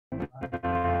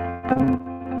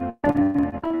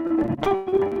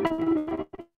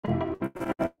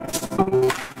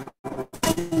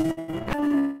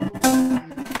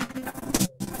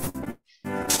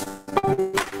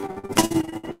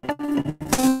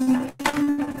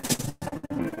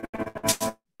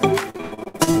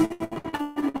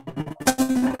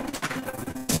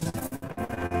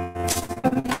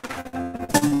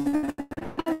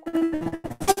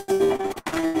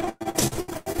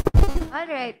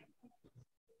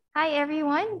Hi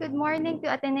everyone, good morning to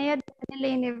Ateneo de Manila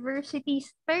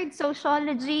University's third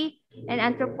Sociology and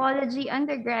Anthropology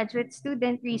Undergraduate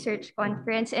Student Research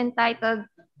Conference entitled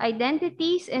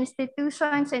Identities,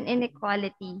 Institutions, and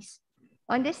Inequalities.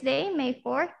 On this day, May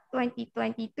 4th,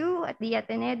 2022 at the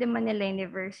Ateneo de Manila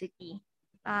University.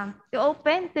 To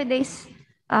open today's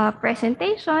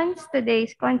presentations,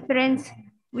 today's conference,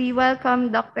 we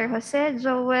welcome Dr. Jose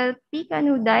Joel P.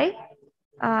 Canuday,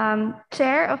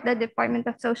 Chair of the Department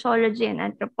of Sociology and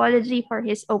Anthropology, for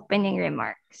his opening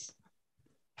remarks.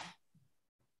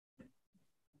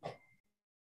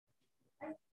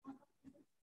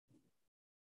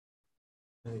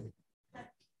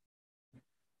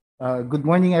 Good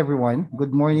morning, everyone.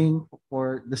 Good morning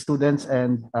for the students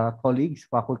and colleagues,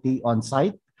 faculty on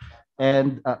site,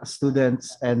 and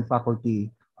students and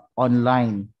faculty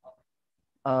online.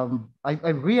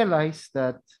 I've realized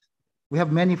that we have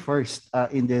many firsts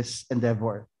in this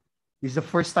endeavor. This is the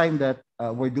first time that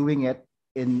we're doing it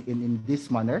in this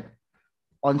manner,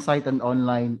 on-site and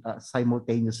online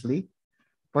simultaneously.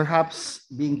 Perhaps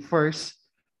being first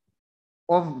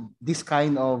of this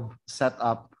kind of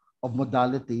setup of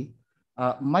modality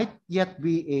might yet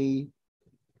be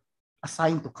a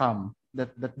sign to come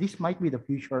that this might be the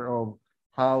future of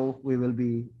how we will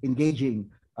be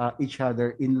engaging each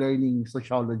other in learning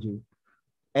sociology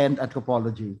and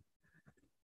anthropology.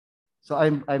 So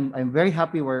I'm very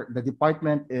happy where the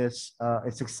department is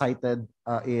excited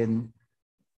in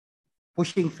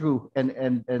pushing through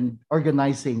and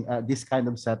organizing this kind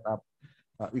of setup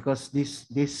because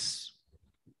this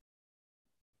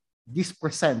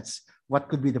presents what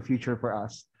could be the future for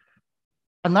us.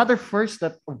 Another first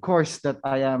that, of course, that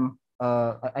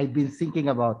I've been thinking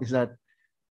about is that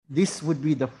this would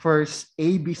be the first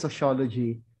AB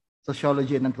Sociology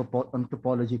and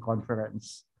Anthropology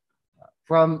conference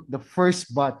from the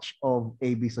first batch of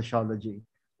AB Sociology,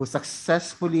 who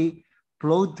successfully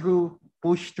plowed through,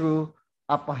 pushed through,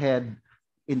 up ahead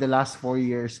in the last 4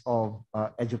 years of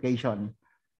education.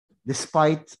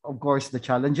 Despite, of course, the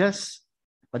challenges,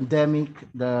 pandemic,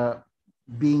 the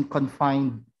being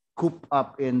confined, cooped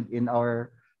up in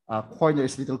our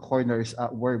little corners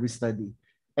where we study.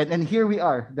 And here we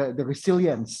are, the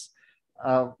resilience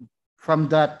from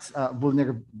that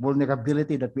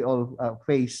vulnerability that we all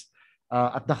face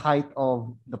at the height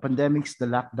of the pandemics, the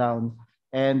lockdown,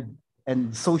 and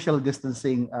social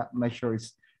distancing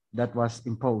measures that was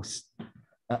imposed.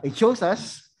 It shows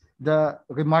us the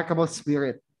remarkable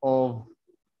spirit of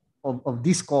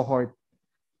this cohort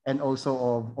and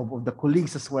also of the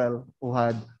colleagues as well who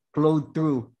had plowed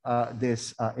through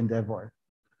this endeavor.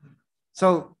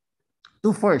 So,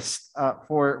 two firsts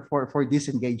for this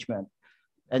engagement.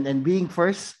 And being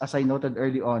first, as I noted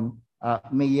early on,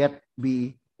 may yet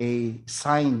be a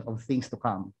sign of things to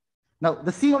come. Now,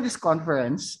 the theme of this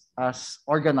conference, as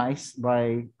organized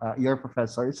by your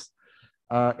professors,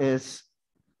 is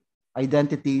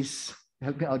identities.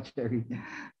 Help me out, Sherry.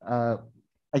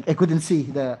 I couldn't see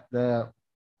the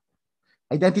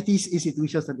identities,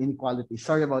 institutions, and inequalities.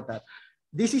 Sorry about that.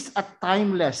 This is a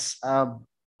timeless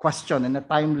question and a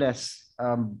timeless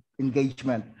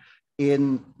engagement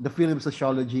in the field of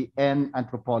sociology and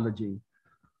anthropology.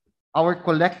 Our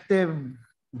collective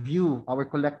view, our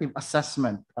collective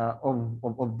assessment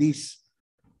of these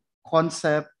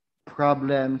concept,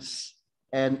 problems,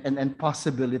 and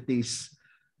possibilities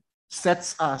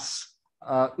sets us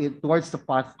towards the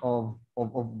path of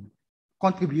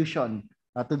contribution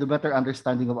to the better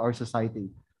understanding of our society.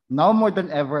 Now more than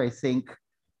ever, I think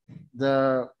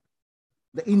the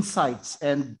insights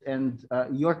and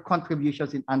your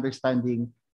contributions in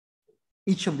understanding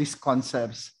each of these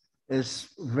concepts is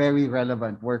very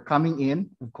relevant. We're coming in,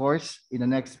 of course, in the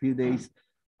next few days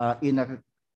in a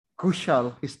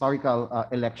crucial historical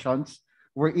elections.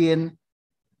 We're in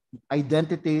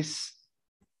identities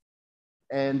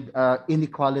and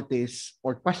inequalities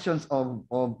or questions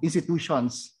of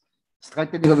institutions,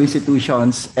 strengthening of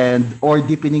institutions or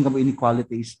deepening of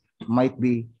inequalities might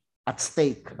be at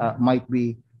stake, might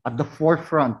be at the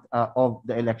forefront of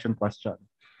the election question.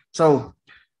 So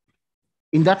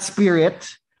in that spirit,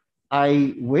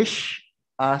 I wish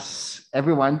us,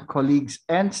 everyone, colleagues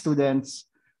and students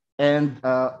and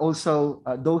also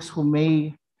those who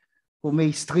may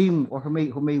stream or who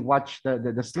may watch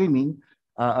the streaming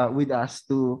with us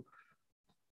to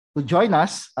join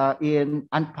us in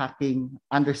unpacking,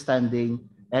 understanding,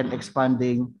 and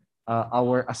expanding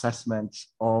our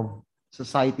assessments of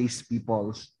societies,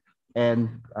 peoples,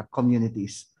 and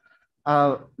communities.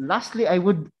 Lastly, I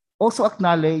would also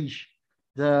acknowledge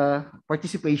the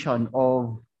participation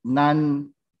of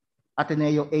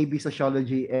non-Ateneo AB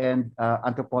Sociology and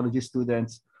Anthropology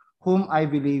students, whom I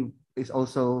believe is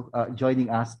also joining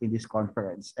us in this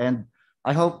conference. And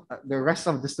I hope the rest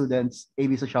of the students,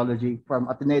 AB Sociology from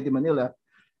Ateneo de Manila,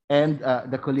 and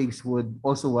the colleagues would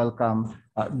also welcome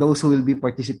those who will be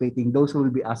participating, those who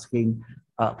will be asking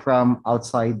from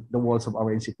outside the walls of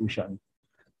our institution.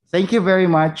 Thank you very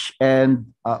much,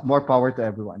 and more power to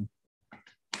everyone.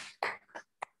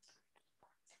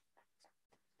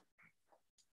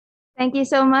 Thank you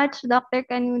so much, Dr.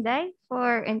 Kanuday,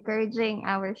 for encouraging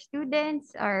our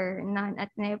students, our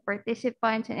non-Ateneo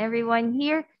participants, and everyone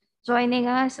here joining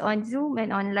us on Zoom and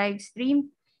on live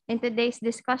stream in today's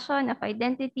discussion of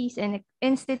identities and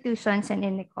institutions and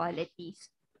inequalities.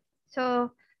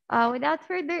 So without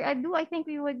further ado, I think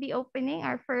we would be opening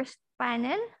our first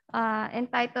panel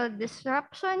entitled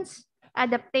Disruptions,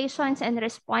 Adaptations, and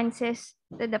Responses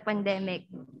to the Pandemic.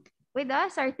 With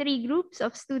us are three groups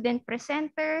of student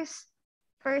presenters.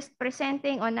 First,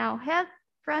 presenting on how health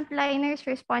frontliners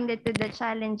responded to the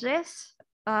challenges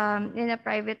in a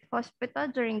private hospital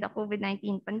during the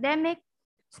COVID-19 pandemic.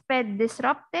 SPED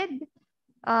Disrupted,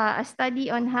 a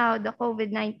study on how the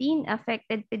COVID-19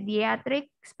 affected pediatric,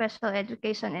 special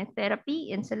education, and therapy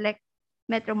in select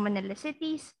Metro Manila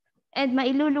cities. And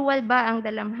Mailuluwal ba ang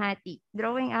Dalamhati,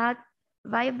 drawing out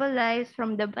viable lives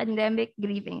from the pandemic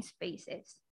grieving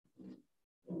spaces.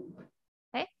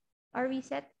 Okay, are we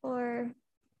set for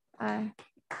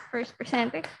first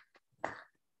presenter?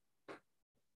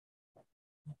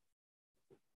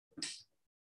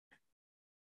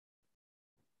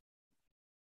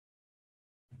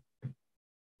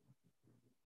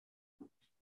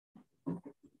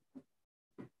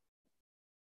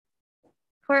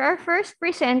 For our first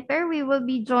presenter, we will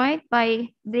be joined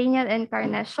by Danielle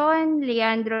Encarnacion,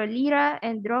 Leandro Lira,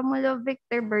 and Romulo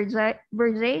Victor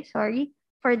Berjay,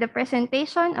 for the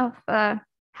presentation of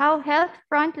how health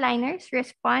frontliners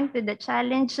respond to the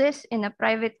challenges in a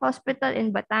private hospital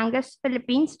in Batangas,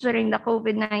 Philippines during the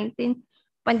COVID-19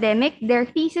 pandemic. Their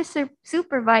thesis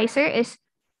supervisor is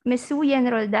Ms.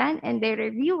 Suyan Roldan, and their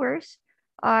reviewers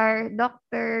are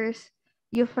Drs.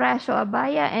 Eufrasio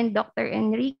Abaya and Dr.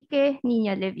 Enrique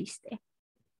Nino Leviste.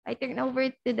 I turn over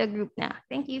to the group now.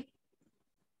 Thank you.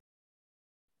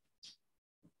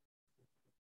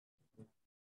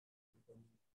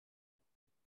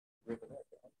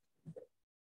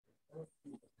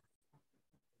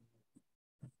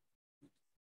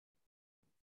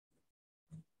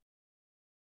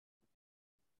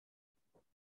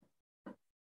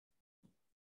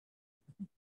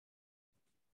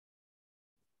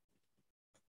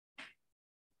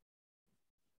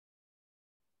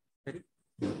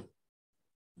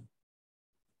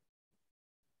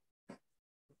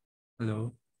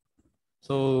 Hello.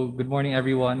 So good morning,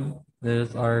 everyone. This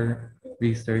is our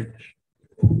research.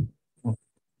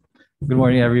 Good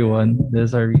morning, everyone. This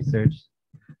is our research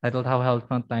titled How Health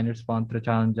Frontliners Respond to the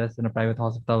Challenges in a Private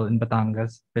Hospital in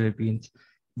Batangas, Philippines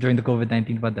during the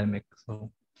COVID-19 pandemic.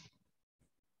 So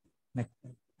next.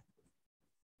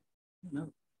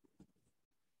 No.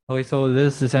 Okay, so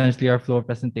this is essentially our floor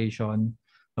presentation.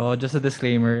 So just a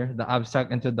disclaimer, the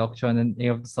abstract introduction and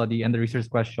aim of the study and the research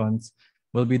questions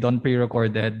will be done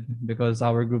pre-recorded because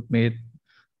our group mate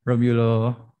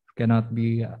Romulo cannot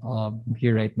be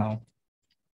here right now.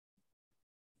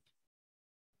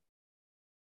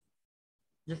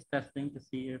 Just testing to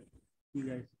see if you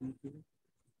guys can hear.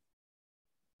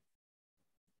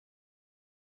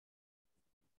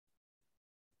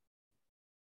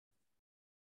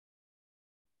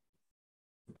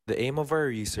 The aim of our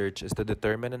research is to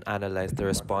determine and analyze the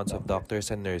response of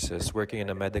doctors and nurses working in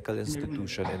a medical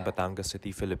institution in Batangas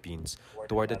City, Philippines,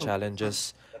 toward the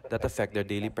challenges that affect their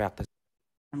daily practice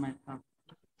and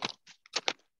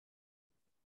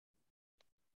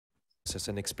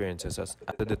experiences.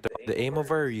 The aim of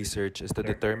our research is to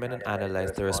determine and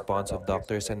analyze the response of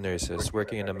doctors and nurses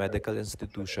working in a medical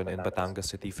institution in Batangas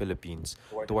City, Philippines,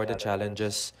 toward the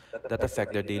challenges that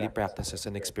affect their daily practices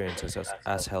and experiences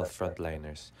as health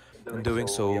frontliners. In doing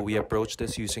so, we approached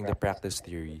this using the practice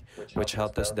theory, which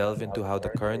helped us delve into how the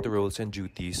current roles and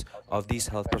duties of these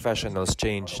health professionals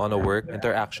changed on a work,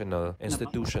 interactional,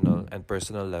 institutional, and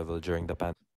personal level during the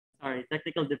pandemic. Sorry,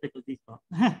 technical difficulties.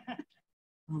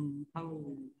 How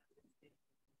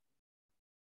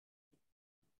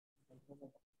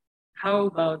How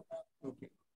about, okay,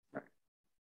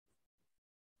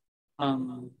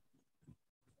 um,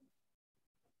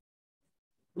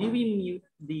 maybe mute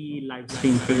the live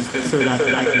stream first so that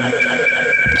I can.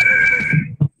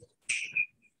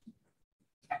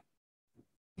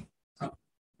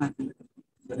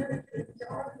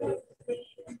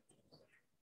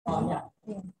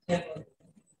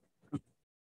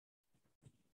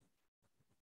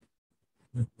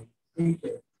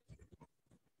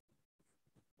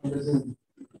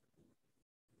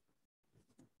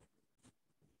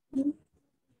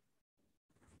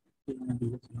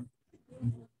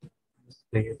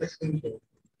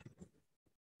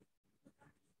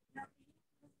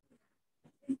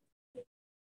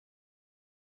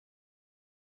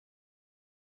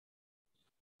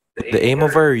 The aim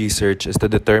of our research is to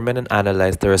determine and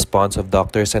analyze the response of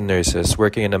doctors and nurses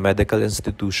working in a medical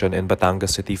institution in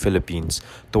Batangas City, Philippines,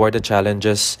 toward the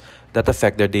challenges that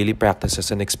affect their daily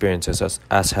practices and experiences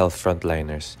as health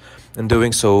frontliners. In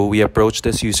doing so, we approach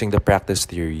this using the practice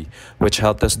theory, which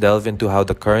helped us delve into how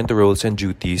the current roles and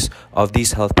duties of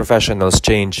these health professionals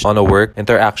changed on a work,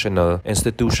 interactional,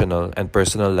 institutional, and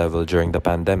personal level during the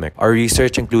pandemic. Our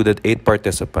research included 8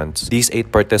 participants. These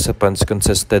 8 participants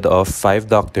consisted of 5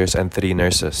 doctors and 3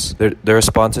 nurses. The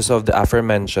responses of the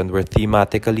aforementioned were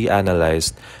thematically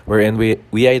analyzed, wherein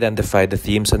we identified the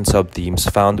themes and sub-themes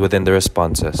found within the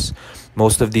responses.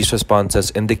 Most of these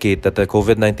responses indicate that the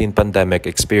COVID-19 pandemic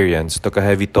experience took a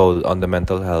heavy toll on the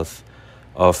mental health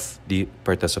of the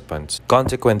participants.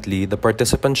 Consequently, the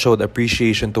participants showed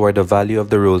appreciation toward the value of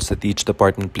the roles that each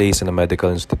department plays in a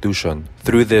medical institution.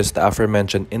 Through this, the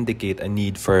aforementioned indicate a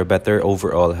need for a better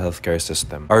overall healthcare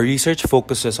system. Our research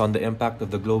focuses on the impact of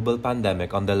the global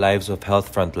pandemic on the lives of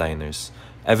health frontliners.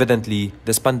 Evidently,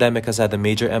 this pandemic has had a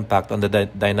major impact on the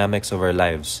dynamics of our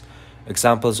lives.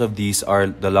 Examples of these are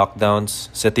the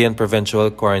lockdowns, city and provincial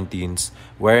quarantines,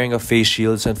 wearing of face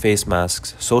shields and face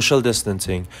masks, social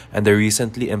distancing, and the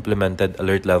recently implemented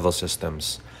alert level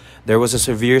systems. There was a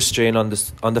severe strain on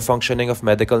the functioning of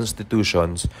medical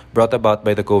institutions brought about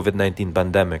by the COVID-19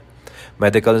 pandemic.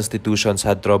 Medical institutions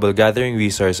had trouble gathering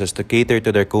resources to cater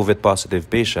to their COVID-positive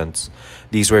patients.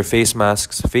 These were face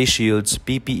masks, face shields,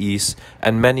 PPEs,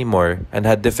 and many more, and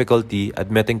had difficulty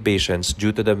admitting patients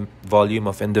due to the volume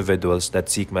of individuals that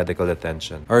seek medical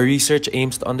attention. Our research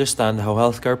aims to understand how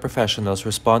healthcare professionals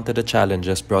respond to the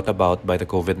challenges brought about by the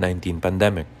COVID-19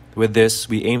 pandemic. With this,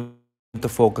 we aim to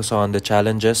focus on the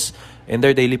challenges in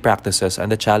their daily practices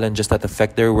and the challenges that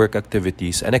affect their work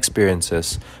activities and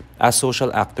experiences as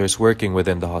social actors working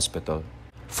within the hospital.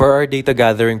 For our data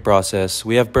gathering process,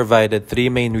 we have provided 3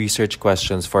 main research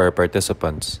questions for our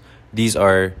participants. These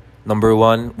are: number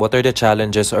 1, what are the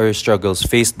challenges or struggles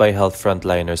faced by health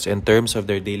frontliners in terms of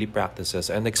their daily practices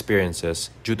and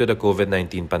experiences due to the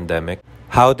COVID-19 pandemic?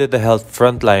 How did the health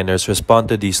frontliners respond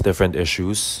to these different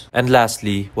issues? And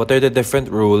lastly, what are the different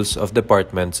roles of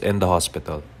departments in the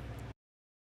hospital?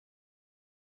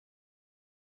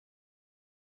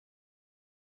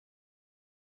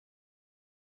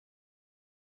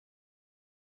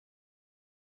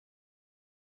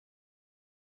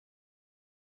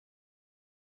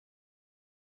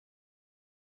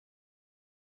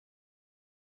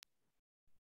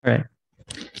 All right.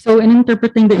 So in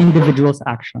interpreting the individual's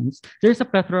actions, there's a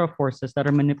plethora of forces that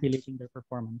are manipulating their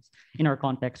performance. In our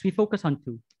context, we focus on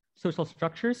 2: social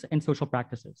structures and social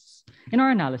practices. In our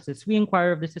analysis, we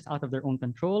inquire if this is out of their own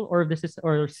control or if this is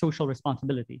our social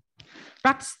responsibility.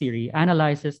 Practice theory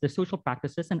analyzes the social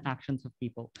practices and actions of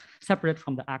people, separate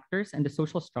from the actors and the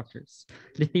social structures.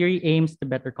 The theory aims to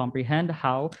better comprehend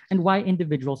how and why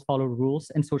individuals follow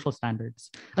rules and social standards,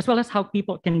 as well as how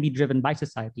people can be driven by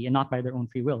society and not by their own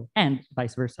free will, and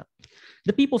vice versa.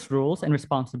 The people's roles and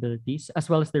responsibilities, as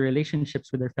well as their relationships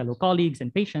with their fellow colleagues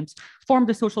and patients, form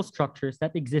the social structures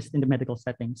that exist in the medical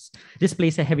settings. This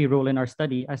plays a heavy role in our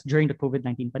study, as during the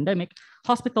COVID-19 pandemic,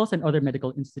 hospitals and other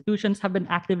medical institutions have been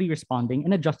actively responding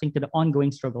and adjusting to the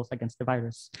ongoing struggles against the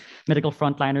virus. Medical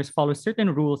frontliners follow certain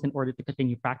rules in order to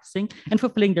continue practicing and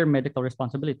fulfilling their medical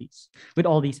responsibilities. With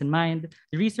all these in mind,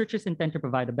 the researchers intend to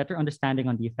provide a better understanding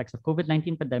on the effects of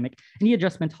COVID-19 pandemic and the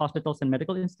adjustments hospitals and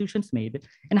medical institutions made,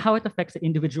 and how it affects the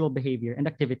individual behavior and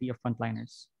activity of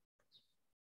frontliners.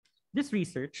 This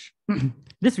research,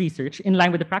 in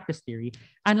line with the practice theory,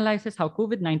 analyzes how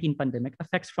COVID-19 pandemic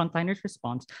affects frontliners'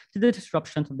 response to the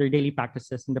disruptions of their daily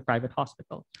practices in the private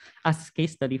hospital. As this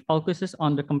case study focuses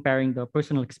on comparing the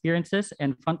personal experiences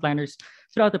and frontliners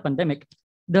throughout the pandemic,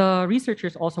 the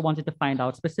researchers also wanted to find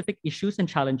out specific issues and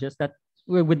challenges that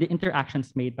were with the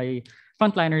interactions made by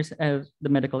frontliners of the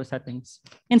medical settings.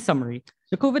 In summary,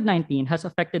 The COVID-19 has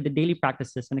affected the daily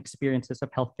practices and experiences of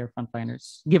healthcare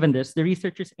frontliners. Given this, the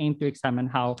researchers aim to examine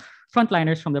how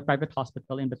frontliners from the private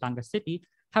hospital in Batangas City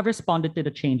have responded to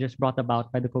the changes brought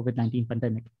about by the COVID-19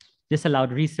 pandemic. This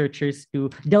allowed researchers to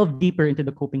delve deeper into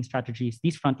the coping strategies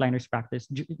these frontliners practice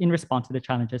in response to the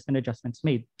challenges and adjustments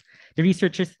made. The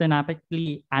researchers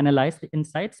dynamically analyzed the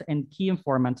insights and key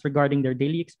informants regarding their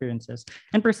daily experiences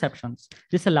and perceptions.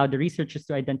 This allowed the researchers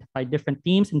to identify different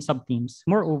themes and sub-themes.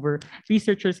 Moreover,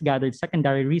 researchers gathered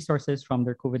secondary resources from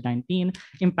their COVID-19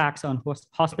 impacts on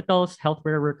hospitals,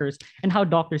 healthcare workers, and how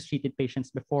doctors treated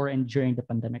patients before and during the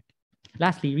pandemic.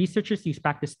 Lastly, researchers use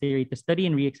practice theory to study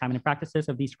and re-examine the practices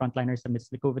of these frontliners amidst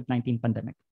the COVID-19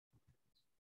 pandemic.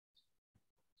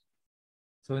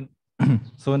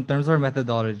 So in terms of our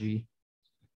methodology,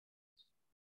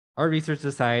 our research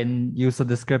design used a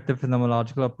descriptive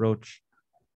phenomenological approach,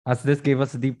 as this gave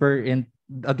us a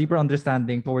deeper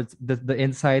understanding towards the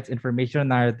insights, information, and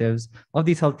narratives of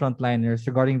these health frontliners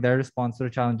regarding their response to the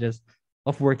challenges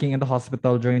of working in the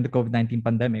hospital during the COVID-19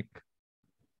 pandemic.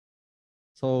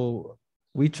 So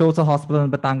we chose a hospital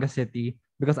in Batangas City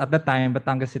because at the time,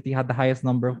 Batangas City had the highest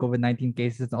number of COVID-19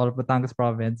 cases in all of Batangas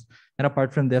province. And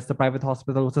apart from this, the private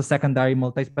hospital was a secondary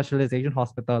multi-specialization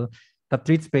hospital that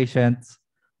treats patients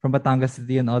from Batangas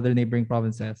City and other neighboring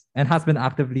provinces and has been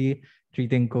actively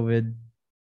treating COVID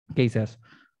cases.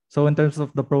 So in terms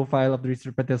of the profile of the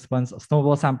research participants,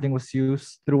 snowball sampling was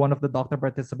used through one of the doctor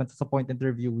participants as a point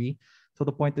interviewee. So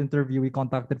the point interviewee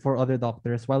contacted 4 other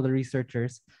doctors, while the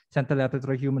researchers sent a letter to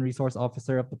the human resource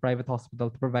officer of the private hospital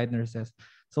to provide nurses.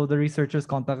 So the researchers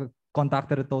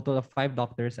contacted a total of 5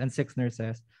 doctors and 6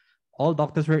 nurses. All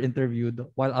doctors were interviewed,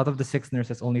 while out of the 6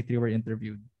 nurses, only 3 were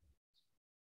interviewed.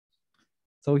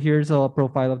 So here's a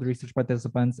profile of the research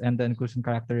participants and the inclusion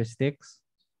characteristics.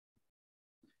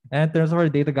 And in terms of our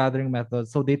data gathering method,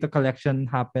 so data collection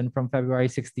happened from February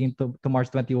 16 to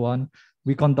March 21.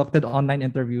 We conducted online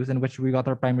interviews in which we got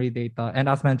our primary data. And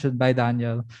as mentioned by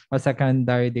Danielle, our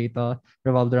secondary data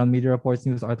revolved around media reports,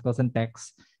 news articles, and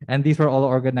texts. And these were all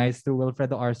organized through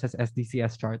Wilfredo Arce's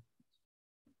SDCS chart.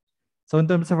 So in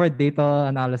terms of our data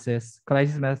analysis,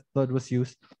 Kayla's method was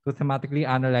used to thematically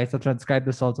analyze and transcribe the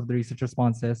results of the research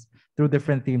responses through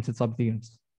different themes and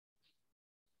sub-themes.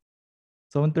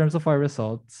 So in terms of our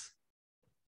results,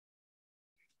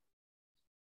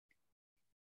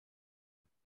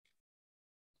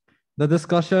 the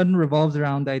discussion revolves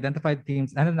around the identified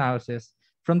themes and analysis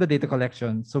from the data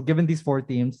collection. So given these 4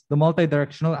 themes, the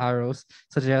multi-directional arrows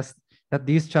suggest that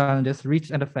these challenges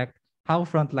reach and affect how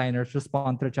frontliners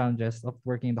respond to the challenges of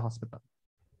working in the hospital.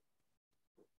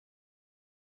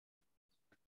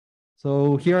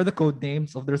 So here are the code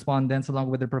names of the respondents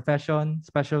along with their profession,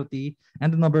 specialty,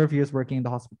 and the number of years working in the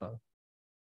hospital.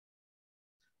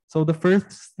 So the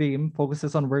first theme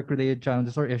focuses on work-related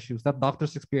challenges or issues that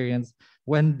doctors experience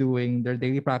when doing their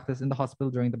daily practice in the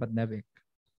hospital during the pandemic.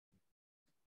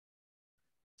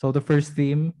 So the first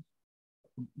theme,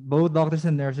 both doctors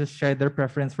and nurses shared their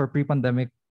preference for pre-pandemic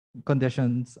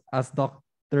conditions, as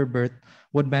Dr. Bert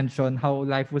would mention how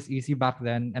life was easy back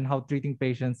then and how treating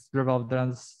patients revolved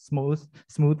around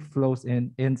smooth flows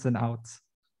in ins and outs.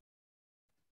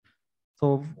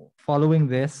 So following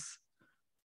this,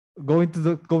 going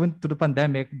to the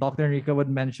pandemic, Dr. Enrique would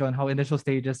mention how initial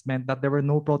stages meant that there were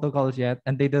no protocols yet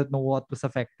and they didn't know what was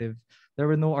effective. There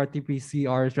were no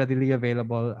RT-PCRs readily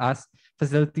available as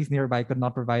facilities nearby could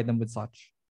not provide them with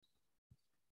such.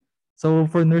 So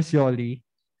for Nurse Yoli,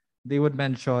 they would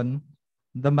mention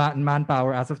the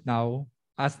manpower as of now,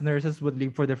 as nurses would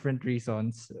leave for different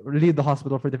reasons, leave the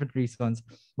hospital for different reasons,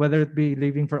 whether it be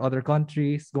leaving for other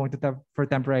countries, going to for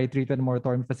temporary treatment in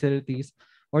moratorium facilities,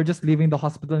 or just leaving the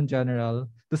hospital in general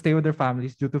to stay with their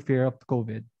families due to fear of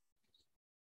COVID.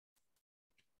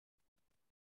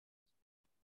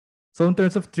 So in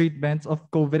terms of treatments of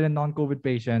COVID and non-COVID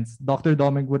patients, Dr.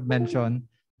 Doming would mention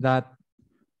that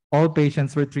all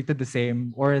patients were treated the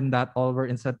same, or in that all were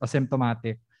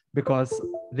asymptomatic, because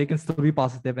they can still be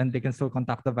positive and they can still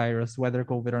contact the virus, whether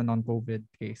COVID or non-COVID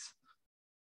case.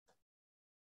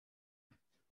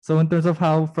 So in terms of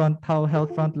how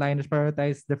health frontliners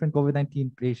prioritize different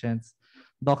COVID-19 patients,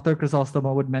 Dr.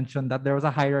 Crisostomo would mention that there was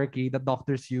a hierarchy that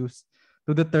doctors use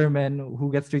to determine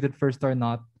who gets treated first or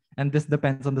not, and this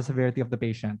depends on the severity of the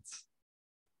patients.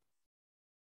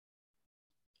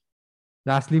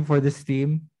 Lastly, for this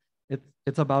team,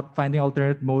 it's about finding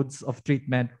alternate modes of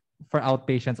treatment for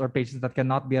outpatients or patients that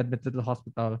cannot be admitted to the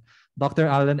hospital. Dr.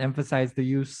 Allen emphasized the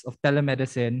use of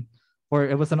telemedicine, where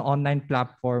it was an online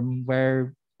platform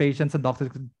where patients and doctors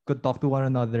could talk to one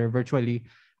another virtually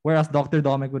whereas Dr.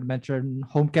 Dominic would mention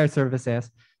home care services,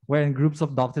 wherein groups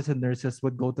of doctors and nurses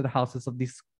would go to the houses of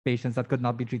these patients that could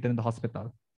not be treated in the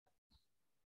hospital.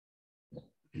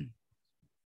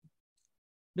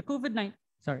 The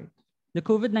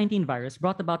COVID-19 virus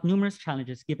brought about numerous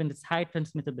challenges given its high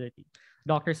transmittability.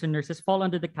 Doctors and nurses fall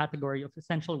under the category of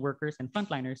essential workers and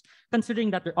frontliners, considering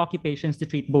that their occupation is to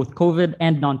treat both COVID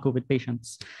and non-COVID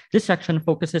patients. This section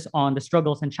focuses on the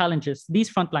struggles and challenges these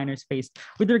frontliners faced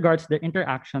with regards to their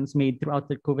interactions made throughout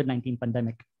the COVID-19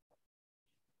 pandemic.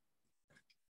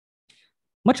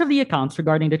 Much of the accounts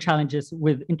regarding the challenges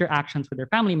with interactions with their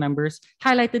family members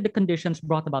highlighted the conditions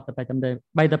brought about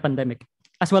by the pandemic,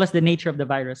 as well as the nature of the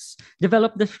virus,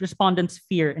 developed the respondents'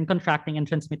 fear in contracting and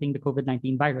transmitting the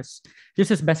COVID-19 virus. This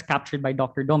is best captured by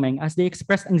Dr. Domeng, as they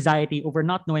expressed anxiety over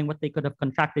not knowing what they could have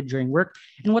contracted during work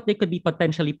and what they could be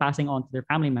potentially passing on to their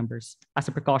family members. As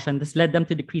a precaution, this led them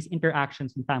to decrease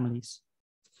interactions in families.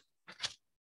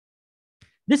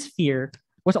 This fear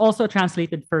was also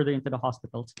translated further into the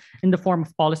hospitals in the form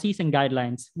of policies and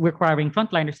guidelines requiring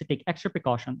frontliners to take extra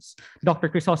precautions. Dr.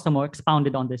 Crisostomo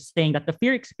expounded on this, saying that the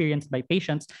fear experienced by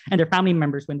patients and their family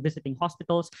members when visiting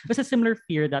hospitals was a similar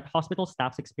fear that hospital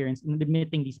staffs experience in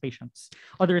admitting these patients.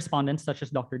 Other respondents, such as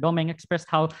Dr. Domeng, expressed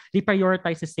how they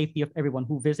prioritize the safety of everyone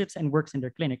who visits and works in their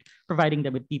clinic, providing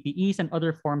them with PPEs and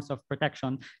other forms of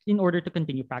protection in order to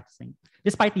continue practicing.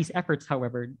 Despite these efforts,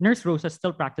 however, Nurse Rosa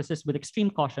still practices with extreme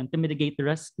caution to mitigate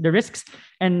the risks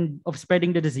and of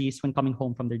spreading the disease when coming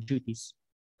home from their duties.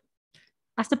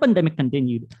 As the pandemic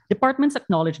continued, departments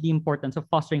acknowledged the importance of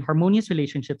fostering harmonious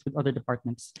relationships with other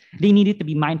departments. They needed to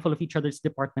be mindful of each other's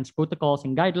departments' protocols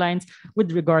and guidelines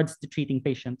with regards to treating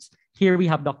patients. Here we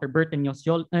have Dr. Bert and Nurse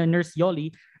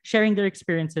Yoli sharing their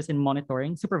experiences in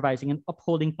monitoring, supervising, and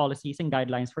upholding policies and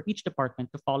guidelines for each department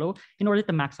to follow in order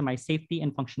to maximize safety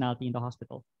and functionality in the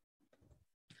hospital.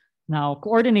 Now,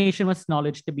 coordination was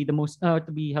acknowledged to be the most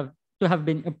to have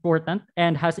been important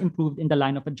and has improved in the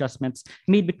line of adjustments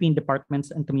made between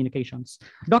departments and communications.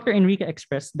 Dr. Enrique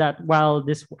expressed that while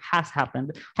this has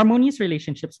happened, harmonious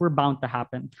relationships were bound to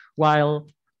happen. While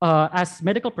as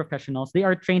medical professionals, they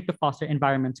are trained to foster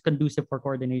environments conducive for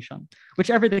coordination.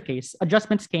 Whichever the case,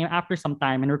 adjustments came after some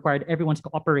time and required everyone's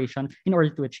cooperation in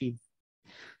order to achieve.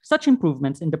 Such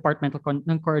improvements in departmental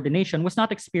coordination was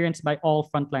not experienced by all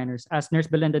frontliners, as Nurse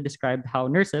Belinda described how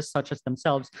nurses, such as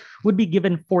themselves, would be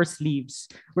given forced leaves,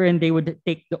 wherein they would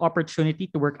take the opportunity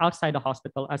to work outside the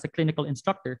hospital as a clinical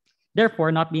instructor,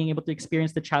 therefore not being able to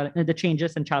experience the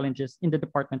changes and challenges in the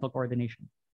departmental coordination.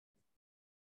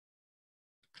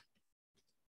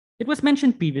 It was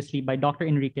mentioned previously by Dr.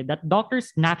 Enrique that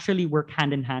doctors naturally work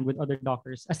hand in hand with other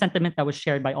doctors, a sentiment that was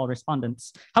shared by all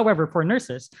respondents. However, for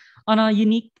nurses, on a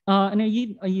unique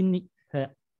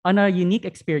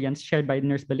experience shared by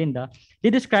Nurse Belinda,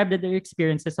 they described that their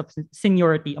experiences of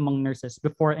seniority among nurses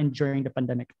before and during the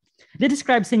pandemic. They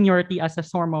described seniority as a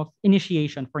form of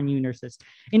initiation for new nurses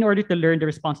in order to learn the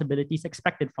responsibilities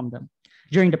expected from them.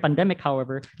 During the pandemic,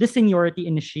 however, this seniority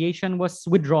initiation was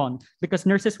withdrawn because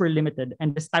nurses were limited,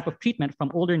 and this type of treatment from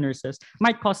older nurses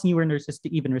might cause newer nurses to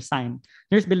even resign.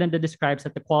 Nurse Belinda describes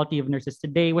that the quality of nurses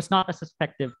today was not as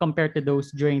effective compared to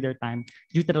those during their time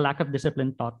due to the lack of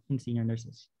discipline taught in senior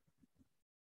nurses.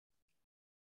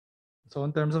 So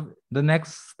in terms of the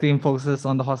next theme focuses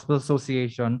on the hospital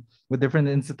association with different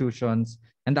institutions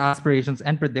and the aspirations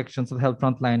and predictions of health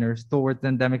frontliners towards the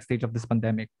endemic stage of this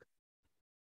pandemic.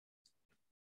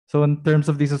 So in terms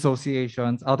of these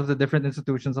associations, out of the different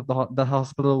institutions of the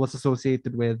hospital was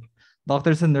associated with,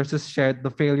 doctors and nurses shared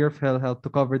the failure of health to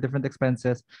cover different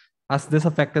expenses as this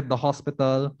affected the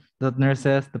hospital, the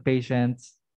nurses, the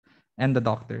patients, and the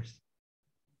doctors.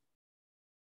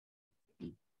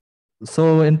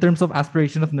 So in terms of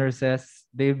aspiration of nurses,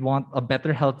 they want a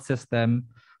better health system.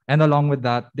 And along with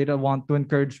that, they want to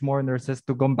encourage more nurses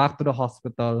to come back to the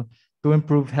hospital to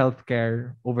improve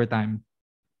healthcare over time.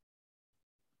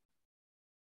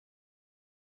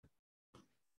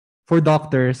 For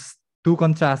doctors, two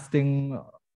contrasting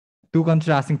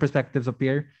perspectives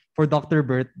appear. For Dr.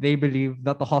 Bert, they believe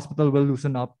that the hospital will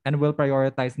loosen up and will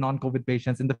prioritize non-COVID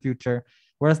patients in the future,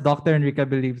 whereas Dr. Enrique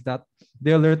believes that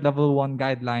the alert level 1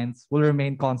 guidelines will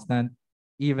remain constant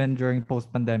even during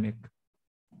post-pandemic.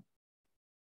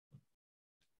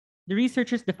 The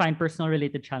researchers define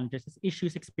personal-related challenges as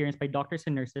issues experienced by doctors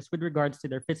and nurses with regards to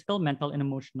their physical, mental, and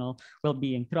emotional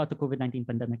well-being throughout the COVID-19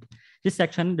 pandemic. This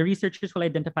section, the researchers will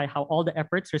identify how all the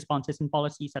efforts, responses, and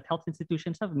policies that health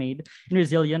institutions have made in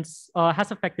resilience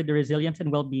has affected the resilience and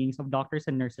well-beings of doctors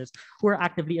and nurses who are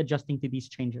actively adjusting to these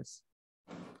changes.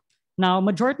 Now,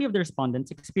 majority of the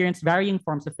respondents experienced varying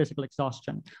forms of physical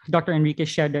exhaustion. Dr. Enriquez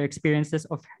shared their experiences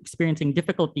of experiencing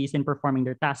difficulties in performing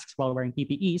their tasks while wearing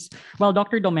PPEs, while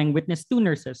Dr. Domeng witnessed 2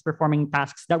 nurses performing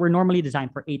tasks that were normally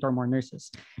designed for 8 or more nurses.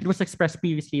 It was expressed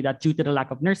previously that due to the lack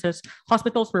of nurses,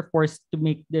 hospitals were forced to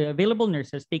make the available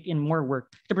nurses take in more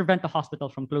work to prevent the hospital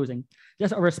from closing.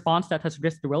 This is a response that has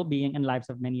risked the well-being and lives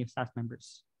of many staff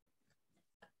members.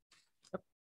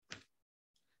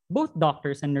 Both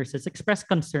doctors and nurses expressed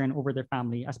concern over their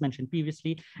family, as mentioned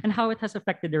previously, and how it has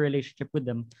affected their relationship with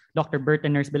them. Dr. Bert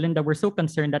and Nurse Belinda were so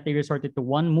concerned that they resorted to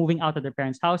 1, moving out of their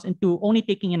parents' house, and 2, only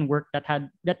taking in work that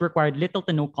required little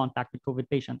to no contact with COVID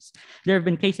patients. There have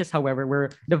been cases, however, where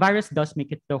the virus does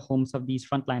make it to the homes of these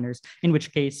frontliners, in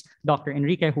which case Dr.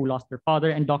 Enrique, who lost their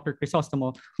father, and Dr.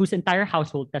 Crisostomo, whose entire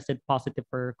household tested positive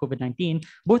for COVID-19,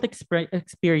 both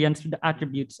experienced the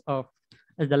attributes of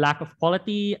the lack of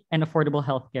quality and affordable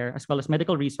healthcare, as well as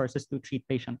medical resources to treat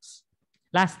patients.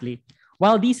 Lastly,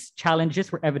 while these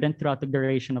challenges were evident throughout the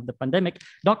duration of the pandemic,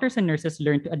 doctors and nurses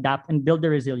learned to adapt and build their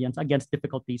resilience against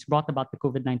difficulties brought about the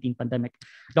COVID-19 pandemic.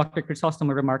 Dr.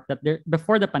 Crisostomo remarked that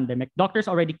before the pandemic, doctors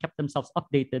already kept themselves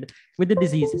updated with the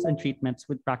diseases and treatments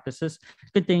with practices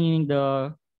continuing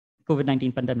the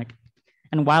COVID-19 pandemic.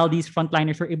 And while these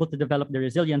frontliners were able to develop their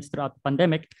resilience throughout the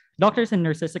pandemic, doctors and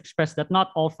nurses expressed that not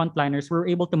all frontliners were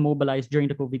able to mobilize during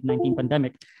the COVID-19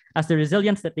 pandemic, as the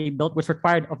resilience that they built was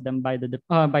required of them by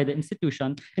the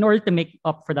institution in order to make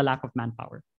up for the lack of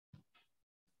manpower.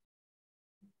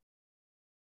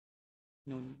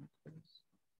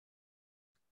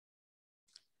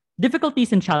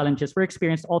 Difficulties and challenges were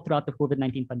experienced all throughout the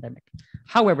COVID-19 pandemic.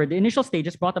 However, the initial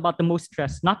stages brought about the most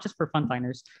stress, not just for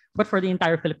frontliners, but for the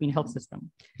entire Philippine health system.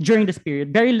 During this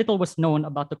period, very little was known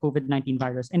about the COVID-19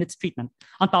 virus and its treatment.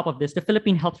 On top of this, the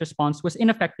Philippine health response was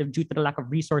ineffective due to the lack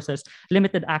of resources,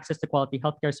 limited access to quality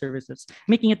healthcare services,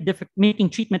 making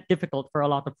treatment difficult for a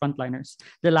lot of frontliners.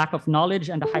 The lack of knowledge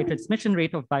and the high transmission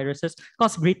rate of viruses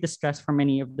caused great distress for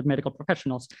many of the medical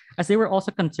professionals, as they were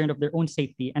also concerned of their own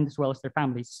safety and as well as their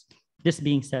families. This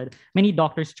being said, many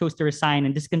doctors chose to resign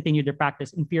and discontinue their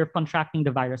practice in fear of contracting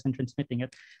the virus and transmitting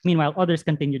it. Meanwhile, others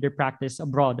continued their practice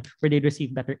abroad where they'd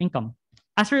receive better income.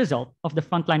 As a result of the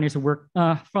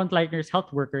frontliners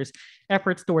health workers'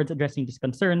 efforts towards addressing these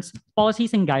concerns,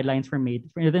 policies and guidelines were made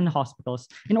within hospitals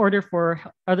in order for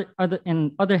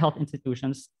other health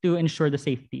institutions to ensure the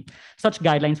safety. Such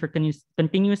guidelines were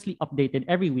continuously updated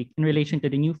every week in relation to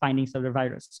the new findings of the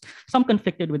virus. Some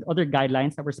conflicted with other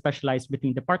guidelines that were specialized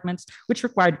between departments, which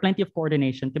required plenty of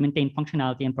coordination to maintain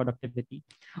functionality and productivity.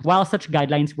 While such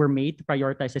guidelines were made to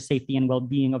prioritize the safety and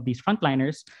well-being of these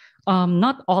frontliners,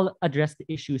 not all addressed the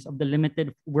issues of the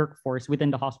limited workforce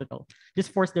within the hospital. This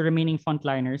forced the remaining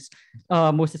frontliners,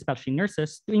 most especially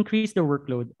nurses, to increase their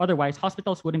workload. Otherwise,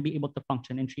 hospitals wouldn't be able to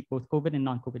function and treat both COVID and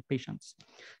non-COVID patients.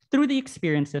 Through the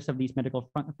experiences of these medical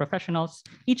professionals,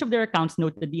 each of their accounts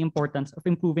noted the importance of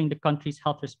improving the country's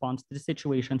health response to the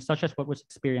situation, such as what was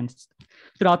experienced.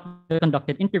 Throughout the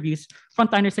conducted interviews,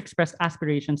 frontliners expressed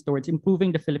aspirations towards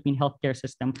improving the Philippine healthcare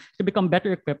system to become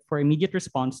better equipped for immediate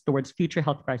response towards future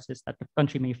health crises that the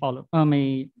country may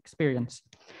experience.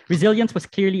 Resilience was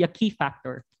clearly a key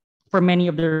factor for many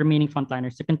of the remaining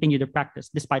frontliners to continue their practice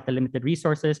despite the limited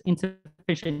resources,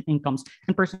 insufficient incomes,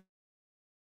 and personal.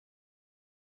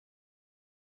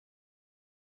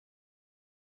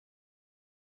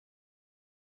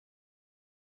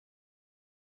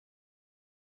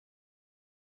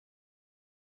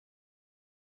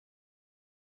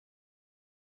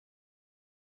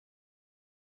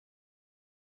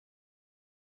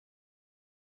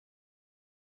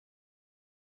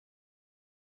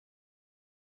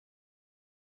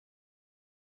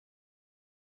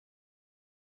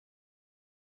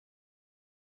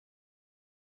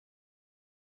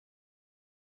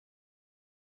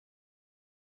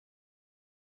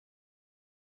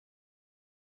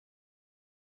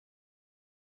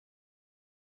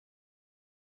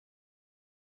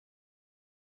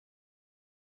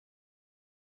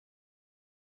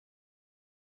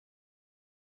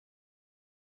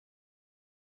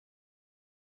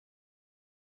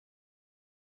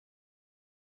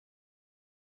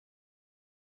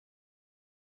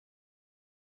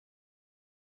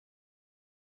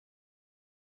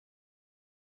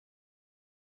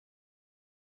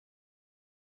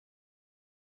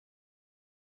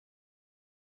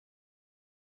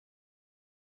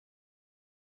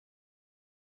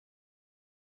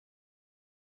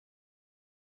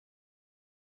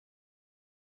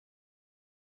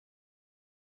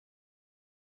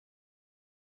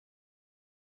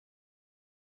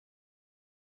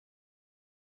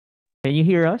 Can you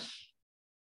hear us?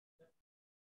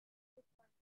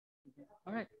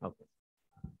 All right. Okay.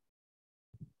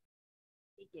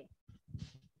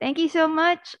 Thank you so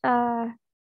much,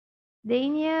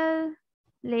 Danielle,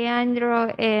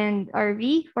 Leandro, and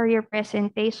RV for your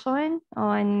presentation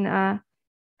on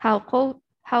how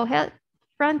health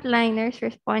frontliners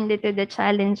responded to the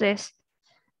challenges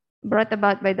brought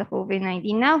about by the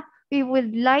COVID-19. Now, we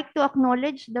would like to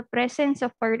acknowledge the presence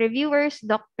of our reviewers,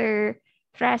 Dr.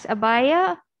 Fras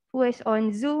Abaya, who is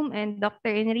on Zoom, and Dr.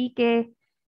 Enrique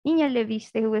Nina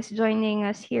Leviste, who is joining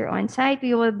us here on site.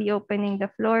 We will be opening the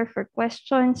floor for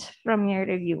questions from your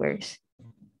reviewers.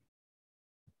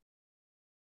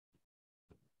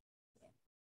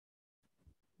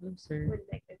 Sir.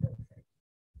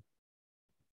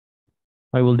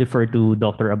 I will defer to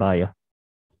Dr. Abaya.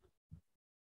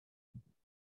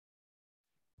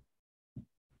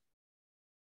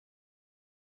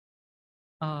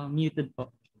 Muted po.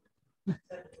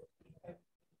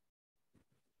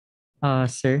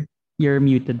 Sir, you're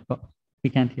muted po. We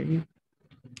can't hear you.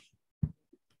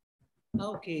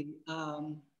 Okay.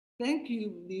 Thank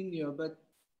you, Nino, but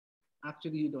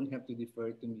actually you don't have to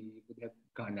defer to me. You could have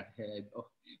gone ahead. Oh,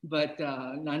 but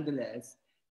nonetheless,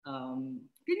 can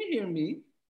you hear me?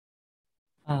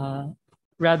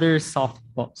 Rather soft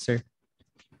po, sir.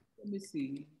 Let me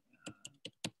see.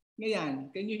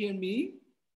 Ngayon, can you hear me?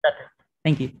 Better.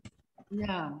 Thank you.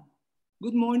 Yeah.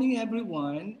 Good morning,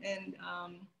 everyone. And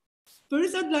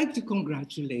first, I'd like to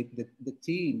congratulate the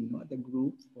team, the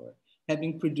group, for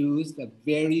having produced a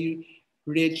very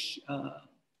rich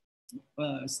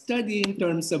study in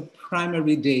terms of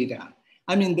primary data.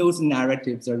 I mean, those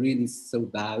narratives are really so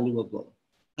valuable.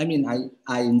 I mean,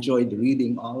 I enjoyed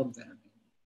reading all of them.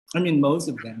 I mean, most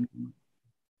of them.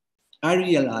 I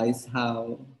realized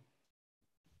how,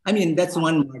 I mean, that's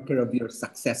one marker of your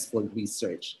successful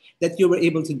research, that you were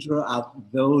able to draw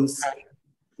out those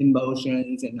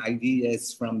emotions and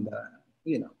ideas from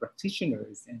the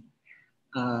practitioners, and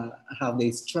how they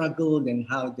struggled and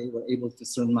how they were able to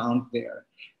surmount their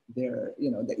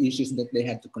the issues that they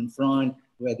had to confront,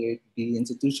 whether it be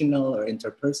institutional or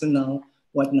interpersonal,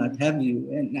 whatnot have you.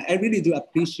 And I really do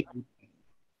appreciate it.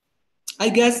 I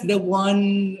guess the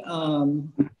one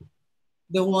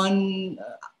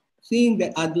thing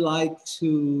that I'd like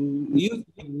to you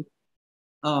to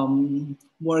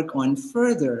work on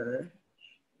further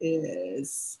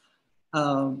is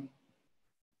an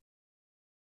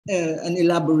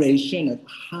elaboration of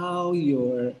how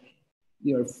your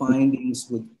findings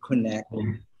would connect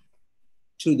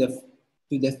to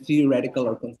the theoretical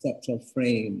or conceptual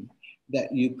frame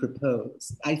that you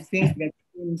propose. I think that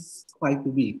seems quite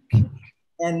weak,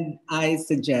 and I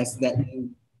suggest that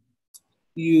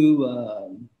you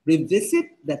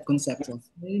revisit that conceptual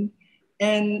frame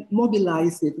and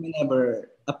mobilize it whenever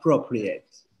appropriate.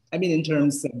 I mean, in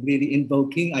terms of really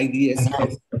invoking ideas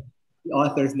from the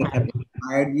authors that have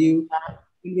inspired you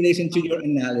in relation to your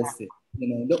analysis.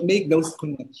 Don't make those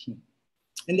connections.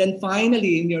 And then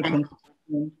finally, in your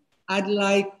conclusion, I'd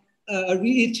like a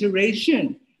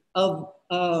reiteration of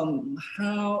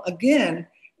how, again,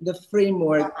 the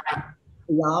framework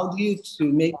allowed you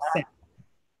to make sense,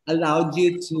 allowed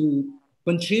you to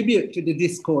contribute to the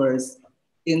discourse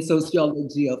in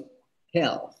sociology of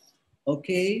health.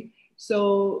 Okay?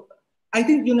 So I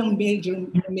think yun ang major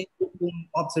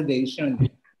observation.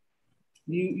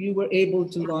 You were able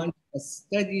to launch a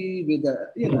study with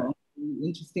a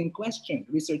interesting question,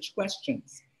 research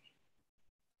questions.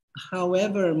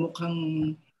 However,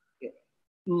 mukhang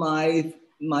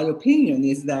my opinion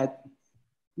is that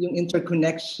yung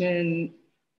interconnection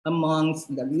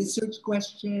amongst the research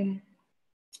question,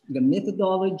 the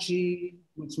methodology,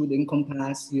 which would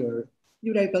encompass your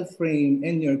theoretical frame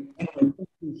and your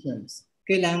conclusions,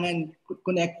 kailangan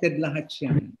connected lahat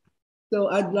yan. So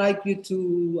I'd like you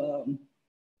to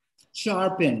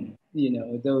sharpen,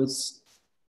 those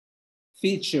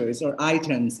features or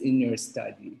items in your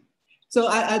study. So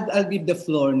I'll give the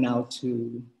floor now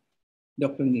to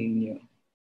Dr. Nino.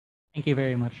 Thank you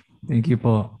very much. Thank you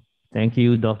po. Thank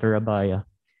you, Dr. Abaya.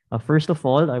 First of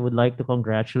all, I would like to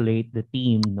congratulate the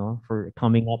team for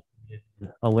coming up with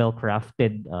a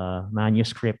well-crafted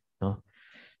manuscript.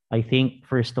 I think,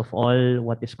 first of all,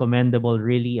 what is commendable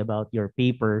really about your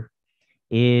paper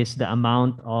is the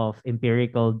amount of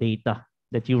empirical data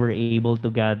that you were able to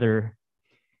gather,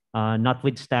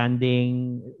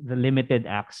 notwithstanding the limited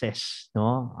access,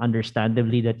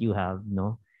 understandably, that you have,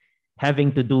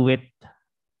 having to do it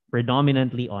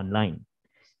predominantly online.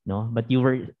 But you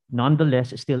were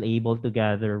nonetheless still able to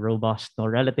gather robust,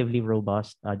 relatively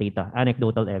robust data,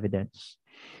 anecdotal evidence.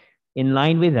 In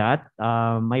line with that,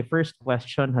 my first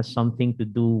question has something to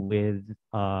do with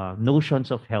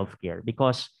notions of healthcare,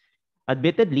 because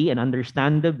Admittedly and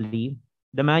understandably,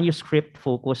 the manuscript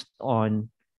focused on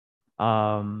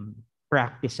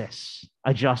practices,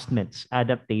 adjustments,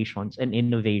 adaptations, and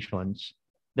innovations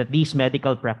that these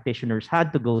medical practitioners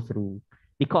had to go through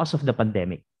because of the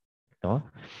pandemic. No?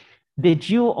 Did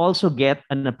you also get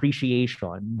an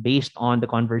appreciation based on the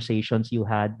conversations you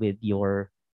had with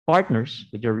your partners,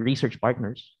 with your research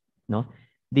partners? No?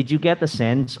 Did you get a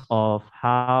sense of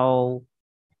how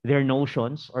their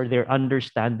notions or their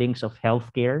understandings of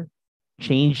healthcare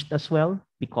changed as well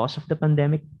because of the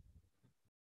pandemic?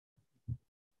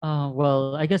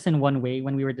 Well, I guess in one way,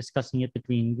 when we were discussing it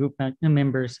between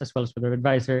members as well as with our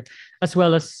advisor, as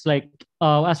well as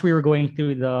as we were going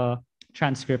through the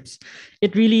transcripts,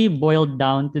 it really boiled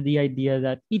down to the idea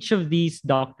that each of these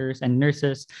doctors and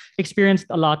nurses experienced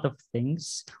a lot of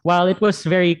things. While it was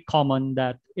very common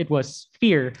that it was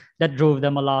fear that drove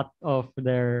them a lot of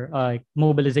their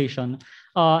mobilization,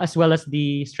 as well as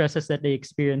the stresses that they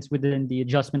experienced within the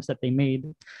adjustments that they made.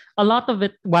 A lot of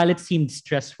it, while it seemed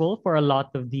stressful for a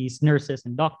lot of these nurses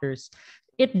and doctors,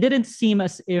 it didn't seem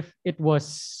as if it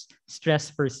was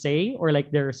stress per se or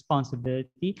like their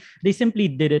responsibility. They simply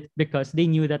did it because they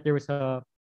knew that there was a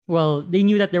role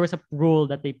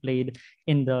that they played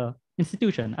in the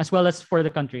institution as well as for the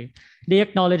country. They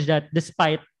acknowledged that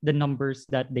despite the numbers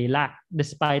that they lacked,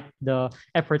 despite the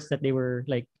efforts that they were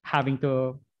like having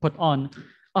to put on,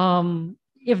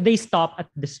 if they stop at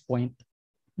this point,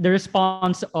 the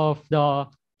response of the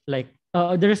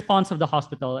response of the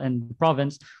hospital and the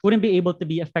province wouldn't be able to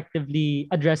be effectively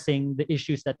addressing the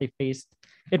issues that they faced.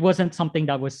 It wasn't something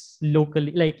that was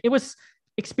locally, like it was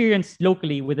experienced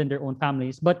locally within their own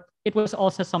families, but it was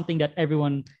also something that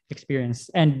everyone experienced.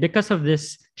 And because of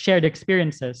this shared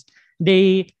experiences,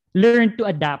 they learned to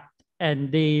adapt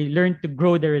and they learned to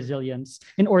grow their resilience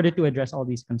in order to address all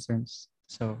these concerns.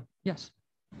 So, yes.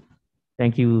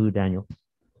 Thank you, Daniel.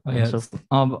 Oh, yes.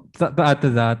 To add to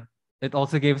that, it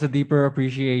also gave us a deeper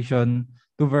appreciation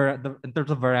to in terms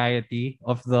of variety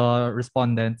of the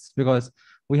respondents, because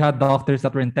we had doctors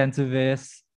that were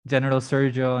intensivists, general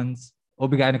surgeons,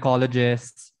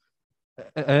 OB-gynecologists,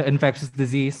 infectious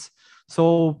disease.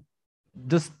 So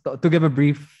just to give a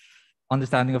brief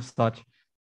understanding of such,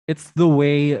 it's the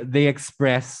way they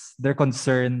express their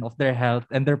concern of their health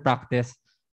and their practice,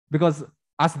 because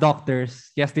as doctors,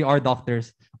 yes, they are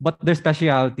doctors, but their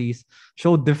specialities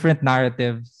show different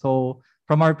narratives. So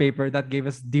from our paper, that gave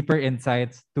us deeper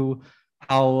insights to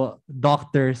how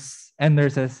doctors and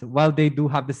nurses, while they do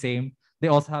have the same, they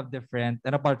also have different.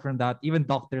 And apart from that, even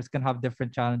doctors can have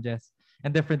different challenges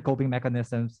and different coping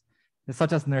mechanisms,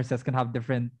 such as nurses can have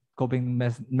different coping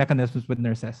mechanisms with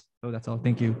nurses. So that's all.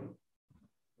 Thank you.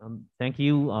 Thank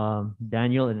you,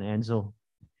 Daniel and Enzo.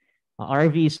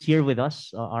 RV is here with us.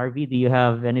 RV, do you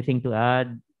have anything to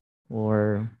add?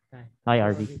 Or hi,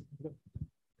 RV.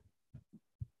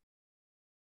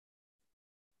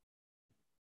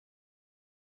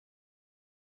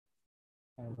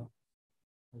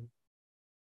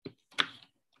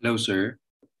 Hello, sir.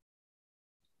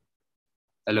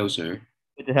 Hello, sir.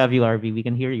 Good to have you, RV. We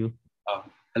can hear you.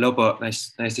 Hello po.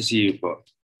 Nice to see you po.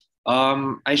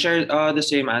 I shared the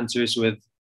same answers with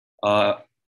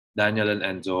Daniel and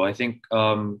Enzo. I think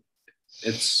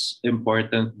it's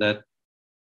important that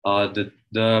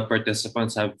the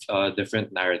participants have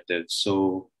different narratives.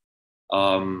 So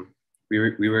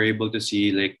we were able to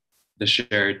see like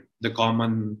the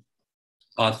common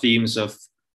themes of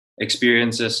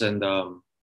experiences and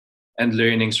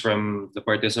learnings from the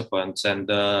participants, and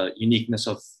the uniqueness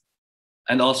of,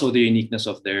 and also the uniqueness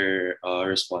of their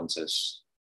responses.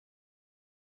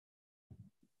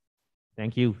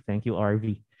 Thank you,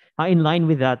 RV. In line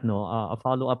with that, a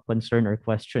follow-up concern or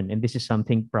question, and this is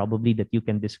something probably that you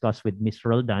can discuss with Ms.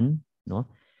 Roldan.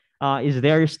 Is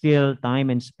there still time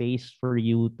and space for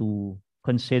you to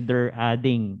consider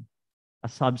adding a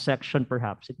subsection,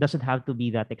 perhaps? It doesn't have to be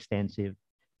that extensive,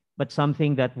 but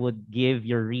something that would give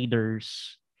your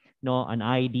readers, an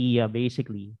idea,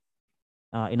 basically,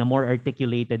 in a more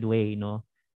articulated way,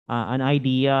 an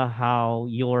idea how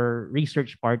your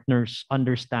research partners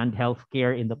understand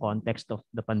healthcare in the context of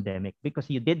the pandemic. Because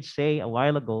you did say a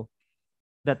while ago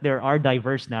that there are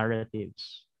diverse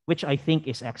narratives, which I think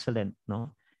is excellent,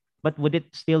 But would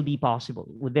it still be possible?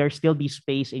 Would there still be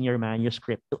space in your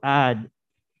manuscript to add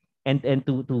and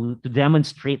to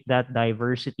demonstrate that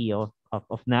diversity of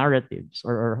narratives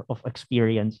or of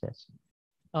experiences?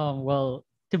 Well,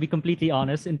 to be completely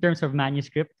honest, in terms of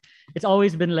manuscript, it's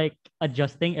always been like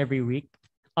adjusting every week.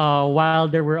 While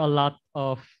there were a lot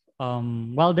of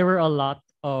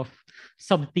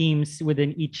sub themes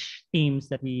within each themes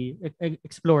that we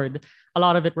explored, a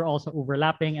lot of it were also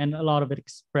overlapping, and a lot of it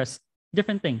expressed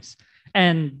different things.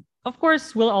 And of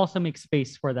course, we'll also make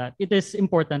space for that. It is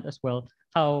important as well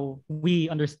how we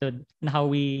understood and how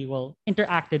we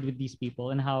interacted with these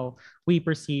people and how we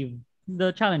perceive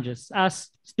the challenges as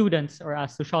students or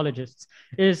as sociologists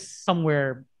is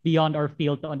somewhere beyond our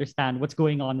field to understand what's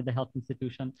going on in the health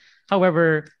institution.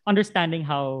 However, understanding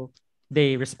how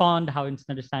they respond, how it's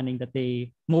understanding that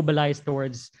they mobilize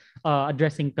towards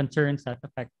addressing concerns that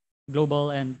affect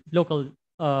global and local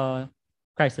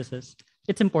crises.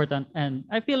 It's important, and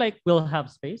I feel like we'll have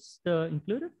space to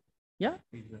include it. Yeah.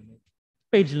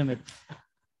 Page limit.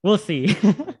 We'll see.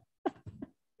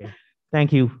 Okay.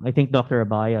 Thank you. I think Dr.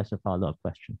 Abaya has a follow-up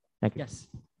question. Thank you. Yes.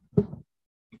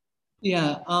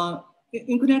 Yeah.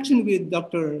 In connection with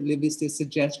Dr. Levis's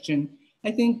suggestion,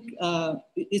 I think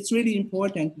it's really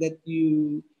important that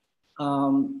you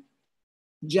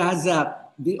jazz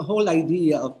up the whole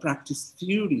idea of practice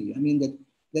theory. I mean,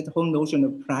 that whole notion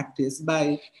of practice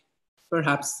by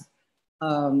perhaps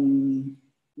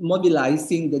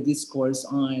mobilizing the discourse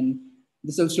on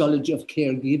the sociology of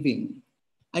caregiving.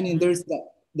 I mean, there's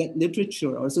that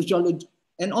literature or sociology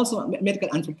and also medical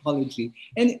anthropology.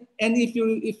 And if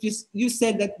you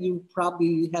said that you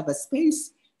probably have a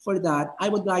space for that, I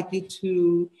would like you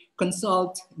to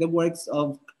consult the works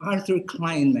of Arthur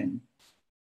Kleinman.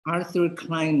 Arthur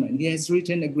Kleinman, he has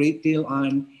written a great deal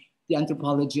on the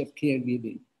anthropology of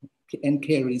caregiving and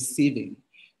care receiving.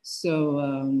 So,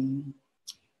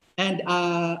 and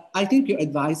I think your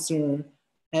advisor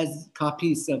has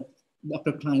copies of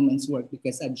Dr. Kleinman's work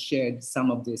because I've shared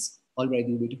some of this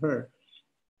already with her.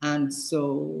 And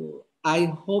so I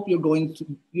hope you'll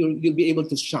be able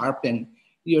to sharpen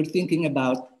your thinking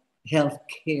about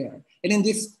healthcare. And in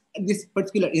this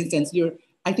particular instance,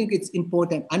 I think it's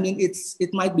important. I mean,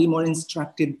 it might be more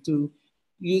instructive to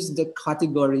use the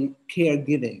category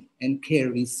caregiving and care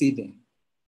receiving.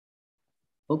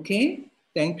 Okay,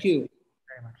 thank you.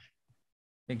 Very much.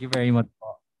 Thank you very much.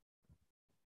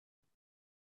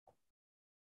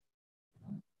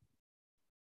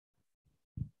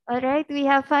 All right, we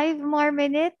have 5 more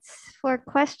minutes for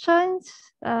questions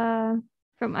from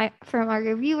our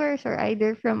reviewers or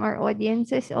either from our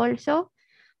audiences also.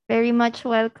 Very much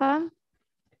welcome.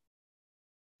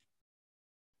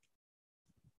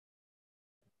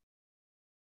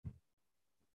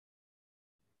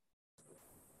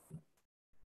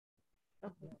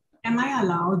 Am I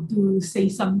allowed to say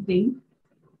something?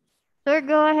 Sure,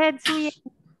 go ahead, Suya.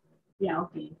 Yeah,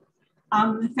 okay.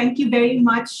 Thank you very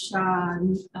much,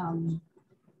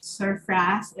 Sir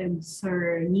Fras and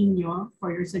Sir Nino,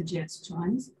 for your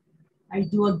suggestions. I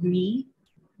do agree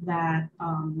that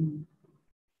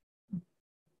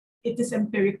it is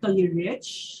empirically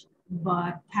rich,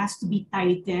 but has to be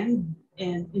tightened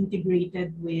and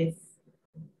integrated with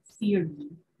theory,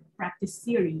 practice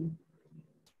theory.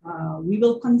 We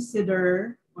will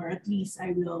consider, or at least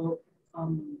I will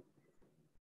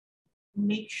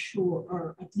make sure,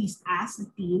 or at least ask the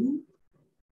team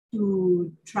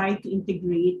to try to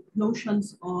integrate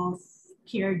notions of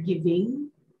caregiving.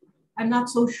 I'm not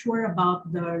so sure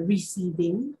about the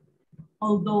receiving,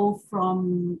 although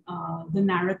from the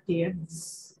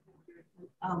narratives,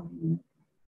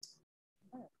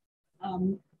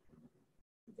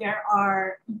 there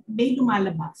are, may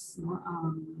lumalabas, no?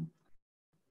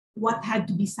 What had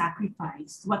to be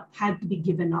sacrificed, what had to be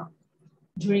given up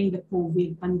during the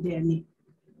COVID pandemic.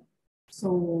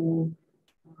 So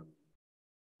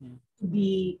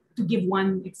to give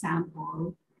one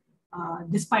example,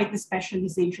 despite the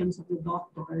specializations of the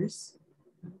doctors,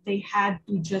 they had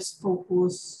to just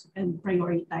focus and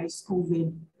prioritize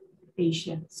COVID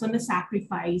patients. So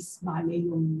na-sacrifice bale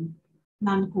yung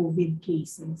non-COVID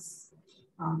cases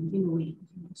in a way.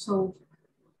 So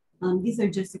these are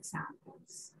just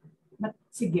examples. But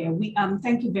sige,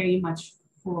 thank you very much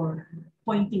for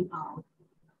pointing out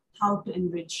how to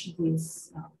enrich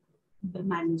this, the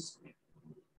manuscript.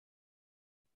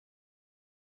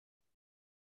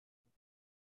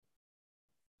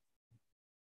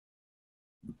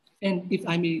 And if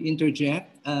I may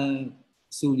interject,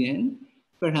 Suyen,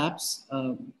 perhaps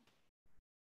a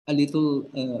little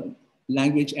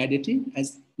language editing,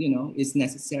 as you know, is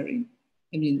necessary.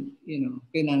 I mean,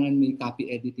 kailangan may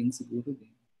copy editing siguro din.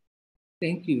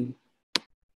 Thank you.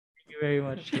 Thank you very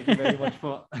much. Thank you very much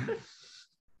po.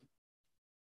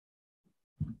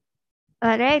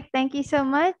 All right, thank you so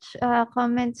much.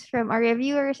 Comments from our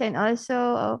reviewers and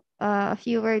also a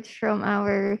few words from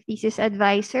our thesis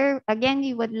advisor. Again,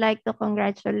 we would like to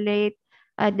congratulate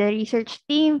the research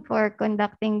team for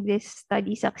conducting this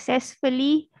study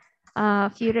successfully. A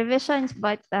few revisions,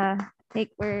 but I think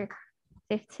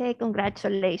let's say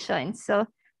congratulations. So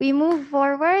we move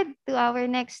forward to our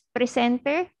next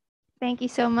presenter. Thank you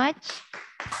so much.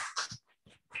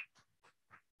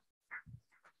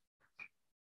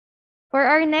 For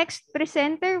our next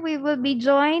presenter, we will be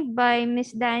joined by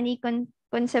Ms. Dani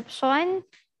Concepcion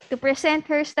to present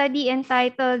her study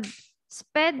entitled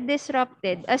SPED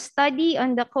Disrupted, a study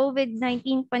on the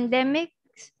COVID-19 pandemic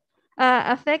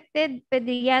affected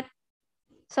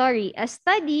a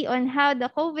study on how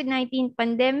the COVID-19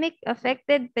 pandemic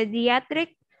affected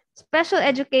pediatric, special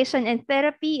education and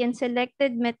therapy in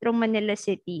selected Metro Manila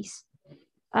cities.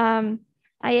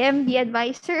 I am the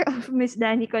advisor of Ms.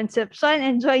 Dani Concepcion,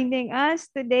 and joining us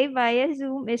today via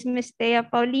Zoom is Ms. Thea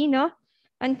Paulino.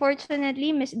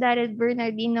 Unfortunately, Ms. Daryl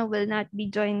Bernardino will not be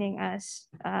joining us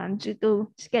due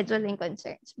to scheduling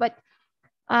concerns. But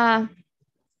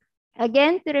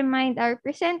again, to remind our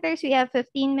presenters, we have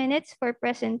 15 minutes for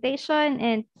presentation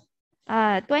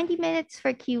and 20 minutes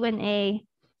for Q&A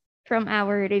from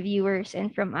our reviewers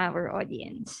and from our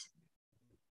audience.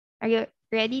 Are you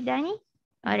ready, Dani?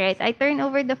 All right, I turn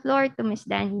over the floor to Ms.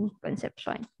 Dani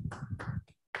Concepcion.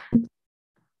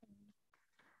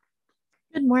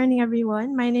 Good morning,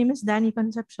 everyone. My name is Dani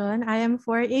Concepcion. I am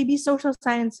for AB Social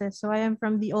Sciences, so I am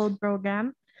from the old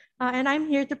program. And I'm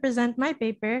here to present my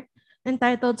paper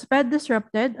entitled SPED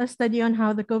Disrupted, a study on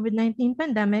how the COVID-19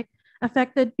 pandemic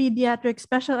affected pediatric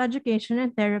special education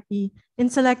and therapy in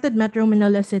selected Metro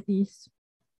Manila cities.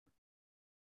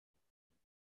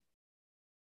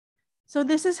 So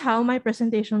this is how my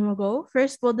presentation will go.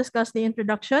 First, we'll discuss the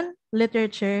introduction,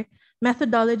 literature,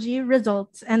 methodology,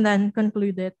 results, and then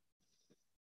conclude it.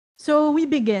 So we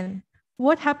begin.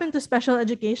 What happened to special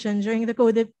education during the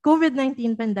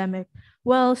COVID-19 pandemic?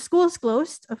 Well, schools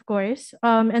closed, of course,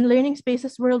 and learning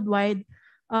spaces worldwide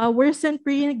worsened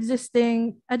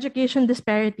pre-existing education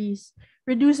disparities,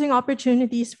 reducing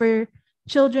opportunities for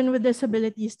children with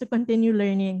disabilities to continue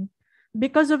learning.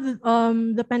 Because of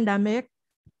the pandemic,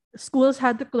 schools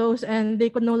had to close and they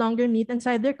could no longer meet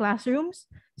inside their classrooms.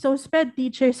 So SPED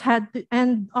teachers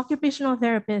and occupational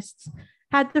therapists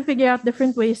had to figure out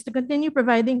different ways to continue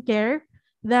providing care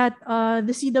that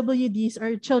the CWDs,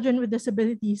 or children with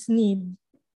disabilities, need.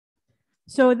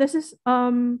 So this is,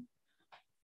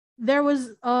 there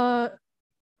was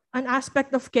an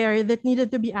aspect of care that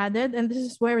needed to be added, and this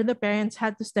is where the parents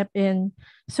had to step in.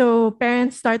 So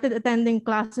parents started attending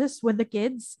classes with the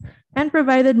kids and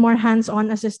provided more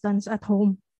hands-on assistance at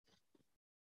home.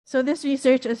 So this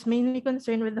research is mainly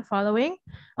concerned with the following.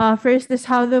 First is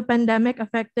how the pandemic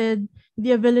affected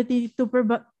the ability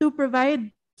to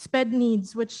provide SPED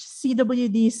needs, which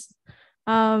CWDs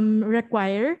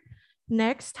require.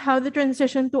 Next, how the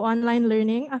transition to online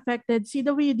learning affected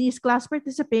CWDs' class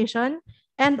participation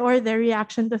and/or their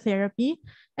reaction to therapy.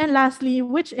 And lastly,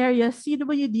 which areas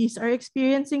CWDs are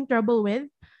experiencing trouble with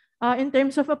in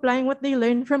terms of applying what they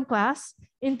learned from class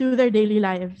into their daily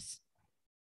lives.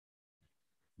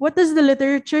 What does the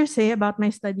literature say about my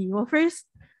study? Well, first,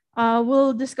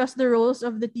 we'll discuss the roles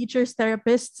of the teachers,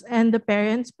 therapists, and the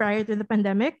parents prior to the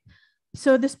pandemic.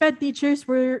 So the SPED teachers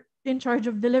were in charge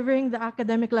of delivering the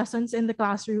academic lessons in the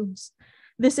classrooms.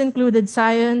 This included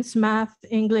science, math,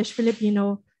 English,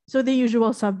 Filipino, so the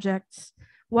usual subjects.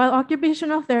 While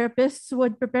occupational therapists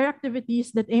would prepare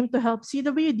activities that aim to help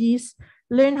CWDs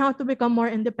learn how to become more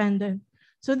independent.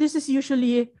 So this is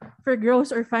usually for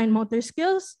gross or fine motor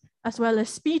skills, as well as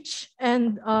speech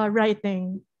and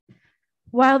writing.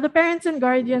 While the parents and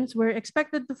guardians were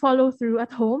expected to follow through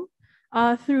at home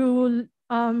through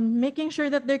making sure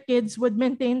that their kids would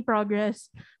maintain progress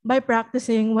by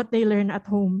practicing what they learn at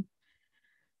home.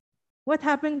 What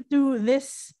happened to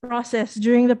this process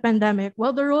during the pandemic?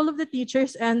 Well, the role of the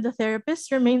teachers and the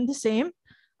therapists remained the same.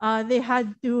 They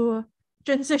had to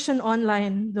transition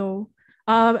online though.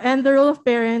 And the role of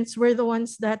parents were the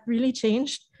ones that really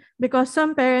changed, because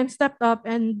some parents stepped up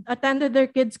and attended their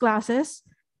kids' classes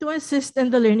to assist in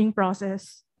the learning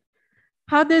process.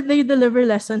 How did they deliver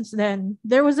lessons then?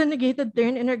 There was a negated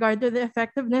turn in regard to the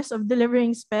effectiveness of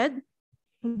delivering SPED,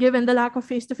 given the lack of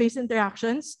face-to-face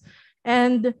interactions.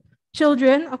 And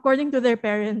children, according to their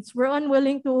parents, were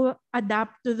unwilling to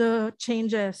adapt to the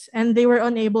changes, and they were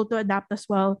unable to adapt as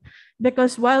well.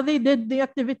 Because while they did the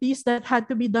activities that had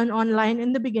to be done online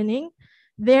in the beginning,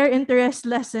 their interest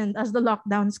lessened as the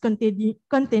lockdowns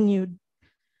continued.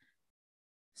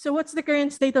 So what's the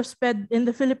current state of SPED in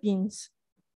the Philippines?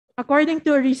 According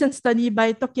to a recent study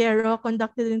by Toquero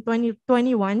conducted in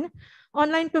 2021,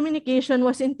 online communication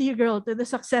was integral to the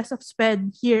success of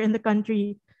SPED here in the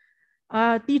country.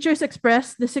 Teachers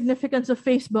expressed the significance of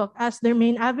Facebook as their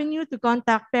main avenue to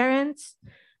contact parents,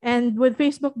 and with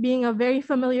Facebook being a very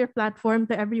familiar platform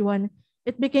to everyone,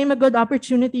 it became a good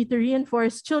opportunity to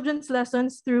reinforce children's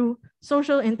lessons through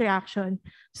social interaction.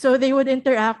 So they would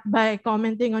interact by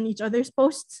commenting on each other's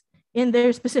posts in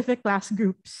their specific class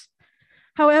groups.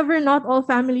 However, not all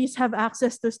families have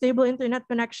access to stable internet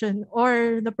connection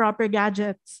or the proper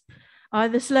gadgets.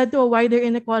 This led to a wider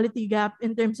inequality gap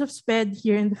in terms of SPED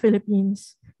here in the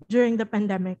Philippines during the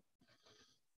pandemic.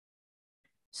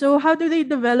 So how do they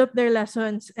develop their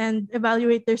lessons and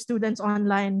evaluate their students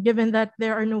online, given that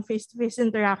there are no face-to-face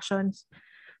interactions?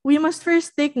 We must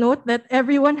first take note that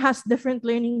everyone has different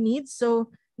learning needs.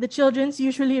 So the children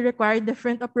usually require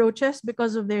different approaches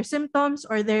because of their symptoms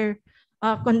or their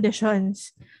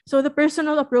conditions. So the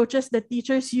personal approaches that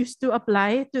teachers used to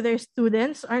apply to their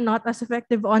students are not as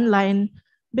effective online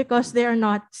because they are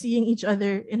not seeing each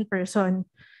other in person.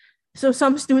 So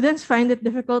some students find it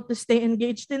difficult to stay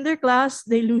engaged in their class,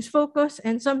 they lose focus,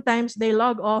 and sometimes they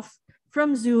log off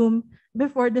from Zoom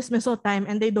before dismissal time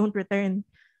and they don't return.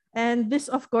 And this,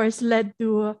 of course, led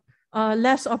to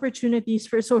less opportunities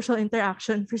for social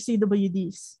interaction for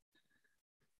CWDs.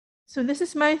 So this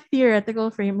is my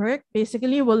theoretical framework.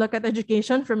 Basically, we'll look at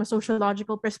education from a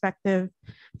sociological perspective.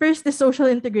 First is social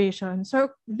integration.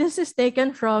 So this is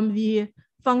taken from the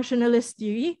functionalist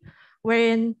theory,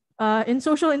 wherein in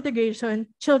social integration,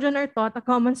 children are taught a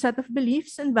common set of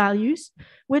beliefs and values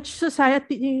which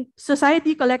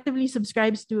society collectively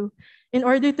subscribes to in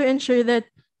order to ensure that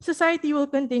society will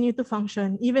continue to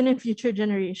function even in future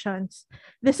generations.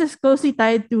 This is closely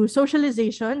tied to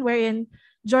socialization, wherein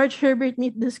George Herbert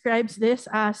Mead describes this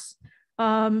as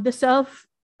the self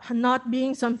not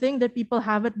being something that people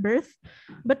have at birth,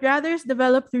 but rather is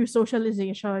developed through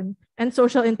socialization and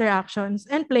social interactions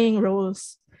and playing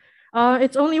roles.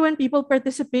 It's only when people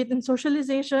participate in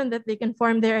socialization that they can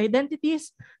form their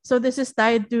identities. So this is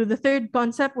tied to the third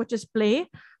concept, which is play,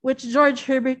 which George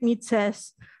Herbert Mead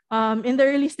says, in the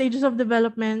early stages of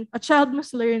development, a child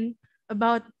must learn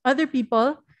about other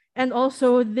people, and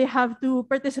also they have to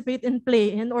participate in play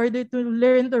in order to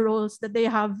learn the roles that they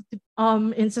have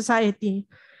in society.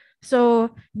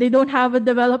 So they don't have a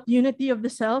developed unity of the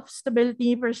self,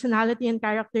 stability, personality, and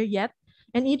character yet.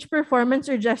 And each performance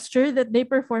or gesture that they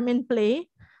perform in play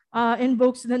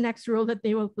invokes the next role that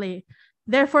they will play,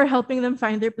 therefore helping them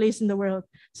find their place in the world.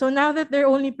 So now that they're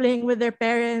only playing with their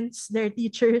parents, their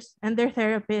teachers, and their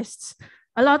therapists,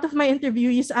 a lot of my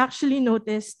interviewees actually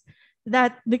noticed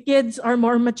that the kids are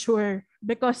more mature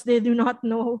because they do not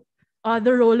know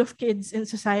the role of kids in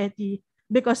society,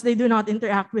 because they do not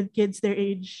interact with kids their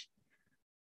age.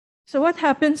 So what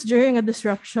happens during a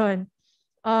disruption?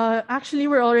 Actually,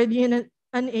 we're already in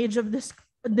an age of this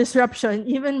disruption,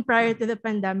 even prior to the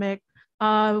pandemic,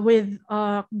 with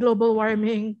global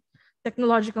warming,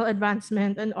 technological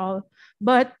advancement, and all.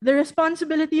 But the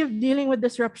responsibility of dealing with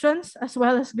disruptions, as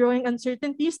well as growing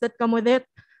uncertainties that come with it,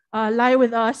 lie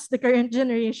with us, the current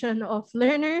generation of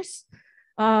learners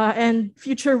and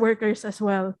future workers as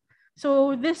well.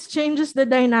 So this changes the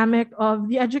dynamic of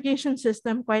the education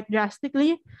system quite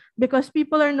drastically, because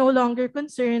people are no longer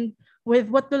concerned with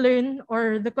what to learn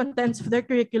or the contents of their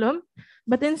curriculum,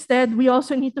 but instead we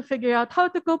also need to figure out how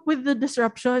to cope with the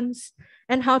disruptions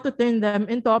and how to turn them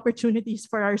into opportunities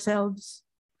for ourselves.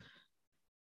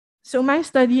 So my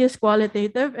study is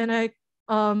qualitative, and I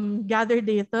gather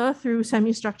data through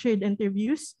semi-structured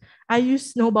interviews. I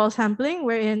use snowball sampling,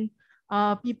 wherein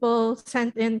people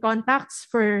sent in contacts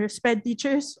for SPED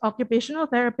teachers, occupational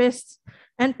therapists,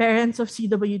 and parents of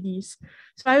CWDs.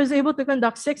 So I was able to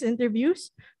conduct 6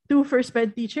 interviews, 2 for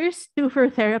SPED teachers, 2 for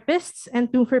therapists, and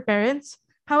 2 for parents.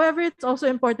 However, it's also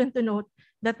important to note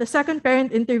that the second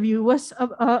parent interview was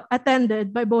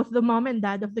attended by both the mom and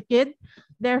dad of the kid.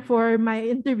 Therefore, my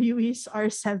interviewees are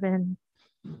 7.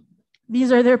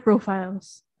 These are their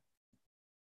profiles.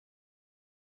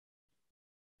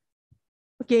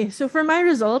 Okay, so for my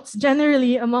results,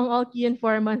 generally among all key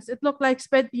informants, it looked like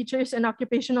SPED teachers and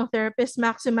occupational therapists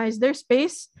maximize their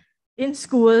space in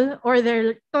school or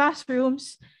their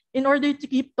classrooms in order to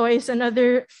keep toys and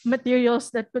other materials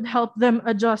that could help them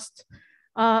adjust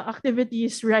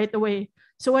activities right away.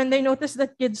 So when they notice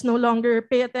that kids no longer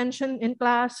pay attention in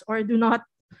class or do not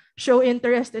show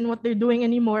interest in what they're doing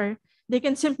anymore, they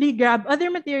can simply grab other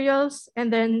materials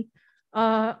and then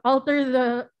alter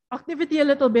the activity a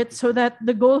little bit so that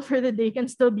the goal for the day can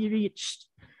still be reached.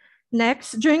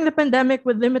 Next, during the pandemic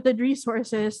with limited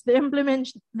resources, the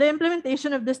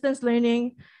implementation of distance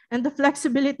learning and the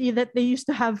flexibility that they used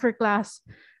to have for class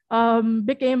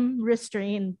became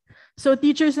restrained. So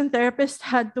teachers and therapists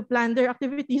had to plan their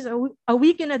activities a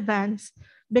week in advance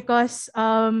because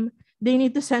they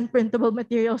need to send printable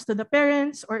materials to the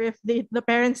parents, or if the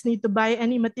parents need to buy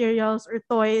any materials or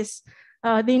toys,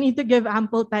 they need to give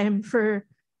ample time for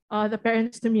the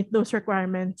parents to meet those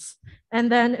requirements.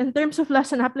 And then in terms of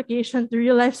lesson application to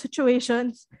real life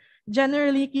situations,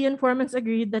 generally key informants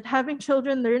agreed that having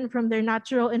children learn from their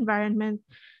natural environment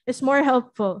is more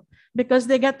helpful because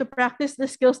they get to practice the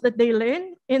skills that they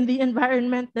learn in the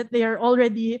environment that they are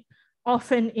already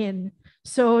often in.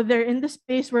 So they're in the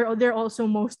space where they're also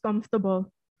most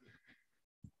comfortable.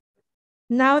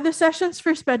 Now the sessions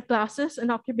for SPED classes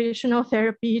and occupational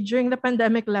therapy during the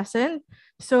pandemic lesson.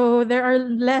 So there are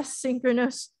less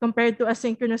synchronous compared to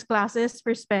asynchronous classes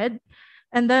for SPED.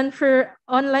 And then for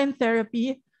online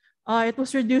therapy, it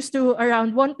was reduced to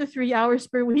around 1 to 3 hours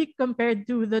per week compared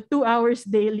to the 2 hours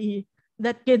daily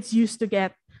that kids used to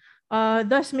get,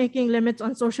 thus making limits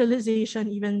on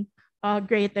socialization even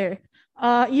greater.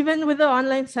 Even with the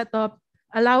online setup,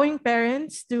 allowing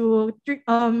parents to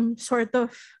sort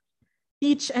of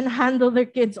teach and handle their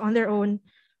kids on their own,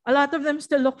 a lot of them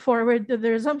still look forward to the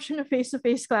resumption of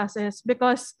face-to-face classes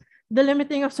because the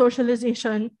limiting of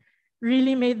socialization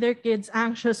really made their kids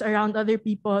anxious around other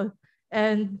people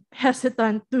and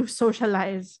hesitant to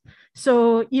socialize.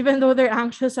 So even though they're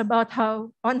anxious about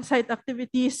how on-site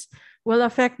activities will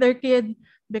affect their kid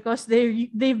because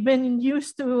they've been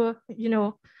used to,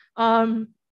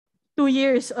 2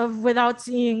 years of without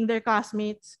seeing their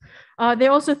classmates, they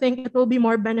also think it will be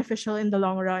more beneficial in the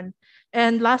long run.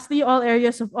 And lastly, all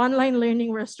areas of online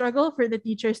learning were a struggle for the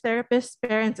teachers, therapists,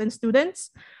 parents, and students.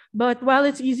 But while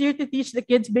it's easier to teach the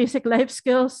kids basic life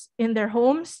skills in their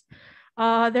homes,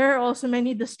 there are also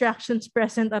many distractions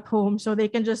present at home. So they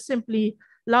can just simply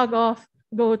log off,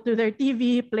 go to their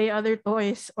TV, play other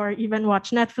toys, or even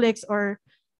watch Netflix or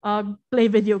play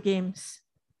video games.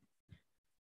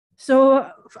 So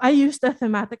I used a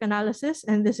thematic analysis,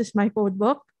 and this is my code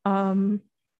book.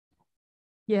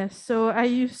 Yes, so I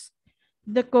used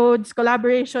the codes: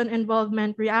 collaboration,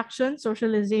 involvement, reaction,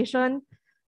 socialization,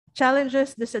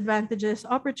 challenges, disadvantages,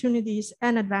 opportunities,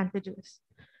 and advantages.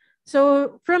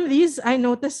 So from these, I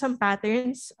noticed some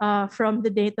patterns from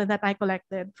the data that I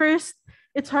collected. First,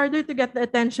 it's harder to get the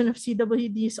attention of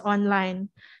CWDs online.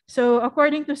 So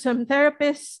according to some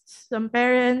therapists, some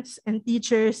parents, and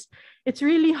teachers, it's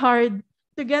really hard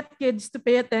to get kids to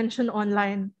pay attention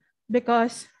online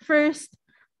because first,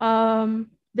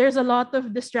 there's a lot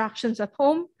of distractions at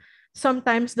home.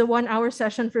 Sometimes the 1 hour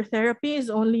session for therapy is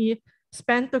only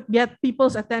spent to get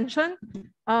people's attention.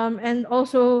 And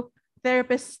also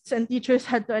therapists and teachers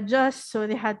had to adjust, so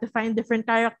they had to find different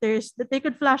characters that they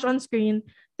could flash on screen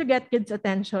to get kids'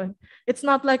 attention. It's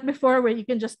not like before where you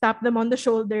can just tap them on the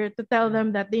shoulder to tell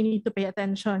them that they need to pay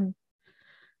attention.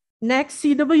 Next,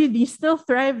 CWD still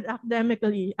thrived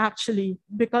academically, actually,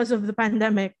 because of the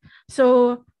pandemic.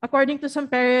 So according to some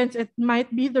parents, it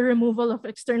might be the removal of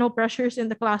external pressures in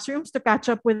the classrooms to catch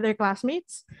up with their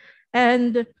classmates.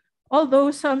 And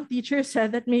although some teachers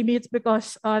said that maybe it's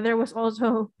because there was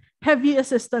also heavy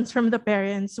assistance from the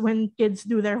parents when kids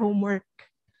do their homework.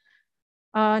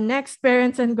 Next,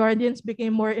 parents and guardians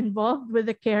became more involved with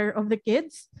the care of the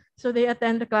kids. So they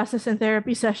attend the classes and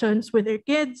therapy sessions with their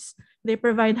kids. They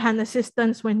provide hand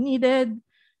assistance when needed.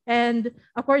 And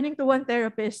according to one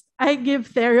therapist, I give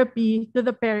therapy to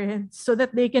the parents so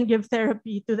that they can give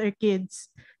therapy to their kids.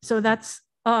 So that's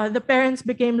the parents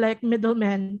became like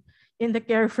middlemen in the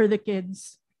care for the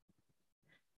kids.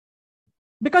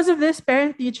 Because of this,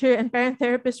 parent-teacher and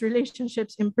parent-therapist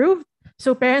relationships improved.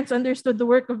 So parents understood the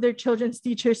work of their children's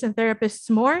teachers and therapists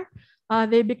more.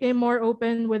 They became more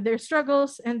open with their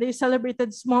struggles, and they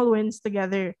celebrated small wins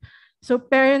together. So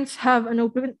parents have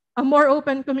a more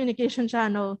open communication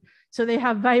channel. So they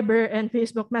have Viber and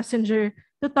Facebook Messenger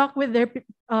to talk with their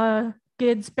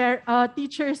kids,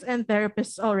 teachers, and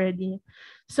therapists already.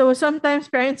 So sometimes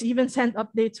parents even send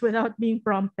updates without being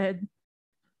prompted.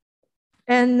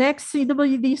 And next,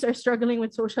 CWDs are struggling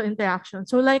with social interaction.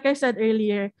 So like I said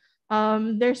earlier,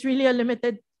 there's really a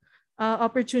limited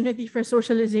opportunity for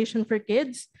socialization for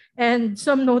kids. And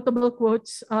some notable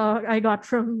quotes I got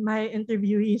from my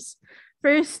interviewees.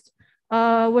 First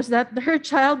was that her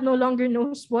child no longer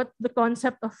knows what the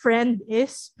concept of friend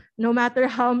is, no matter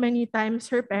how many times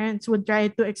her parents would try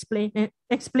to explain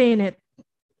it.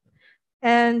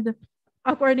 And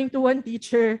according to one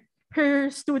teacher, her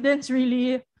students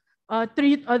really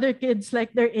treat other kids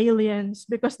like they're aliens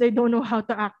because they don't know how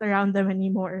to act around them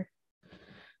anymore.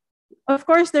 Of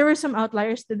course, there were some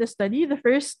outliers to the study. The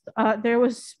first, there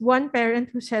was one parent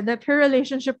who said that her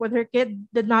relationship with her kid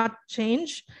did not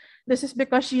change. This is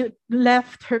because she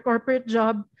left her corporate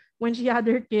job when she had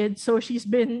her kid. So she's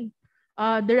been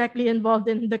directly involved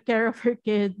in the care of her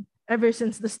kid ever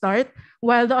since the start.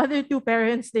 While the other two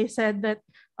parents, they said that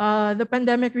the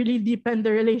pandemic really deepened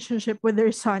the relationship with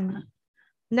their son.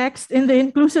 Next, in the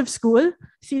inclusive school,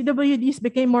 CWDs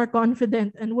became more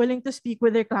confident and willing to speak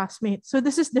with their classmates. So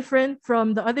this is different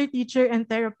from the other teacher and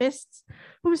therapists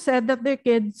who said that their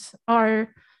kids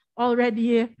are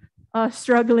already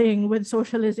struggling with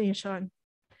socialization.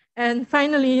 And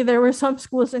finally, there were some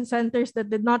schools and centers that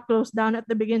did not close down at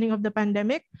the beginning of the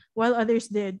pandemic, while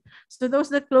others did. So those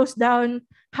that closed down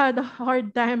had a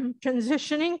hard time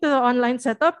transitioning to the online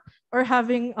setup or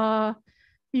having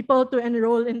people to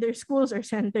enroll in their schools or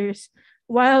centers.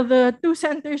 While the two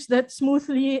centers that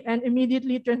smoothly and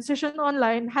immediately transitioned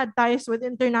online had ties with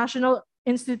international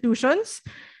institutions,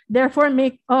 therefore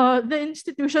the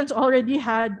institutions already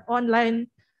had online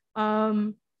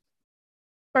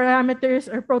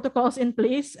parameters or protocols in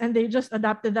place, and they just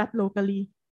adapted that locally.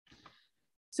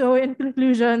 So in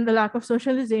conclusion, the lack of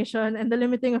socialization and the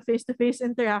limiting of face-to-face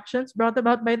interactions brought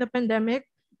about by the pandemic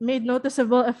made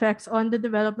noticeable effects on the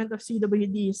development of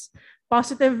CWDs.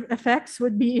 Positive effects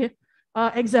would be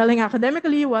excelling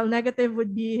academically, while negative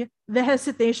would be the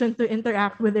hesitation to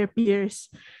interact with their peers.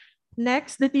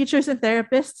 Next, the teachers and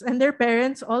therapists and their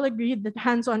parents all agreed that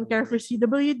hands-on care for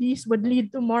CWDs would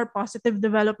lead to more positive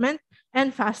development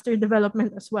and faster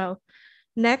development as well.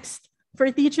 Next,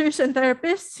 for teachers and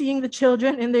therapists, seeing the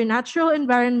children in their natural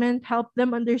environment helped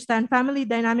them understand family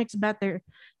dynamics better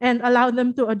and allow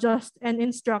them to adjust and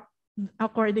instruct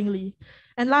accordingly.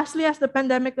 And lastly, as the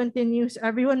pandemic continues,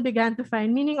 everyone began to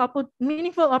find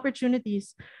meaningful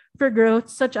opportunities for growth,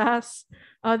 such as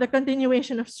the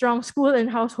continuation of strong school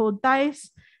and household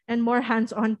ties and more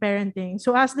hands-on parenting.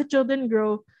 So as the children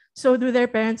grow, so do their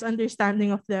parents'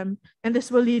 understanding of them, and this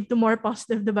will lead to more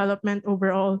positive development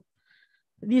overall.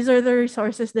 These are the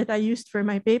resources that I used for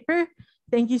my paper.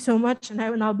 Thank you so much, and I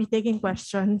will now be taking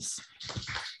questions.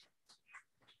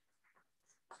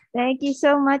 Thank you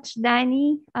so much,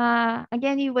 Danny.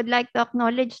 Again, we would like to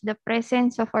acknowledge the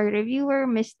presence of our reviewer,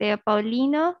 Ms. Thea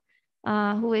Paulino,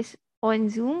 who is on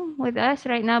Zoom with us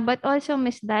right now, but also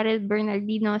Ms. Daryl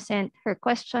Bernardino sent her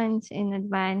questions in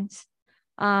advance.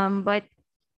 But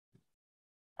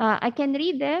I can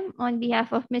read them on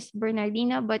behalf of Ms.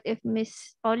 Bernardino, but if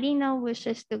Ms. Paulino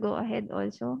wishes to go ahead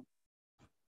also.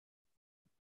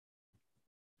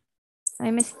 Hi,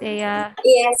 Ms. Thea.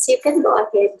 Yes, you can go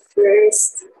ahead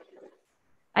first.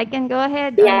 I can go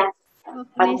ahead. Yeah,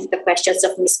 on the questions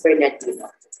of Ms. Bernardino.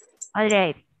 All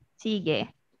right. Sige.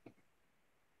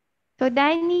 So,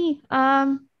 Danny,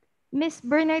 Ms.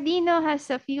 Bernardino has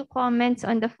a few comments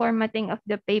on the formatting of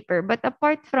the paper. But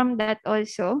apart from that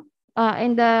also,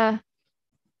 in the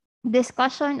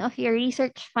discussion of your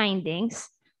research findings,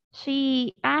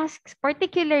 she asks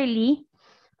particularly,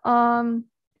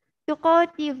 to quote,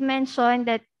 you've mentioned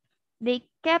that they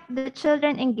kept the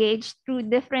children engaged through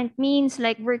different means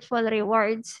like virtual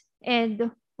rewards and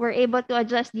were able to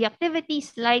adjust the activities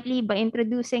slightly by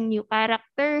introducing new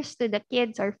characters to the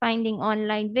kids or finding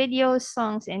online videos,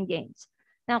 songs, and games.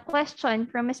 Now, question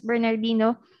from Ms.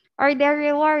 Bernardino, are there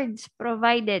rewards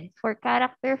provided for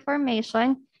character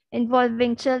formation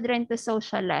involving children to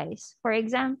socialize? For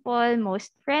example, most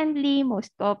friendly,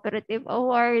 most cooperative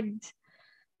awards.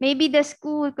 Maybe the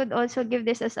school could also give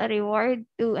this as a reward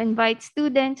to invite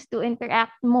students to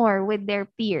interact more with their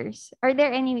peers. Are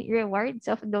there any rewards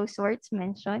of those sorts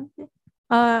mentioned?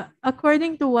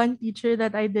 According to one teacher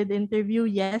that I did interview,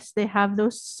 yes, they have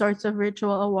those sorts of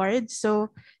virtual awards. So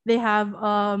they have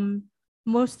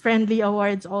most friendly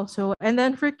awards also. And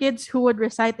then for kids who would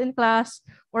recite in class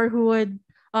or who would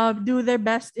do their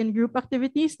best in group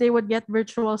activities, they would get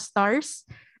virtual stars.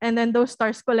 And then those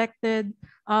stars collected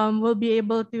will be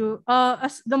able to,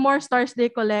 as the more stars they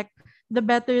collect, the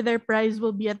better their prize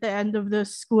will be at the end of the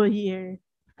school year.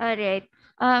 All right.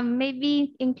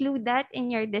 Maybe include that in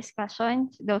your discussion.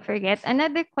 Don't forget.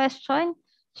 Another question,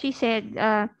 she said,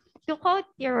 to quote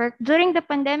your work, during the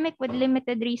pandemic with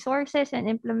limited resources and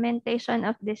implementation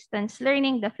of distance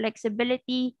learning, the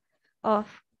flexibility of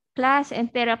class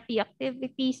and therapy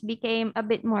activities became a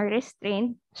bit more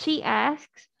restrained. She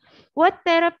asks, what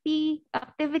therapy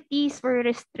activities were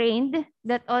restrained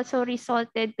that also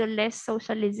resulted to less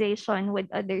socialization with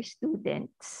other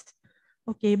students?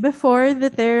 Okay, before the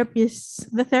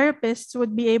therapists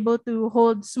would be able to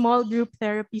hold small group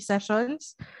therapy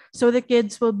sessions. So the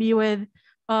kids will be with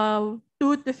 2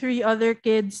 to 3 other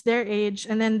kids their age,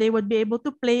 and then they would be able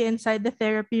to play inside the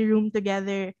therapy room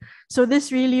together. So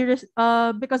this really,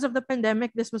 because of the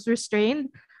pandemic, this was restrained.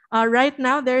 Right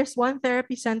now, there's one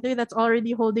therapy center that's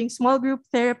already holding small group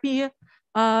therapy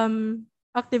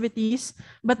activities,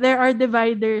 but there are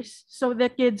dividers, so the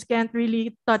kids can't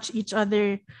really touch each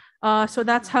other. So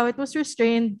that's how it was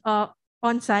restrained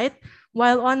on site.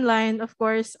 While online, of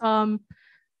course,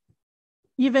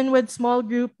 even with small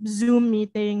group Zoom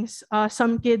meetings,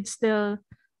 some kids still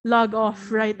log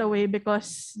off right away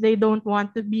because they don't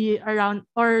want to be around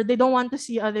or they don't want to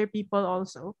see other people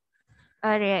also.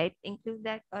 All right, include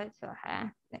that also,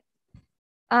 ha.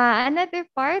 Another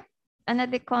part,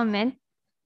 another comment.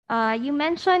 You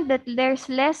mentioned that there's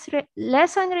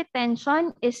lesson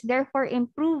retention is therefore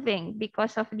improving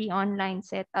because of the online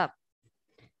setup.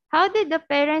 How did the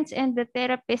parents and the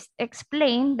therapist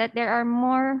explain that there are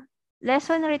more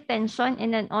lesson retention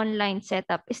in an online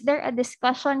setup? Is there a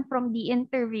discussion from the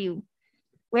interview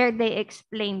where they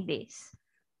explain this?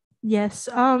 Yes.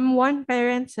 One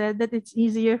parent said that it's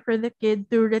easier for the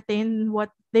kid to retain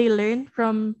what they learn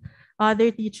from other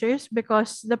teachers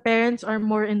because the parents are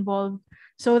more involved.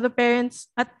 So the parents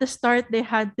at the start they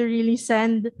had to really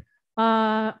send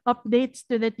updates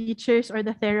to the teachers or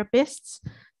the therapists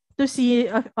to see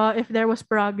if there was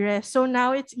progress. So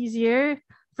now it's easier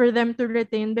for them to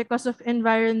retain because of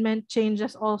environment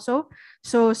changes also.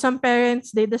 So some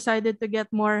parents, they decided to get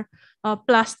more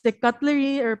plastic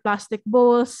cutlery or plastic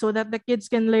bowls so that the kids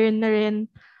can learn na rin,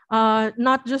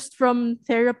 not just from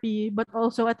therapy, but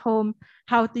also at home,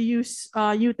 how to use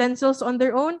utensils on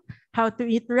their own, how to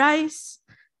eat rice,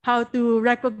 how to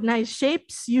recognize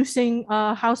shapes using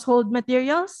household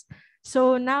materials.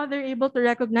 So now they're able to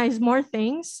recognize more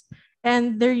things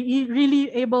and they're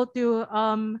really able to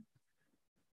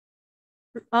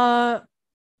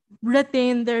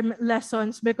retain their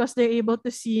lessons because they're able to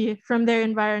see from their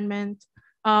environment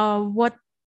what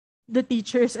the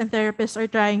teachers and therapists are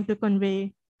trying to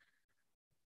convey.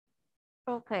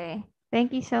 Okay,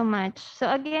 thank you so much. So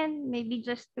again, maybe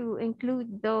just to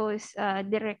include those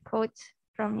direct quotes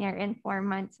from your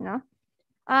informants, no?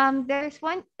 There's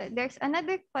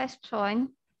another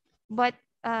question, but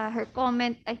her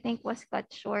comment I think was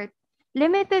cut short.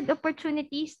 Limited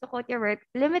opportunities, to quote your work,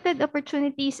 limited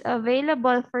opportunities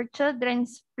available for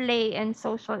children's play and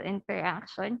social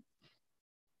interaction.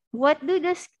 What do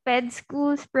the SPED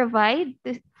schools provide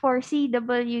for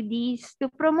CWDs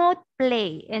to promote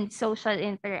play and social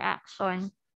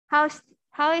interaction? How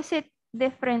is it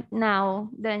different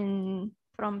now than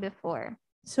from before?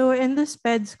 So in the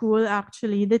SPED school,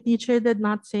 actually, the teacher did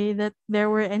not say that there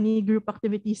were any group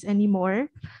activities anymore.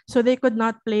 So they could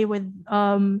not play with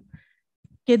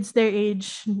kids their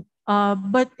age.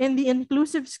 But in the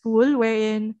inclusive school,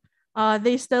 wherein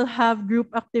they still have group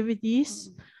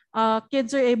activities,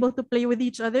 kids are able to play with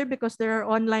each other because there are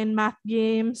online math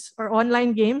games or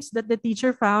online games that the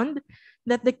teacher found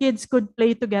that the kids could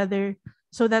play together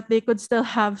so that they could still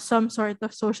have some sort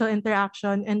of social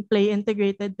interaction and play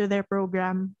integrated to their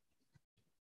program.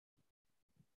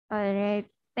 All right.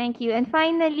 Thank you. And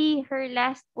finally, her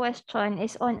last question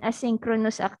is on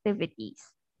asynchronous activities.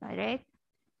 All right.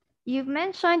 You've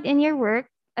mentioned in your work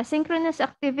asynchronous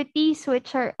activities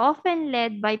which are often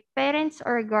led by parents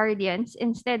or guardians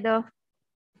instead of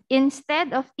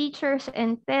teachers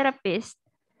and therapists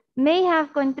may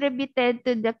have contributed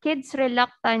to the kids'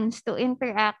 reluctance to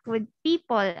interact with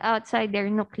people outside their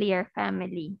nuclear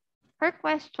family. Her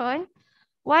question,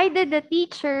 why did the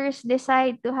teachers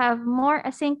decide to have more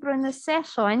asynchronous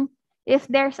session if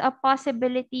there's a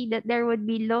possibility that there would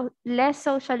be less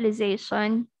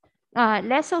socialization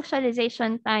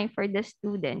time for the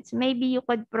students? Maybe you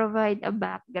could provide a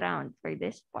background for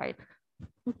this part.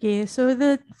 Okay, so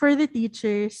for the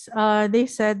teachers, they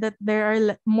said that there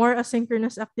are more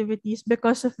asynchronous activities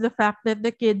because of the fact that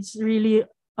the kids really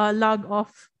log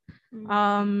off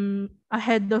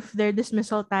ahead of their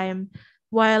dismissal time,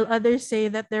 while others say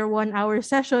that their 1 hour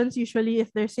sessions, usually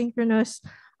if they're synchronous,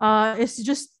 is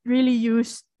just really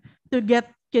used to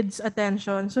get kids'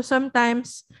 attention. So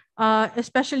sometimes,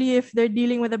 especially if they're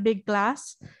dealing with a big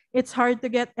class, it's hard to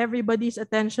get everybody's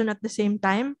attention at the same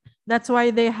time. That's why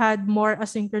they had more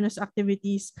asynchronous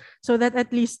activities so that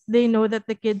at least they know that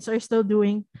the kids are still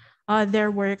doing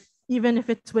their work, even if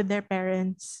it's with their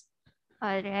parents.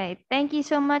 All right. Thank you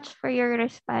so much for your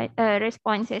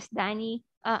responses, Danny.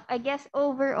 I guess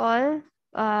overall,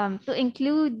 to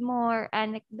include more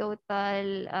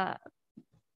anecdotal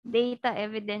data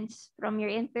evidence from your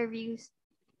interviews,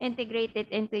 integrate it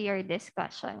into your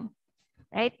discussion.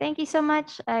 Right. Thank you so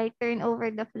much. I turn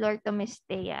over the floor to Ms.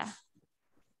 Thea.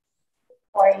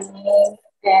 Morning,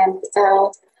 and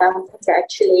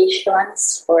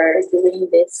congratulations for doing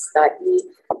this study.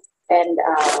 And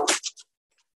I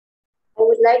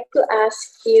would like to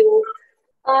ask you,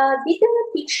 did the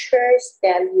teachers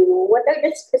tell you what are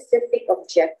the specific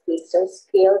objectives or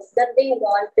skills that they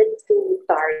wanted to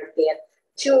target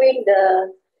during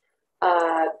the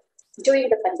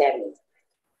pandemic?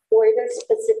 Were there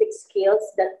specific skills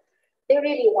that they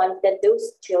really wanted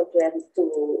those children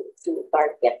to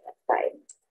target at time?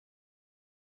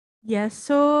 Yes,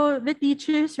 so the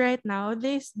teachers right now,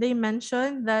 they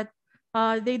mentioned that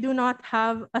they do not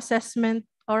have assessment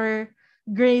or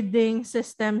grading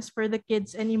systems for the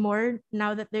kids anymore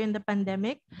now that they're in the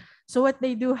pandemic. So what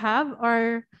they do have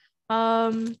are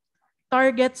um,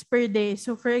 targets per day.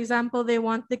 So for example, they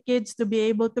want the kids to be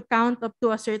able to count up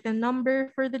to a certain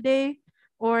number for the day,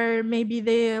 or maybe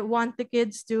they want the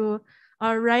kids to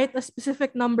write a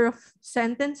specific number of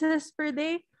sentences per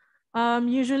day.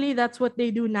 Usually that's what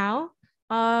they do now.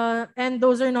 And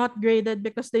those are not graded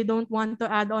because they don't want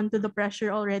to add on to the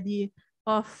pressure already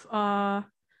of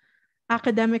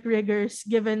academic rigors,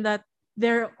 given that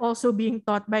they're also being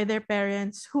taught by their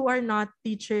parents who are not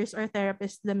teachers or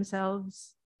therapists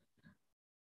themselves.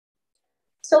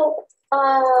 So,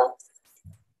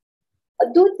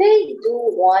 do they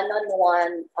do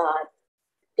one-on-one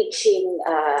teaching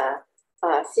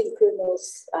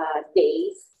synchronous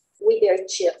days with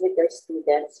with their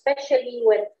students, especially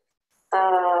when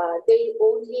they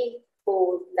only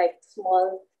hold like a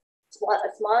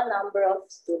small number of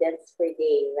students per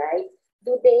day, right?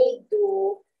 Do they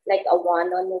do like a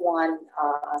one-on-one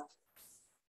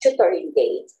tutoring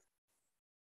day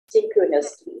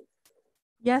synchronously?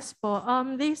 Yes po.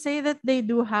 They say that they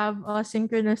do have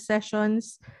synchronous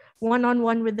sessions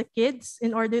one-on-one with the kids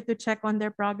in order to check on their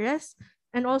progress,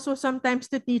 and also sometimes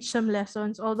to teach some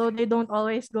lessons, although they don't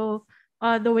always go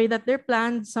the way that they're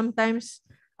planned. Sometimes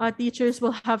teachers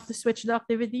will have to switch the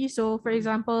activity. So for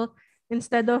example,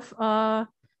 instead of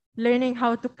learning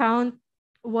how to count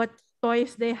what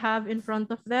toys they have in front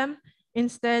of them,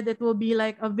 instead it will be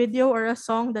like a video or a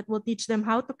song that will teach them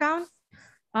how to count.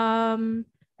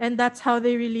 And that's how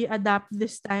they really adapt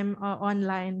this time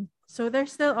online. So there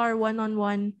still are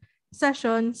one-on-one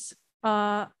sessions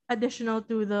additional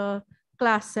to the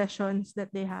class sessions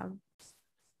that they have.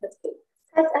 Okay.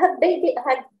 Have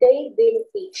they been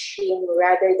teaching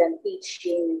rather than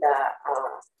teaching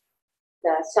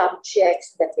the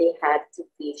subjects that they had to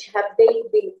teach? Have they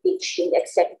been teaching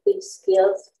executive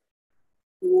skills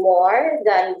more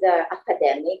than the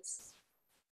academics?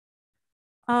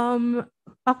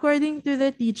 According to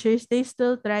the teachers, they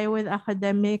still try with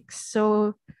academics.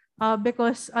 So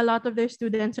because a lot of their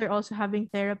students are also having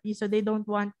therapy, so they don't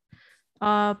want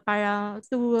para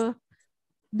to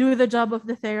do the job of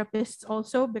the therapists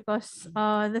also, because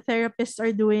the therapists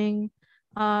are doing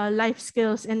life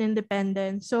skills and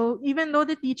independence. So even though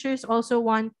the teachers also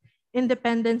want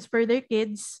independence for their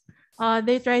kids,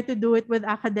 they try to do it with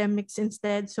academics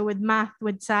instead. So with math,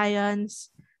 with science,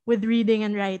 with reading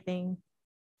and writing.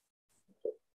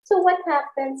 So what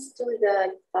happens to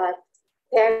the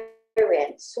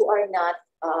parents who are not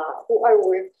who are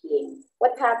working?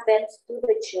 What happens to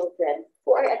the children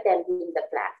who are attending the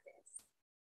classes?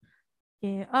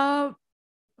 Okay.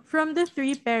 From the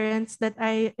 3 parents that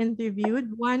I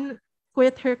interviewed, one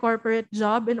quit her corporate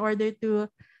job in order to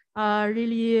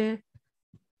really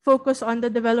focus on the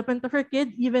development of her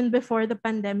kid even before the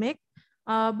pandemic.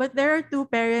 But there are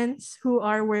 2 parents who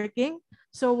are working.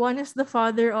 So one is the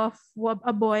father of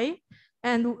a boy,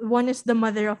 and one is the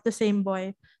mother of the same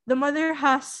boy. The mother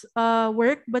has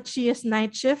work, but she is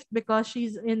night shift because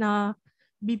she's in a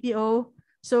BPO.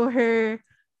 So her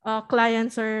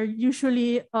clients are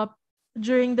usually up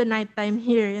during the nighttime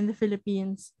here in the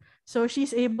Philippines. So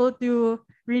she's able to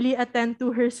really attend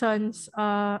to her son's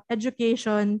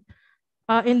education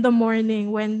in the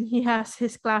morning when he has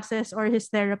his classes or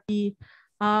his therapy.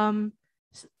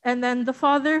 And then the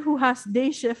father who has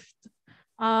day shift,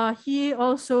 he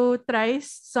also tries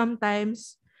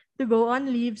sometimes to go on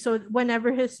leave. So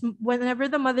whenever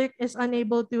the mother is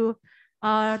unable to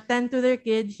tend to their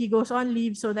kid, he goes on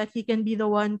leave so that he can be the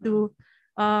one to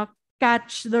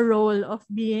catch the role of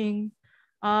being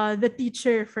the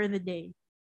teacher for the day.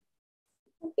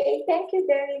 Okay, thank you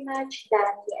very much,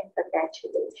 Danny, and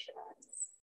congratulations.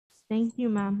 Thank you,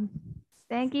 ma'am.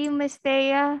 Thank you, Ms.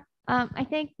 Thea. I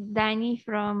think, Danny,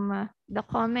 from the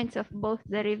comments of both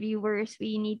the reviewers,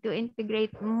 we need to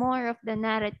integrate more of the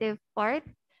narrative part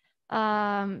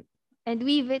and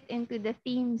weave it into the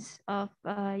themes of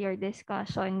your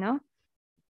discussion, no?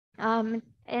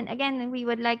 And again, we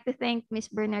would like to thank Ms.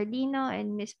 Bernardino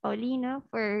and Ms. Paulino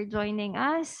for joining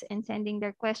us and sending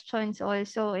their questions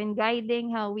also and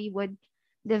guiding how we would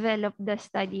develop the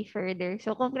study further.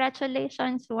 So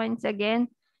congratulations once again.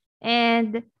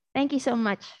 And thank you so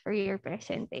much for your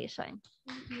presentation.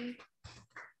 Thank you.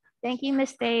 Thank you,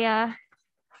 Ms. Thea.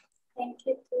 Thank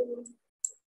you too.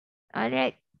 All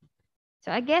right.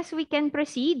 So I guess we can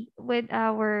proceed with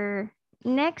our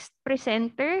next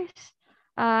presenters.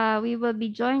 We will be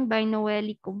joined by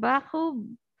Noelle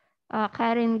Cubacub,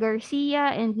 Karen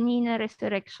Garcia, and Nina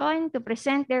Resurreccion to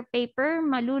present their paper,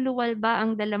 Maluluwal ba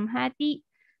ang Dalamhati?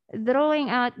 Drawing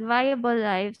out viable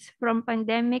lives from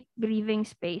pandemic grieving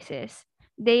spaces.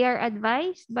 They are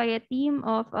advised by a team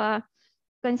of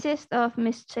consists of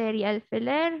Ms. Cherry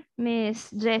Alfiler, Ms.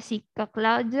 Jessica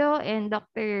Claudio, and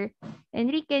Dr.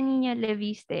 Enrique Nina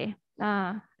Leviste.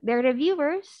 Their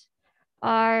reviewers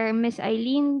are Ms.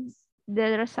 Eileen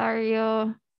Del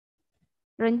Rosario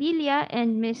Rondilla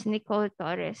and Ms. Nicole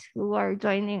Torres, who are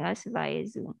joining us via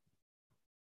Zoom.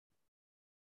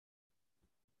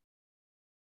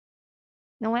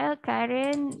 Noelle,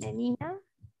 Karen, and Nina?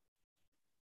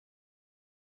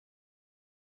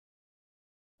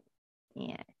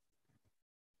 Yeah.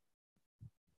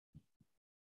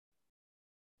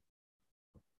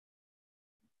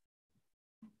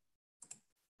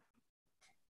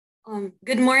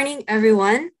 Good morning,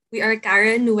 everyone. We are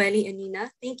Karen, Noelle, and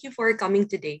Nina. Thank you for coming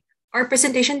today. Our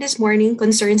presentation this morning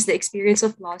concerns the experience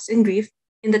of loss and grief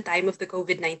in the time of the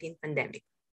COVID-19 pandemic.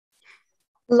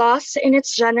 Loss, in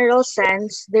its general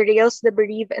sense, derails the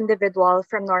bereaved individual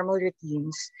from normal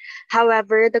routines.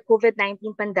 However, the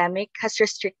COVID-19 pandemic has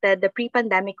restricted the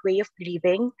pre-pandemic way of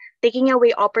grieving, taking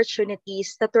away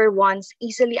opportunities that were once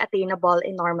easily attainable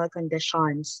in normal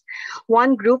conditions.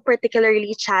 One group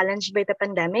particularly challenged by the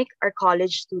pandemic are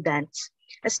college students.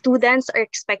 As students are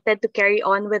expected to carry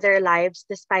on with their lives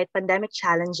despite pandemic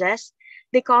challenges,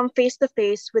 they come face to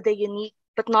face with a unique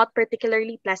but not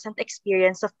particularly pleasant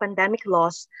experience of pandemic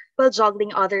loss while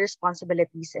juggling other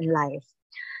responsibilities in life.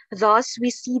 Thus, we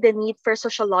see the need for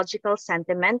sociological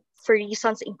sentiment for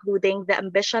reasons including the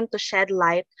ambition to shed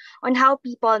light on how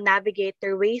people navigate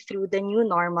their way through the new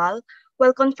normal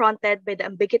while confronted by the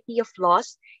ambiguity of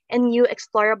loss and new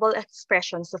explorable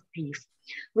expressions of grief.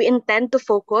 We intend to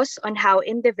focus on how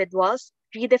individuals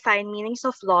redefine meanings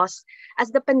of loss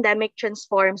as the pandemic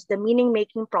transforms the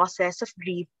meaning-making process of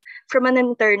grief from an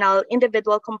internal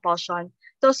individual compulsion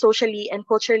to a socially and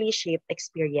culturally shaped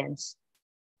experience.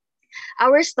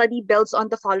 Our study builds on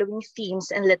the following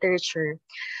themes and literature.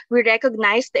 We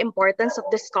recognize the importance of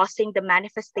discussing the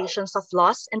manifestations of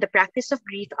loss and the practice of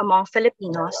grief among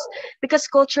Filipinos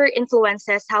because culture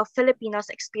influences how Filipinos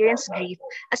experience grief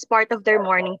as part of their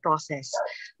mourning process,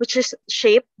 which is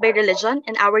shaped by religion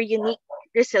and our unique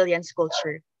resilience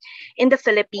culture. In the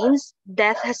Philippines,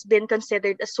 death has been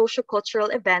considered a sociocultural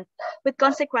event with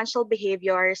consequential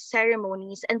behaviors,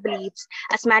 ceremonies, and beliefs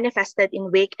as manifested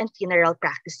in wake and funeral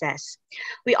practices.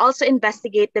 We also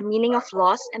investigate the meaning of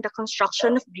loss and the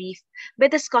construction of grief by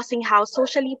discussing how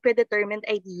socially predetermined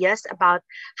ideas about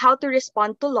how to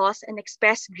respond to loss and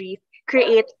express grief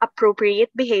create appropriate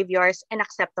behaviors and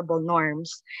acceptable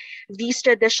norms. These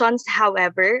traditions,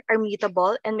 however, are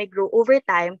mutable and may grow over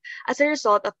time as a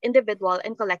result of individual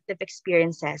and collective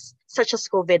experiences, such as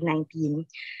COVID-19.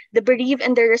 The bereaved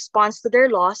and their response to their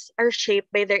loss are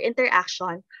shaped by their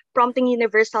interaction, prompting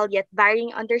universal yet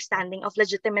varying understanding of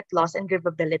legitimate loss and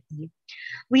grievability.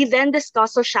 We then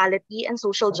discuss sociality and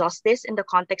social justice in the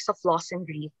context of loss and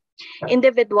grief.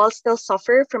 Individuals still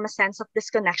suffer from a sense of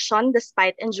disconnection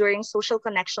despite enduring social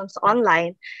connections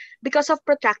online because of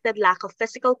protracted lack of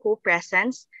physical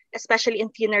co-presence, especially in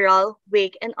funeral,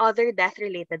 wake, and other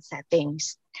death-related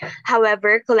settings.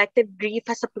 However, collective grief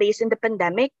has a place in the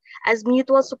pandemic as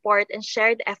mutual support and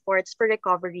shared efforts for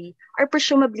recovery are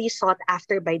presumably sought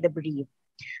after by the bereaved.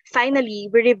 Finally,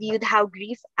 we reviewed how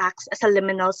grief acts as a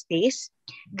liminal space.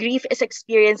 Grief is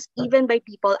experienced even by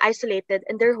people isolated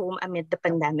in their home amid the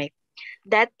pandemic.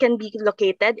 That can be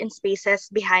located in spaces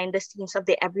behind the scenes of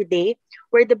the everyday,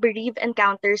 where the bereaved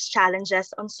encounters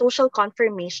challenges on social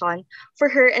confirmation for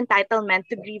her entitlement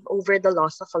to grieve over the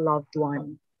loss of a loved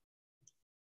one.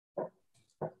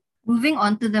 Moving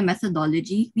on to the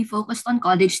methodology, we focused on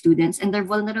college students and their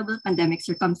vulnerable pandemic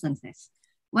circumstances.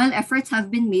 While efforts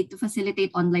have been made to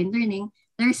facilitate online learning,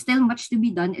 there is still much to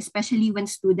be done, especially when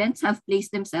students have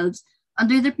placed themselves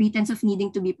under the pretense of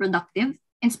needing to be productive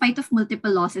in spite of multiple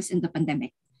losses in the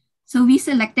pandemic. So we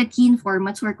selected key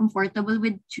informants who are comfortable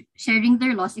with sharing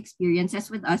their loss experiences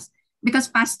with us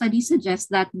because past studies suggest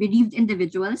that bereaved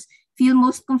individuals feel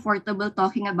most comfortable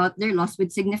talking about their loss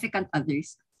with significant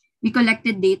others. We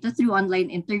collected data through online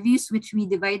interviews, which we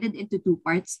divided into two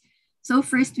parts. So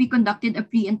first, we conducted a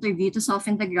pre-interview to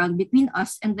soften the ground between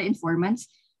us and the informants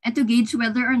and to gauge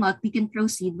whether or not we can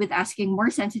proceed with asking more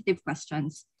sensitive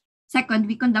questions. Second,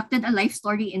 we conducted a life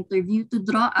story interview to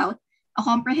draw out a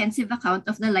comprehensive account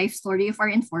of the life story of our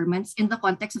informants in the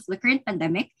context of the current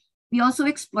pandemic. We also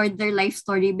explored their life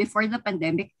story before the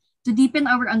pandemic to deepen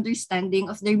our understanding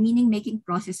of their meaning-making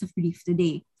process of grief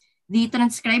today. The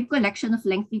transcribed collection of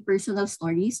lengthy personal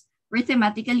stories were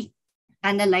thematically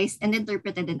analyzed and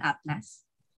interpreted in Atlas.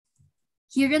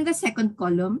 Here in the second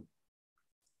column,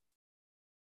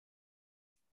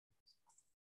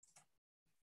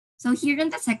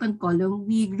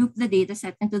 we group the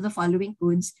dataset into the following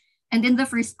codes, and in the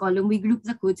first column, we group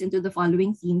the codes into the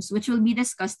following themes, which will be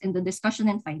discussed in the discussion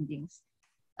and findings.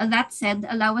 That said,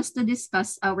 allow us to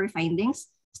discuss our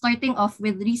findings, starting off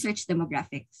with research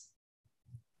demographics.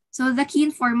 So the key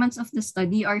informants of the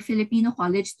study are Filipino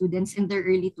college students in their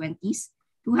early 20s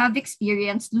who have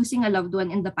experienced losing a loved one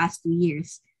in the past 2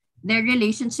 years. Their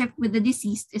relationship with the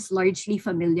deceased is largely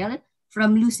familial,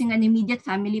 from losing an immediate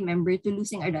family member to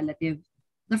losing a relative.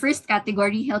 The first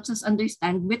category helps us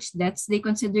understand which deaths they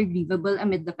consider grievable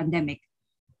amid the pandemic.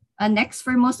 Next,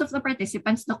 for most of the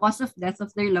participants, the cause of death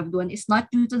of their loved one is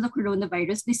not due to the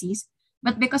coronavirus disease,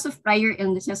 but because of prior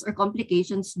illnesses or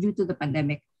complications due to the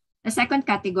pandemic. The second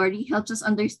category helps us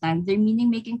understand their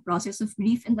meaning-making process of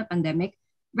grief in the pandemic,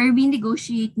 where we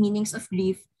negotiate meanings of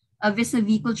grief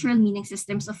vis-a-vis cultural meaning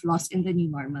systems of loss in the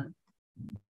new normal.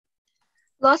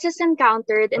 Losses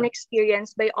encountered and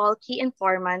experienced by all key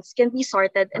informants can be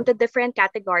sorted into different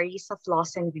categories of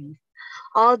loss and grief.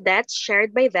 All deaths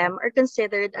shared by them are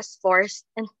considered as forced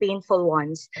and painful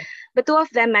ones, but two of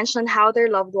them mentioned how their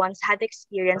loved ones had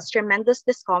experienced tremendous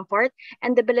discomfort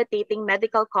and debilitating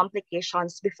medical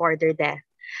complications before their death.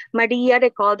 Maria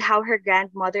recalled how her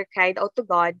grandmother cried out to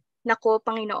God, "Naku,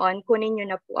 Panginoon, kunin niyo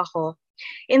na po ako."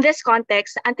 In this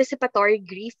context, anticipatory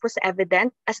grief was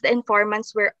evident as the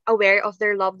informants were aware of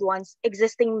their loved ones'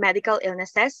 existing medical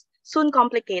illnesses, soon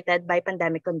complicated by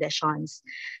pandemic conditions.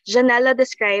 Janella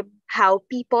described how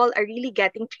people are really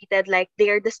getting treated like they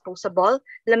are disposable,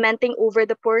 lamenting over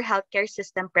the poor healthcare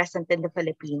system present in the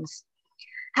Philippines.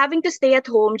 Having to stay at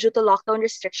home due to lockdown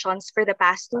restrictions for the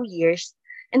past 2 years,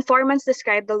 informants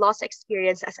described the loss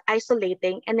experience as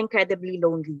isolating and incredibly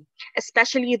lonely,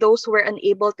 especially those who were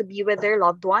unable to be with their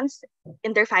loved ones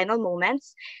in their final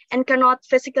moments and cannot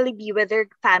physically be with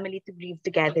their family to grieve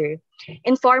together.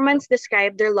 Informants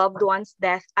described their loved ones'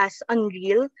 death as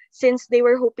unreal since they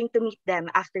were hoping to meet them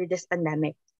after this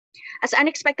pandemic. As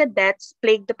unexpected deaths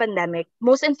plagued the pandemic,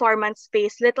 most informants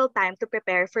faced little time to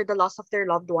prepare for the loss of their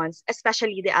loved ones,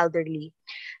 especially the elderly.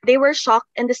 They were shocked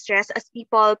and distressed as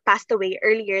people passed away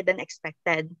earlier than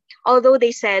expected. Although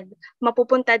they said,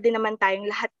 mapupunta din naman tayong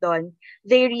lahat doon,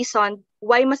 they reasoned,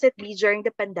 why must it be during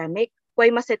the pandemic? Why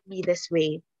must it be this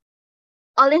way?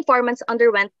 All informants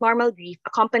underwent normal grief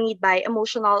accompanied by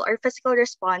emotional or physical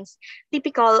response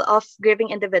typical of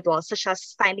grieving individuals, such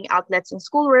as finding outlets in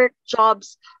schoolwork,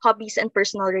 jobs, hobbies, and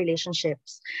personal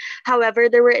relationships.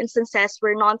 However, there were instances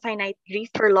where non-finite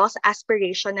grief for loss,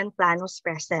 aspiration, and plan was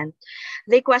present.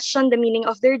 They questioned the meaning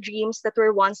of their dreams that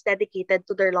were once dedicated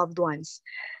to their loved ones.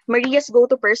 Maria's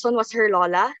go-to person was her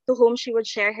lola, to whom she would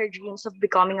share her dreams of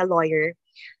becoming a lawyer.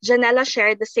 Janella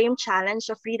shared the same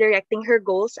challenge of redirecting her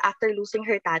goals after losing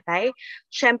her tatay.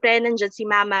 Syempre, nandyan si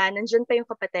mama, nandyan pa yung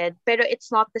kapatid, pero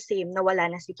it's not the same na wala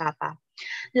na si papa.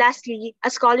 Lastly,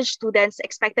 as college students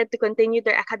expected to continue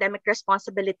their academic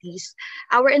responsibilities,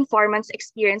 our informants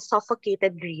experienced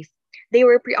suffocated grief. They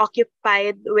were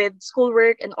preoccupied with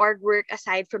schoolwork and org work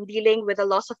aside from dealing with the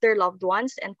loss of their loved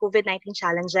ones and COVID-19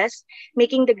 challenges,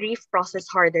 making the grief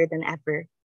process harder than ever.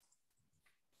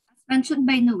 Mentioned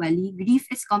by Noelle, grief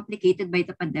is complicated by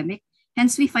the pandemic.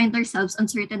 Hence, we find ourselves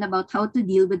uncertain about how to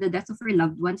deal with the death of our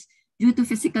loved ones due to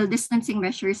physical distancing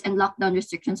measures and lockdown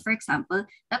restrictions, for example,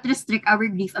 that restrict our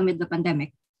grief amid the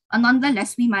pandemic.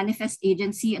 Nonetheless, we manifest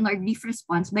agency in our grief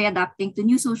response by adapting to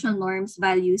new social norms,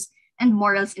 values, and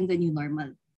morals in the new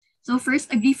normal. So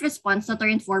first, a grief response that our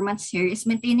informants share is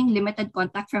maintaining limited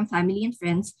contact from family and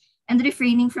friends and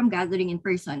refraining from gathering in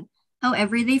person.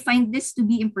 However, they find this to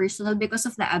be impersonal because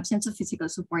of the absence of physical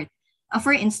support.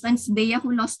 For instance, Bea,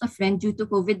 who lost a friend due to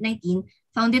COVID-19,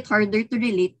 found it harder to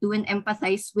relate to and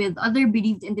empathize with other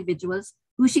bereaved individuals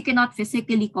who she cannot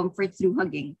physically comfort through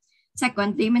hugging.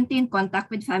 Second, they maintain contact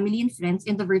with family and friends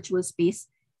in the virtual space.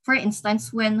 For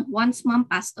instance, when one's mom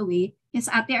passed away, his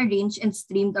ate arranged and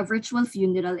streamed a virtual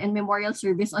funeral and memorial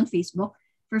service on Facebook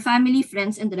for family,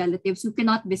 friends, and relatives who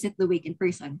cannot visit the wake in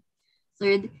person.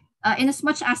 Third,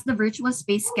 inasmuch as the virtual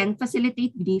space can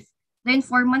facilitate grief, the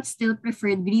informants still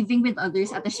preferred grieving with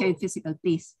others at a shared physical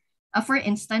place. For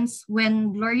instance, when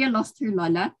Gloria lost her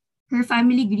lola, her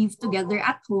family grieved together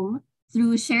at home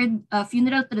through shared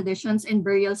funeral traditions and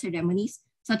burial ceremonies,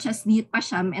 such as the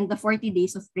Pasham and the 40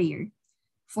 days of prayer.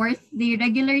 Fourth, they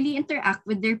regularly interact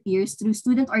with their peers through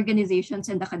student organizations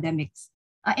and academics.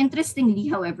 Interestingly,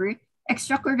 however,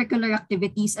 extracurricular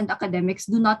activities and academics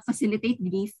do not facilitate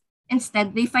grief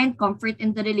Instead, they find comfort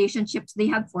in the relationships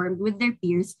they have formed with their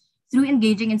peers through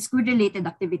engaging in school-related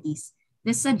activities.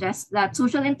 This suggests that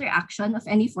social interaction of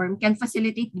any form can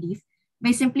facilitate grief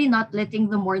by simply not letting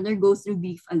the mourner go through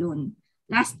grief alone.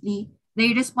 Lastly,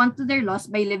 they respond to their loss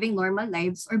by living normal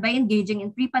lives or by engaging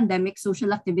in pre-pandemic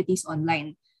social activities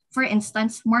online. For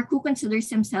instance, Mark, who considers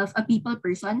himself a people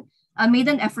person, made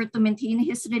an effort to maintain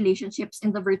his relationships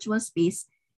in the virtual space.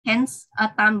 Hence, a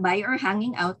tambay or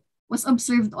hanging out was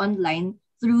observed online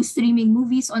through streaming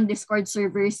movies on Discord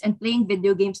servers and playing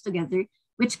video games together,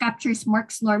 which captures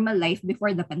Mark's normal life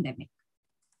before the pandemic.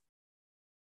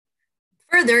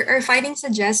 Further, our findings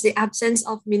suggest the absence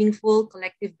of meaningful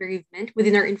collective bereavement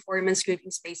within our informants'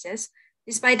 grieving spaces,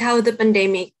 despite how the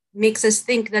pandemic makes us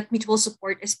think that mutual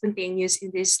support is spontaneous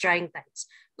in these trying times.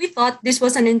 We thought this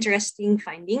was an interesting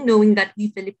finding, knowing that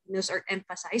we Filipinos are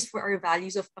emphasized for our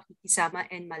values of pakikisama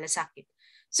and malasakit.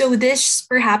 So this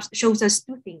perhaps shows us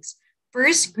two things.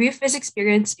 First, grief is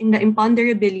experienced in the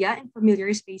imponderabilia and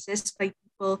familiar spaces by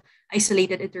people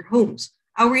isolated at their homes.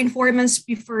 Our informants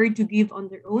prefer to grieve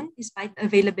on their own despite the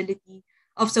availability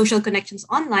of social connections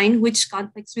online, which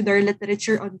conflicts with our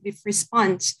literature on grief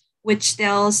response, which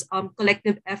tells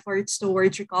collective efforts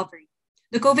towards recovery.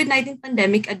 The COVID-19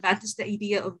 pandemic advances the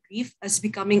idea of grief as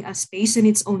becoming a space in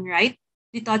its own right,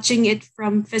 detaching it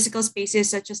from physical spaces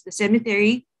such as the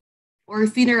cemetery or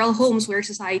funeral homes where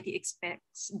society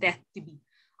expects death to be.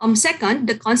 Second,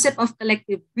 the concept of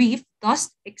collective grief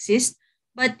does exist,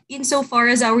 but insofar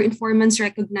as our informants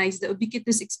recognize the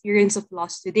ubiquitous experience of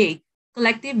loss today,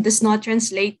 collective does not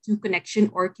translate to connection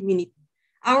or community.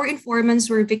 Our informants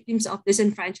were victims of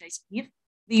disenfranchised grief.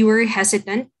 They were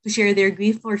hesitant to share their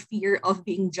grief for fear of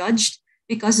being judged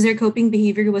because their coping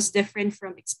behavior was different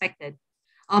from expected.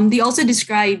 They also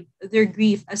described their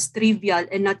grief as trivial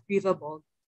and not grievable.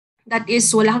 That is,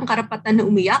 wala kang karapatan na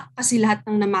umiyak kasi lahat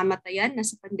ng namamatayan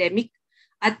nasa pandemic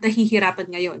at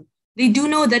nahihirapan ngayon. They do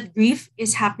know that grief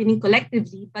is happening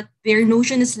collectively, but their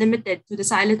notion is limited to the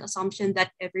silent assumption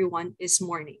that everyone is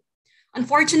mourning.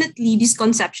 Unfortunately, this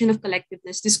conception of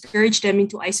collectiveness discouraged them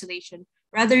into isolation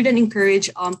rather than encourage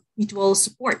mutual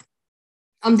support.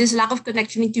 This lack of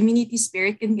connection and community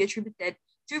spirit can be attributed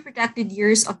to protected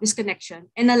years of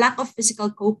disconnection and a lack of physical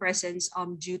co-presence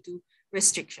due to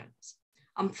restrictions.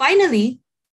 Finally,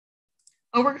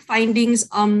 our findings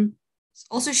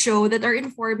also show that our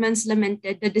informants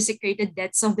lamented the desecrated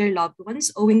deaths of their loved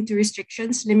ones owing to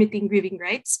restrictions limiting grieving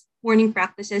rights, mourning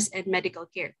practices, and medical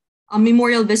care.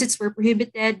 Memorial visits were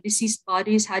prohibited, deceased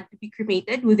bodies had to be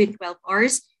cremated within 12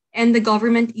 hours, and the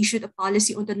government issued a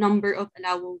policy on the number of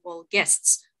allowable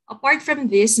guests. Apart from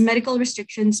this, medical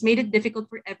restrictions made it difficult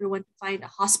for everyone to find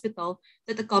a hospital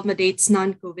that accommodates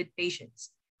non-COVID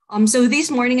patients. So these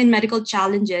mourning and medical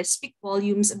challenges speak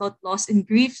volumes about loss and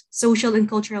grief, social and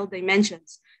cultural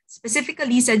dimensions.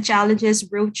 Specifically, said challenges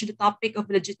broach the topic of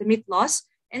legitimate loss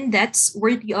and deaths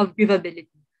worthy of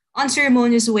grievability.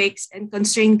 Unceremonious wakes and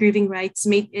constrained grieving rites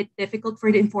made it difficult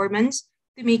for the informants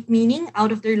to make meaning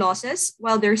out of their losses,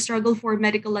 while their struggle for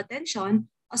medical attention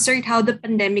assert how the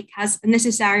pandemic has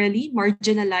necessarily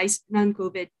marginalized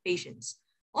non-COVID patients.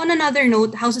 On another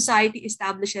note, how society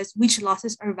establishes which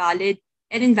losses are valid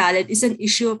and invalid is an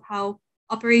issue of how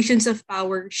operations of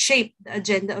power shape the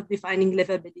agenda of defining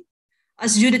livability.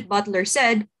 As Judith Butler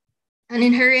said, an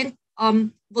inherent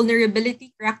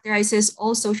vulnerability characterizes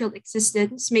all social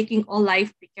existence, making all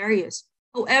life precarious.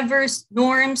 However,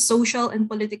 norms, social, and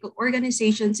political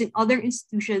organizations and other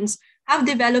institutions have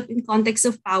developed in contexts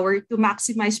of power to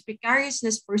maximize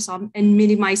precariousness for some and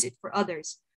minimize it for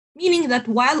others. Meaning that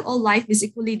while all life is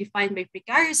equally defined by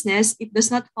precariousness, it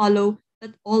does not follow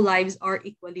that all lives are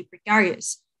equally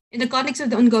precarious. In the context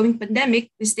of the ongoing pandemic,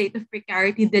 the state of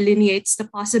precarity delineates the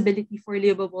possibility for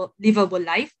livable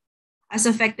life as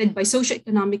affected by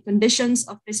socioeconomic conditions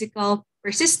of physical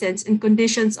persistence and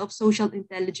conditions of social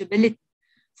intelligibility.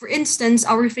 For instance,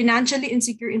 our financially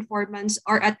insecure informants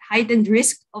are at heightened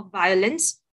risk of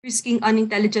violence, risking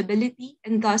unintelligibility,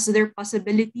 and thus their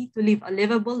possibility to live a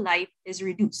livable life is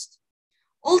reduced.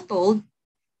 All told,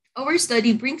 our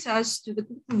study brings us to the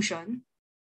conclusion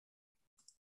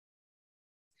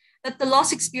that the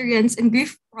loss experience and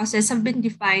grief process have been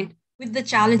defined with the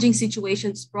challenging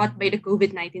situations brought by the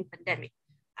COVID-19 pandemic.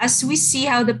 As we see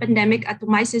how the pandemic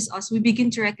atomizes us, we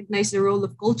begin to recognize the role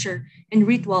of culture and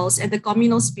rituals and the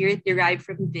communal spirit derived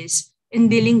from this in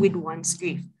dealing with one's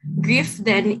grief. Grief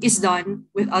then is done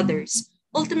with others.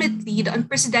 Ultimately, the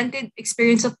unprecedented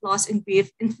experience of loss and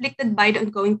grief inflicted by the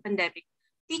ongoing pandemic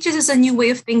teaches us a new way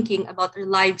of thinking about our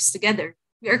lives together.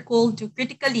 We are called to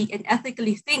critically and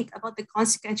ethically think about the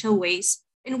consequential ways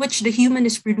in which the human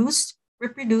is produced,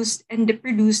 reproduced, and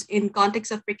reproduced in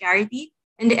context of precarity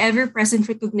and the ever-present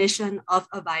recognition of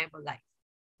a viable life.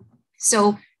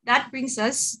 So that brings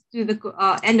us to the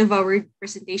end of our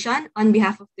presentation. On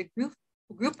behalf of the group,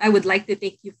 I would like to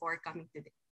thank you for coming today.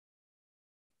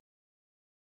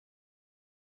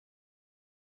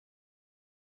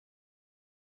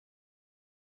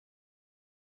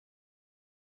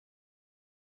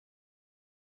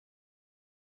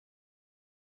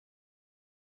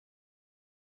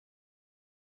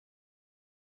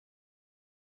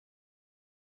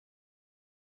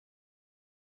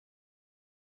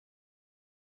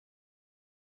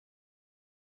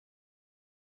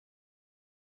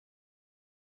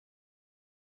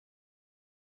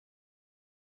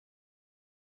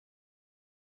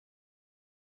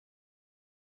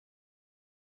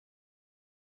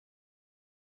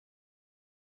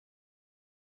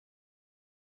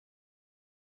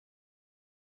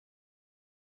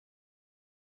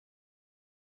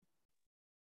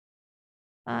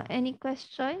 Any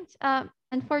questions?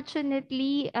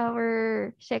 Unfortunately,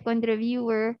 our second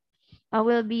reviewer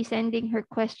will be sending her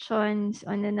questions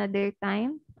on another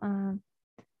time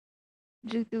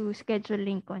due to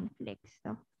scheduling conflicts.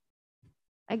 So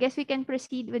I guess we can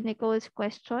proceed with Nicole's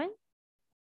question.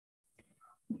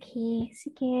 Okay,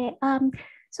 sige.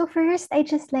 So first, I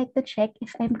just like to check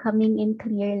if I'm coming in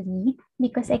clearly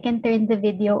because I can turn the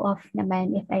video off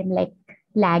naman if I'm like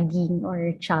lagging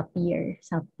or choppy or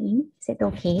something. Is it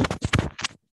okay?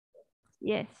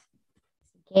 Yes.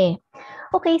 Okay.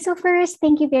 Okay, so first,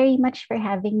 thank you very much for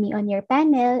having me on your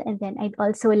panel. And then I'd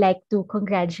also like to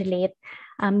congratulate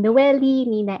Noelle,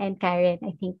 Nina, and Karen.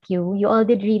 I think you all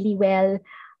did really well.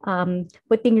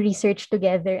 Putting research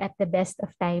together at the best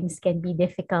of times can be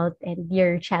difficult, and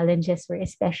your challenges were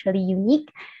especially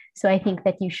unique. So I think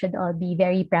that you should all be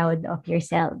very proud of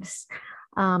yourselves.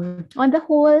 On the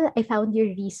whole, I found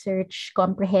your research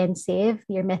comprehensive.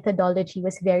 Your methodology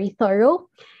was very thorough,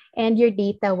 and your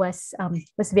data was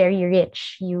very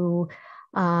rich. You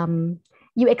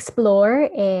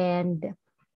explore and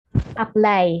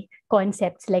apply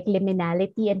concepts like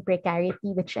liminality and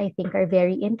precarity, which I think are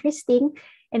very interesting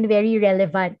and very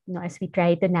relevant, as we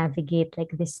try to navigate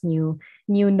like this new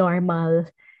normal,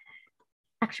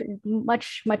 actually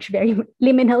much very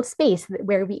liminal space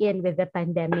where we in with the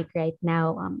pandemic right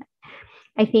now.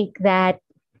 I think that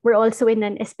we're also in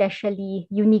an especially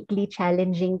uniquely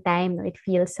challenging time. It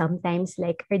feels sometimes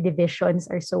like our divisions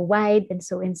are so wide and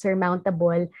so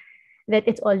insurmountable that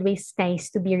it's always nice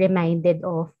to be reminded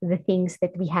of the things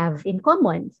that we have in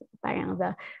common. So, parang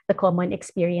the common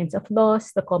experience of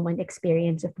loss, the common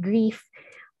experience of grief,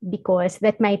 because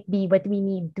that might be what we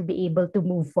need to be able to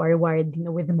move forward,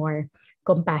 with more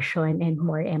compassion and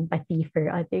more empathy for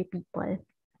other people.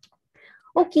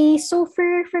 Okay, so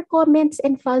for comments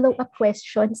and follow-up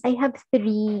questions, I have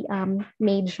three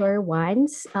major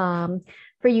ones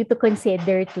for you to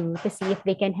consider to see if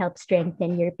they can help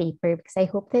strengthen your paper, because I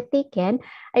hope that they can.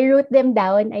 I wrote them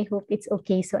down. I hope it's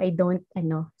okay so I don't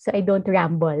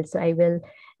ramble. So I will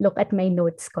look at my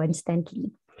notes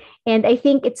constantly. And I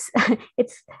think it's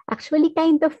actually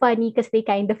kind of funny because they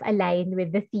kind of align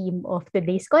with the theme of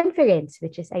today's conference,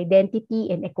 which is identity,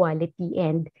 inequality,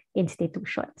 and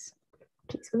institutions.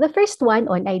 Okay, so the first one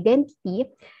on identity,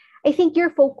 I think your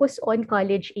focus on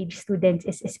college-age students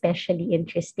is especially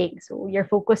interesting. So your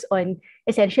focus on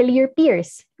essentially your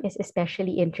peers is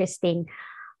especially interesting.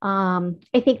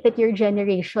 I think that your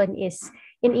generation is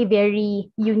in a very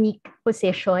unique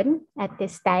position at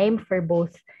this time for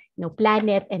both,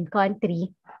 planet and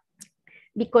country,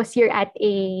 because you're at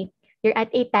a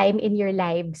time in your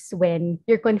lives when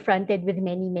you're confronted with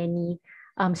many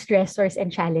stressors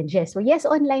and challenges. So yes,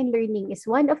 online learning is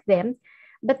one of them,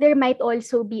 but there might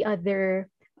also be other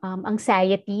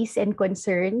anxieties and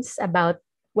concerns about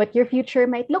what your future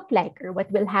might look like or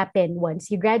what will happen once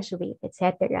you graduate,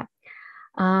 etc.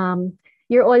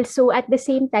 You're also at the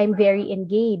same time very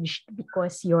engaged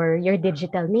because you're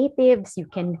digital natives. You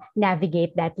can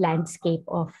navigate that landscape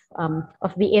of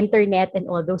the internet and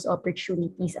all those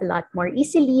opportunities a lot more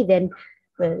easily than,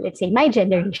 well, let's say my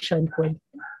generation could.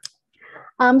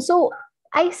 So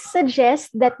I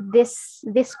suggest that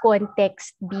this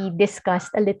context be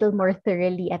discussed a little more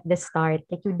thoroughly at the start.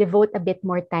 Like you devote a bit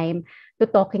more time to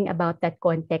talking about that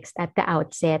context at the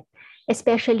outset,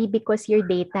 especially because your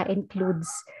data includes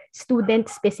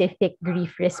student-specific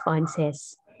grief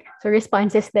responses. So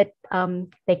responses that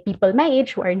like people my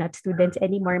age who are not students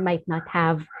anymore might not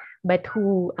have, but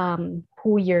who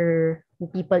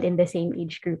people in the same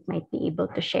age group might be able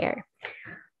to share.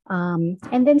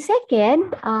 And then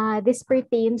second, this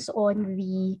pertains on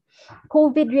the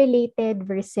COVID-related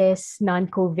versus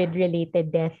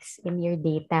non-COVID-related deaths in your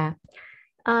data.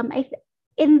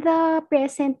 In the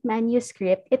present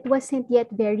manuscript, it wasn't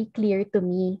yet very clear to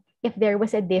me if there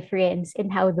was a difference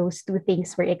in how those two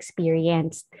things were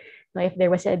experienced. If there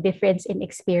was a difference in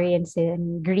experience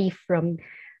and grief from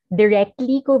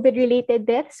directly COVID-related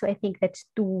deaths. So I think that's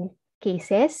two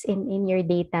cases in your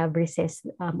data versus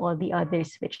all the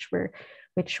others which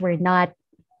were not.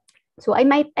 So I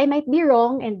might be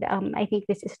wrong, and I think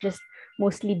this is just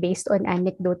mostly based on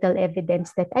anecdotal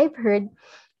evidence that I've heard.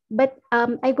 But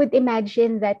I would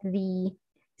imagine that the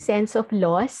sense of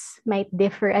loss might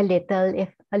differ a little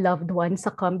if a loved one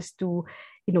succumbs to,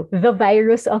 the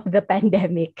virus of the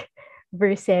pandemic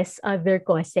versus other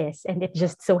causes. And it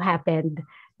just so happened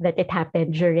that it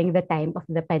happened during the time of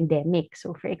the pandemic.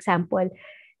 So for example,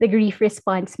 the grief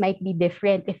response might be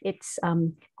different if it's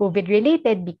COVID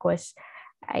related, because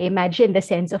I imagine the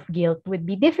sense of guilt would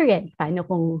be different. Paano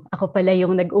kung ako pala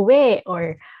yung nag-uwi,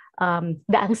 or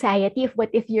the anxiety of what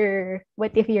if you're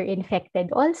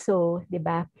infected also,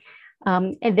 diba?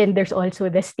 And then there's also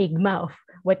the stigma of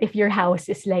what if your house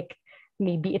is like,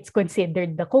 maybe it's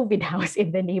considered the COVID house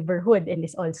in the neighborhood and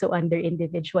is also under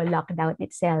individual lockdown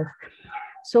itself.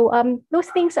 So those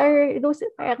things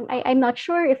I'm not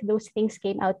sure if those things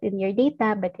came out in your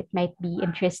data, but it might be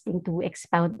interesting to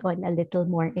expound on a little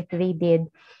more if they did.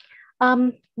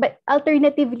 But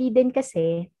alternatively din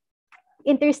kasi,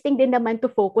 interesting din naman to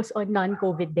focus on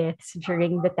non-COVID deaths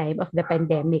during the time of the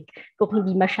pandemic kung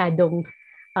hindi masyadong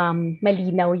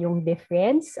malinaw yung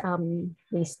difference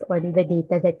based on the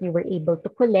data that you were able to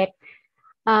collect.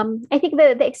 I think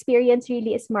the experience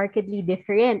really is markedly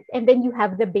different. And then you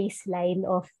have the baseline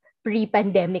of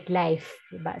pre-pandemic life.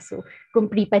 Diba? So kung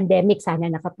pre-pandemic, sana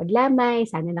nakapaglamay,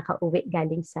 sana nakauwi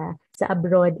galing sa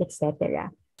abroad, etc.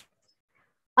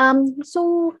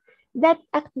 So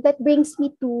that brings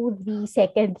me to the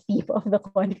second theme of the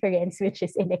conference, which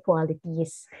is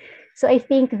inequalities. So I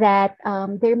think that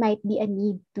there might be a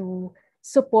need to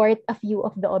support a few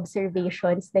of the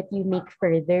observations that you make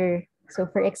further. So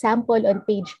for example, on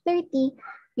page 30,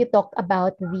 you talk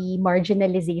about the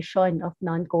marginalization of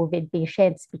non-COVID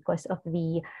patients because of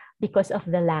the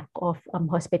lack of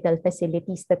hospital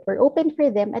facilities that were open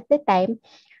for them at the time.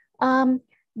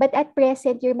 But at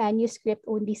present, your manuscript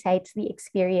only cites the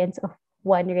experience of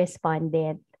one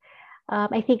respondent.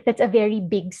 I think that's a very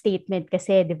big statement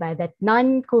kasi, diba, that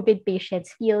non-COVID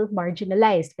patients feel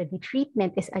marginalized, but the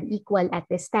treatment is unequal at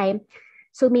this time.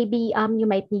 So maybe you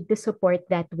might need to support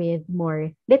that with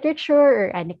more literature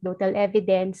or anecdotal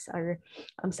evidence, or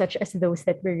such as those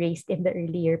that were raised in the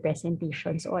earlier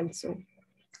presentations also.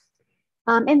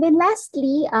 And then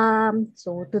lastly,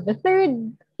 so to the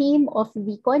third theme of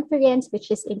the conference,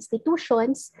 which is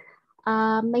institutions,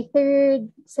 my third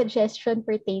suggestion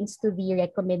pertains to the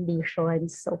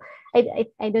recommendations. So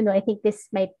I don't know, I think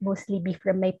this might mostly be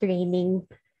from my training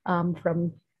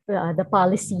from the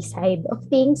policy side of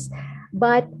things.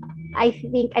 But I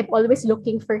think I'm always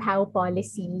looking for how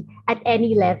policy at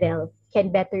any level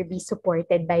can better be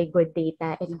supported by good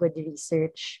data and good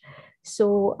research.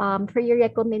 So for your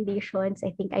recommendations,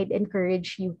 I think I'd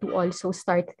encourage you to also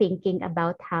start thinking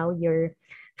about how your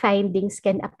findings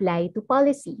can apply to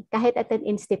policy, kahit at an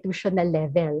institutional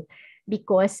level.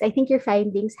 Because I think your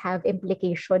findings have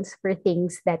implications for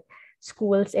things that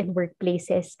schools and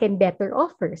workplaces can better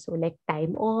offer. So like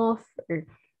time off, or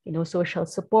social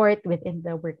support within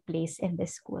the workplace and the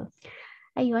school.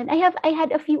 Ayun, I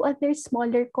had a few other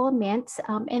smaller comments,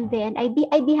 and then I'd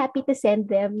be happy to send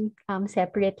them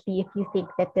separately if you think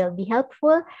that they'll be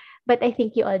helpful. But I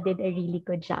think you all did a really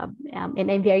good job,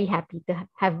 and I'm very happy to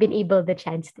have been able to have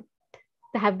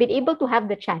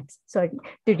the chance, to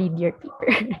read your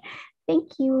paper.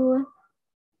 Thank you.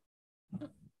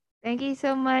 Thank you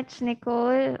so much,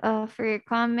 Nicole, for your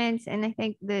comments. And I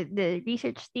think the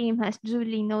research team has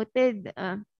duly noted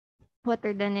what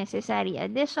are the necessary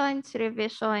additions,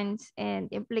 revisions, and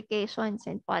implications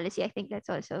and policy. I think that's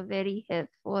also very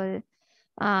helpful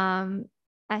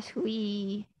as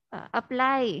we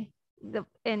apply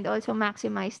and also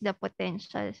maximize the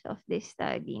potentials of this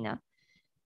study.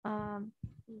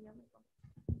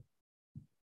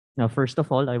 Now, first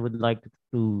of all, I would like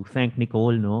to thank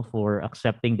Nicole for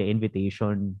accepting the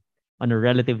invitation on a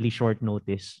relatively short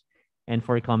notice and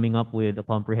for coming up with a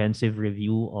comprehensive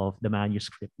review of the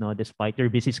manuscript, despite your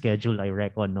busy schedule, I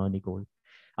reckon, Nicole.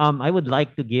 I would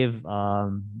like to give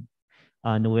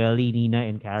Noelle, Nina,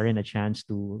 and Karen a chance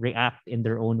to react in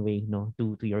their own way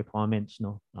to your comments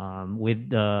with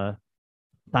the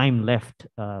time left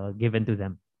given to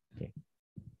them. Okay.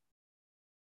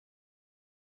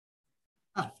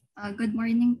 Good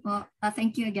morning po.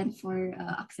 Thank you again for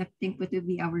accepting po to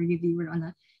be our reviewer on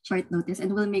a short notice,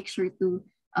 and we'll make sure to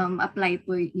apply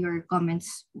po your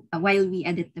comments while we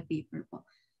edit the paper po.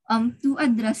 To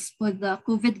address po the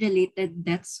COVID-related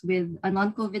deaths with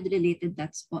non-COVID-related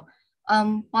deaths po,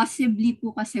 possibly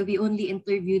po kasi we only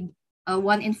interviewed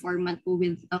one informant po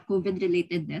with a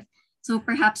COVID-related death. So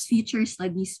perhaps future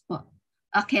studies po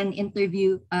can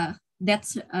interview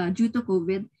deaths due to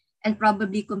COVID and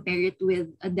probably compare it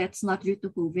with deaths not due to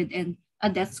COVID and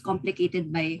deaths complicated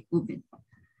by COVID.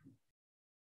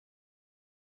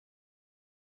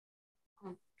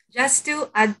 Just to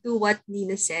add to what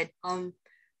Nina said,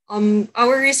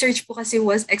 our research po kasi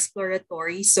was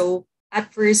exploratory. So at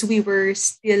first we were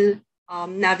still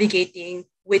navigating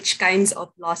which kinds of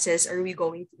losses are we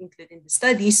going to include in the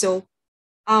study. So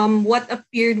what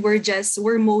appeared were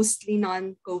mostly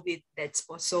non-COVID deaths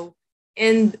po. So,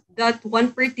 and that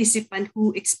one participant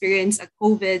who experienced a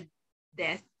COVID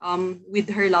death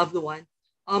with her loved one,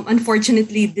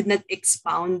 unfortunately did not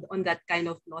expound on that kind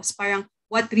of loss. Parang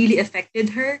what really affected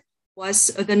her was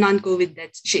the non-COVID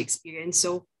deaths she experienced.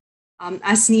 So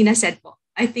as Nina said po,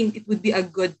 I think it would be a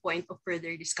good point of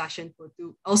further discussion po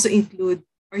to also include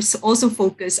or also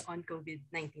focus on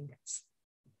COVID-19 deaths.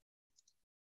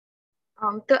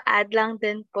 To add lang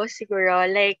din po siguro,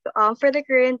 like for the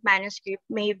current manuscript,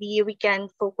 maybe we can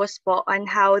focus po on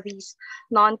how these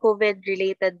non-COVID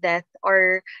related deaths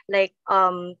are like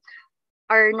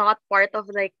are not part of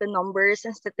like the numbers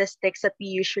and statistics that we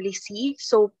usually see.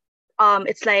 So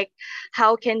it's like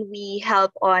how can we help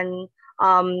on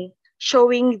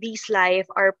showing these life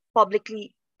are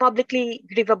publicly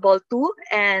grievable too,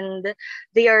 and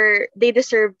they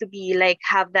deserve to be like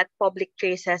have that public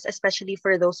traces, especially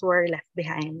for those who are left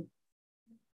behind.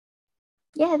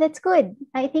 Yeah, that's good.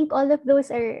 I think all of those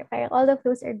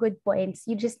are good points.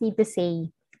 You just need to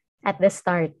say at the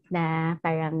start na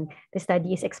parang the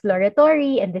study is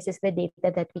exploratory and this is the data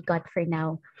that we got for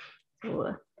now.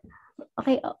 So,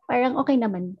 okay, parang okay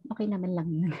naman lang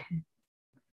yun.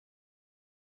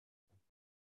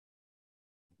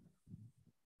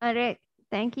 All right.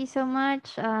 Thank you so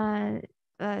much to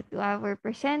our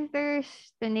presenters,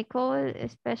 to Nicole,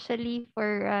 especially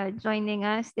for joining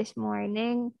us this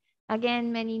morning. Again,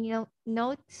 many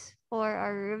notes for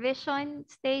our revision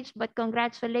stage, but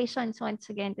congratulations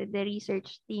once again to the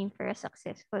research team for a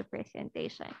successful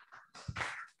presentation.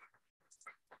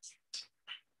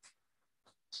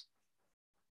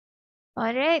 All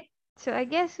right. So I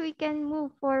guess we can move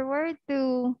forward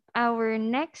to our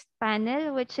next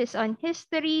panel, which is on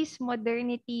histories,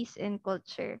 modernities, and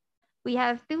culture. We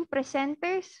have two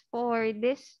presenters for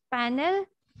this panel.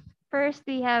 First,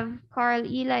 we have Carl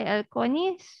Eli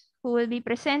Alconis, who will be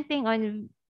presenting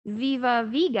on Viva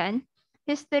Vegan,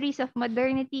 Histories of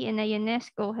Modernity in a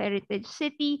UNESCO Heritage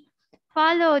City,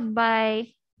 followed by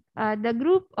the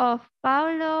group of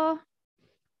Paulo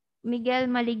Miguel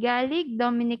Maligalig,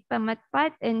 Dominic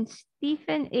Pamatpat, and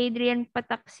Stephen Adrian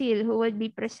Pataksil, who will be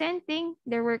presenting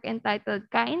their work entitled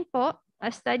Kain Po,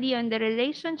 a study on the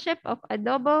relationship of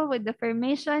adobo with the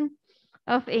formation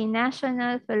of a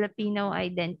national Filipino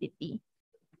identity.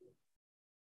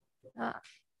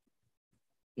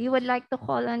 You would like to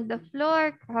call on the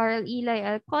floor Carl Eli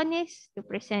Alconis to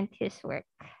present his work.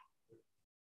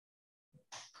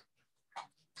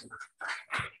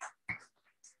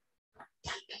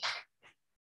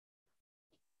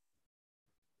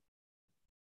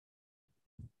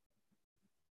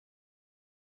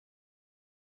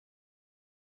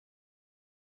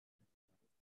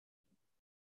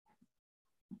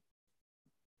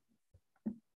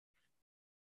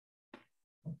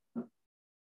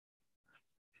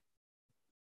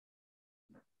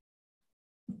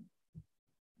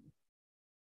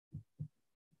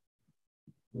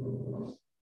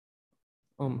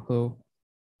 Hello.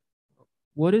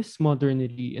 What is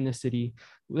modernity in a city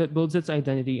that builds its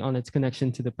identity on its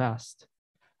connection to the past?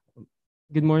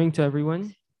 Good morning to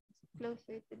everyone.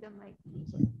 Closer to the mic.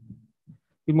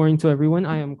 Good morning to everyone.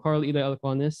 I am Carl Ida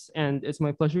Alconis, and it's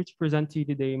my pleasure to present to you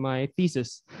today my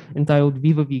thesis entitled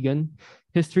Viva Vegan,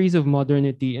 Histories of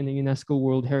Modernity in a UNESCO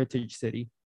World Heritage City.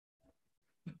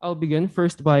 I'll begin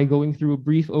first by going through a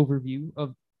brief overview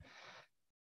of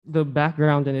the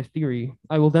background and the theory.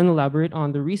 I will then elaborate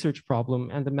on the research problem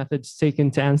and the methods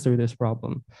taken to answer this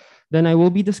problem. Then I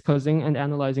will be discussing and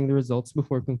analyzing the results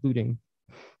before concluding.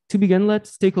 To begin,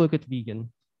 let's take a look at Vigan.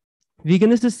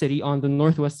 Vigan is a city on the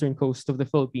northwestern coast of the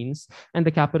Philippines and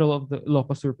the capital of the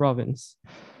Ilocos Sur province.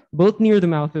 Both near the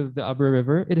mouth of the Abra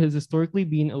River, it has historically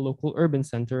been a local urban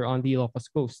center on the Ilocos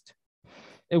coast.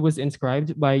 It was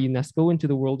inscribed by UNESCO into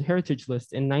the World Heritage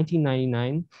List in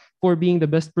 1999 for being the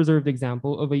best preserved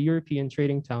example of a European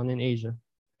trading town in Asia.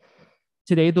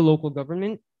 Today, the local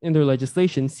government in their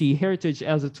legislation see heritage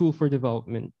as a tool for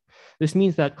development. This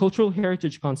means that cultural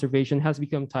heritage conservation has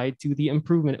become tied to the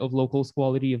improvement of locals'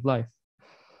 quality of life.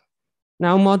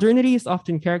 Now, modernity is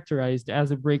often characterized as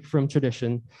a break from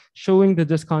tradition, showing the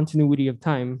discontinuity of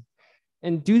time.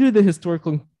 And due to the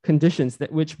historical conditions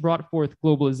which brought forth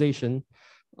globalization,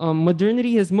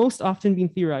 modernity has most often been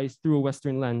theorized through a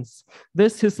Western lens.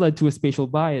 This has led to a spatial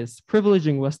bias,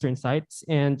 privileging Western sites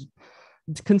and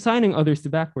consigning others to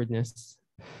backwardness.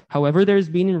 However, there's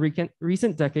been in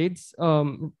recent decades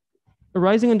a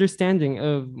rising understanding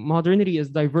of modernity as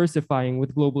diversifying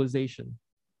with globalization.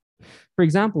 For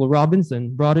example,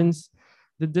 Robinson broadens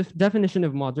the definition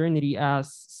of modernity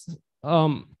as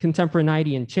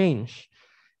contemporaneity and change,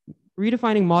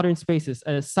 redefining modern spaces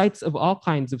as sites of all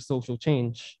kinds of social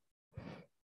change.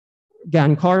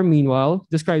 Gankar, meanwhile,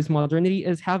 describes modernity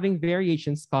as having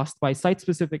variations caused by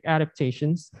site-specific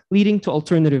adaptations, leading to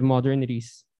alternative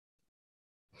modernities.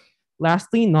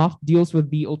 Lastly, Knopf deals with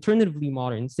the alternatively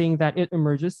modern, saying that it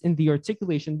emerges in the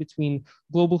articulation between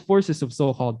global forces of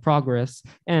so-called progress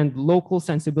and local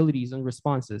sensibilities and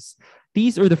responses.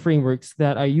 These are the frameworks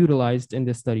that I utilized in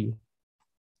this study.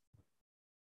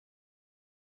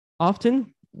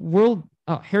 Often, world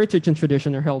heritage and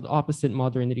tradition are held opposite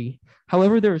modernity.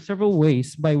 However, there are several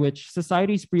ways by which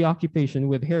society's preoccupation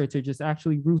with heritage is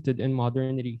actually rooted in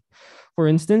modernity. For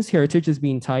instance, heritage is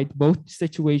being tied both to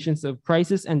situations of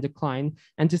crisis and decline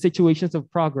and to situations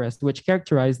of progress, which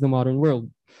characterize the modern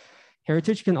world.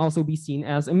 Heritage can also be seen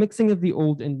as a mixing of the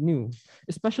old and new.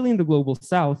 Especially in the global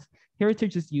South,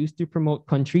 heritage is used to promote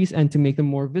countries and to make them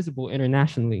more visible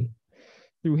internationally.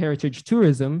 Through heritage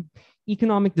tourism,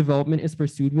 economic development is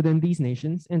pursued within these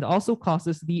nations and also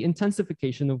causes the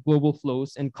intensification of global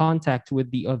flows and contact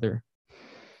with the other.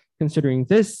 Considering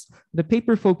this, the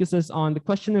paper focuses on the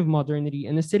question of modernity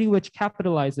in a city which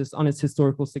capitalizes on its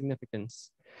historical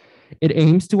significance. It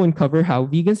aims to uncover how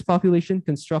Vigan's population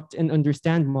construct and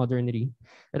understand modernity.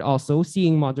 It also,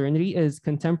 seeing modernity as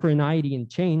contemporaneity and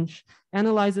change,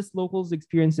 analyzes locals'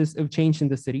 experiences of change in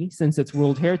the city since its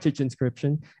World Heritage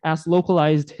inscription as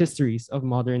localized histories of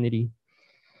modernity.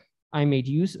 I made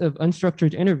use of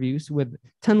unstructured interviews with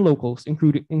 10 locals,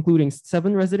 including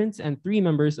 7 residents and 3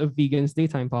 members of Vigan's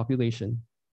daytime population.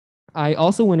 I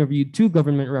also interviewed 2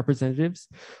 government representatives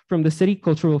from the City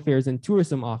Cultural Affairs and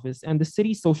Tourism Office and the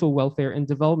City Social Welfare and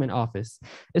Development Office,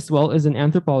 as well as an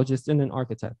anthropologist and an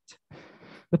architect.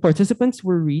 The participants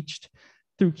were reached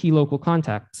through key local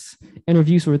contacts.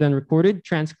 Interviews were then recorded,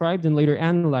 transcribed, and later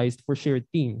analyzed for shared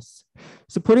themes.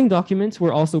 Supporting documents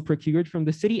were also procured from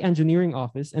the City Engineering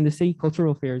Office and the City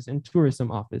Cultural Affairs and Tourism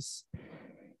Office.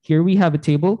 Here we have a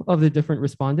table of the different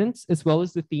respondents, as well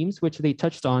as the themes which they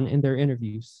touched on in their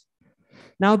interviews.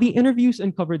 Now, the interviews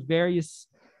uncovered various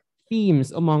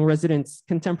themes among residents'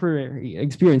 contemporary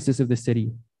experiences of the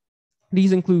city.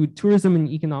 These include tourism and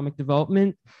economic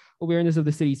development, awareness of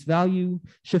the city's value,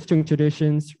 shifting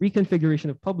traditions,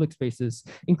 reconfiguration of public spaces,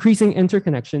 increasing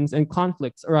interconnections, and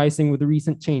conflicts arising with the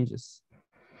recent changes.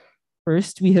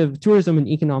 First, we have tourism and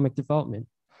economic development.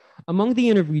 Among the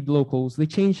interviewed locals, the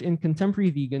change in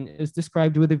contemporary Vigan is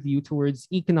described with a view towards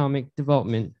economic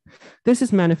development. This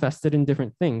is manifested in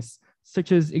different things,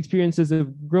 such as experiences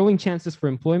of growing chances for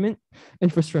employment,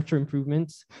 infrastructure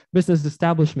improvements, business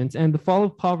establishments, and the fall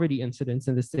of poverty incidents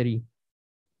in the city.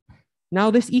 Now,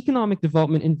 this economic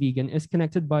development in Vigan is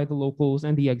connected by the locals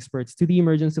and the experts to the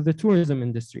emergence of the tourism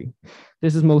industry.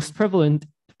 This is most prevalent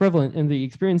in the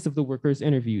experience of the workers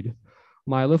interviewed.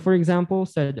 Milo, for example,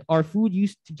 said, "Our food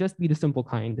used to just be the simple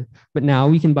kind, but now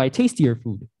we can buy tastier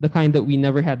food, the kind that we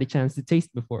never had the chance to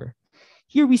taste before."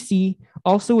 Here we see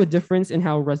also a difference in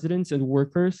how residents and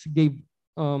workers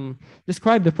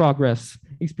described the progress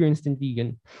experienced in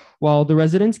Vigan. While the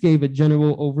residents gave a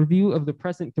general overview of the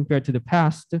present compared to the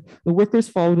past, the workers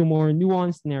followed a more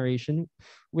nuanced narration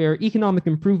where economic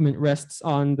improvement rests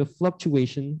on the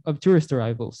fluctuation of tourist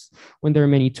arrivals. When there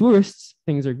are many tourists,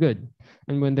 things are good.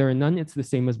 And when there are none, it's the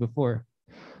same as before.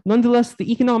 Nonetheless,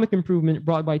 the economic improvement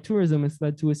brought by tourism has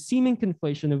led to a seeming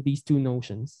conflation of these two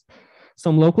notions.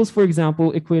 Some locals, for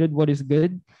example, equated what is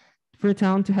good for a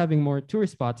town to having more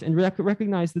tourist spots and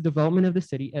recognize the development of the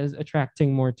city as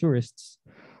attracting more tourists.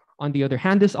 On the other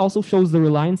hand, this also shows the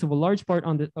reliance of a large part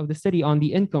of the city on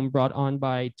the income brought on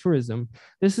by tourism.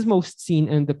 This is most seen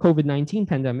in the COVID-19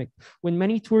 pandemic, when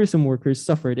many tourism workers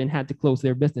suffered and had to close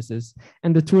their businesses,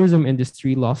 and the tourism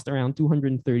industry lost around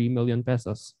 230 million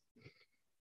pesos.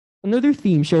 Another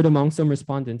theme shared among some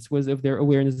respondents was of their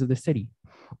awareness of the city.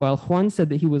 While Juan said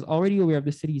that he was already aware of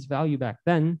the city's value back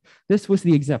then, this was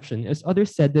the exception, as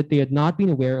others said that they had not been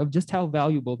aware of just how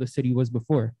valuable the city was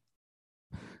before.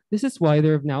 This is why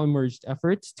there have now emerged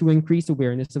efforts to increase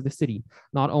awareness of the city,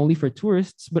 not only for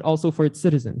tourists, but also for its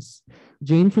citizens.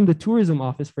 Jane from the tourism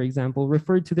office, for example,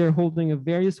 referred to their holding of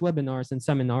various webinars and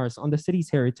seminars on the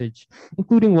city's heritage,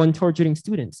 including one targeting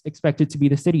students expected to be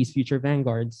the city's future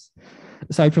vanguards.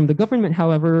 Aside from the government,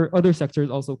 however, other sectors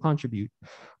also contribute.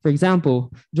 For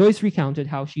example, Joyce recounted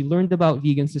how she learned about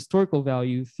vegan's historical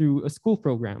value through a school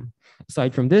program.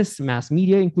 Aside from this, mass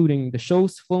media, including the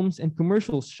shows, films, and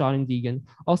commercials shot in vegan,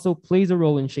 also plays a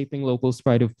role in shaping locals'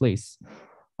 pride of place.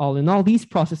 All in all, these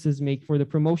processes make for the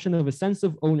promotion of a sense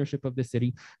of ownership of the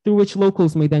city, through which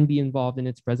locals may then be involved in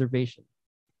its preservation.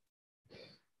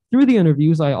 Through the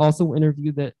interviews, I also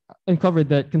uncovered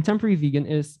that contemporary vegan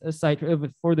is a site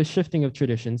for the shifting of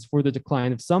traditions, for the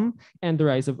decline of some and the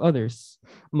rise of others.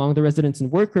 Among the residents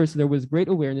and workers, there was great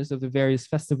awareness of the various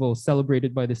festivals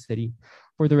celebrated by the city.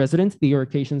 For the residents, they are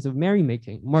occasions of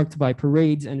merrymaking, marked by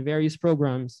parades and various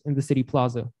programs in the city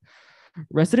plaza.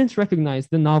 Residents recognize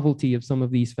the novelty of some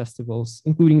of these festivals,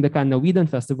 including the Kanawidan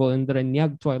Festival and the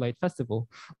Renyag Twilight Festival,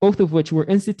 both of which were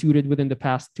instituted within the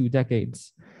past 2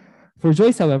 decades. For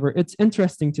Joyce, however, it's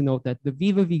interesting to note that the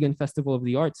Viva Vegan Festival of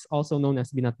the Arts, also known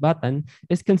as Binatbatan,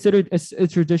 is considered as a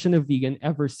tradition of vegan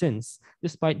ever since,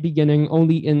 despite beginning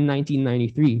only in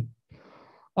 1993.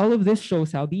 All of this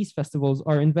shows how these festivals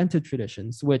are invented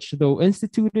traditions, which, though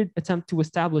instituted, attempt to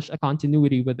establish a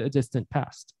continuity with a distant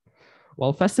past.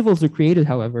 While festivals are created,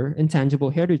 however, intangible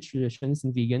heritage traditions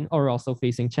in vegan are also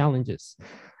facing challenges.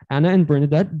 Anna and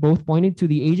Bernadette both pointed to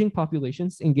the aging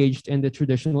populations engaged in the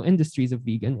traditional industries of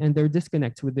vegan and their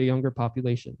disconnect with the younger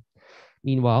population.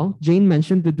 Meanwhile, Jane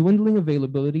mentioned the dwindling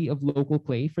availability of local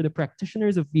clay for the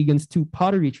practitioners of vegan's 2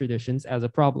 pottery traditions as a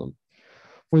problem.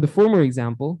 For the former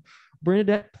example,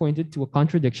 Bernadette pointed to a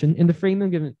contradiction in the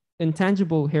framing of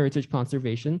intangible heritage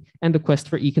conservation and the quest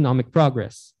for economic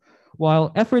progress.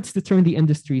 While efforts to turn the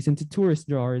industries into tourist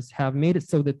drawers have made it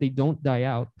so that they don't die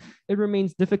out, it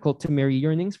remains difficult to marry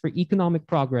yearnings for economic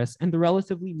progress and the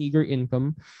relatively meager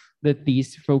income that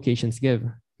these vocations give.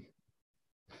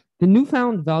 The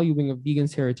newfound valuing of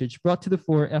vegan's heritage brought to the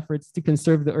fore efforts to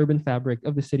conserve the urban fabric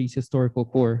of the city's historical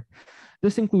core.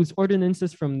 This includes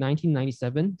ordinances from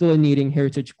 1997 delineating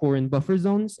heritage core and buffer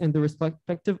zones and the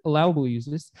respective allowable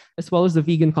uses, as well as the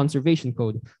Vegan Conservation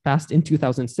Code, passed in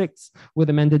 2006 with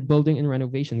amended building and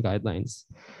renovation guidelines.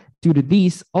 Due to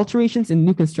these, alterations and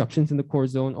new constructions in the core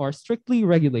zone are strictly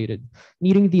regulated,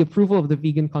 needing the approval of the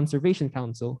Vegan Conservation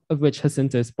Council, of which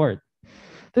Jacinta is part.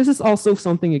 This is also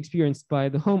something experienced by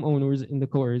the homeowners in the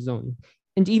core zone,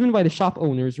 and even by the shop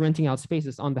owners renting out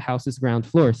spaces on the house's ground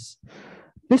floors.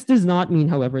 This does not mean,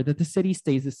 however, that the city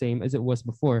stays the same as it was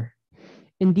before.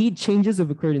 Indeed, changes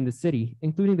have occurred in the city,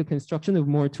 including the construction of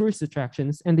more tourist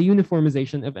attractions and the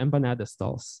uniformization of empanada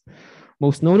stalls.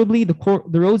 Most notably, the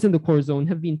roads in the core zone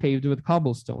have been paved with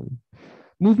cobblestone.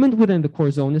 Movement within the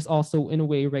core zone is also in a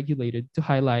way regulated to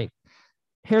highlight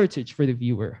heritage for the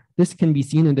viewer. This can be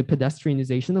seen in the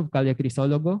pedestrianization of Calle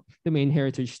Crisologo, the main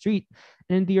heritage street,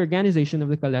 and the organization of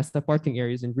the Calesta parking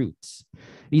areas and routes.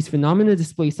 These phenomena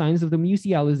display signs of the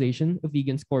musealization of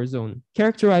vegan's core zone,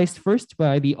 characterized first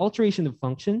by the alteration of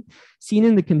function seen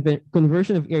in the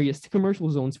conversion of areas to commercial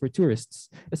zones for tourists,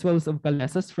 as well as of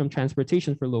calesas from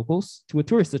transportation for locals to a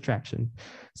tourist attraction.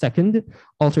 Second,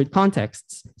 altered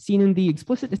contexts seen in the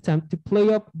explicit attempt to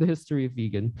play up the history of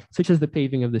vegan, such as the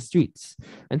paving of the streets.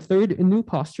 And third, a new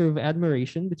posture of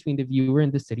admiration between the viewer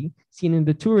and the city, seen in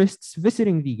the tourists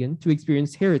visiting vegan to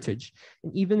experience heritage,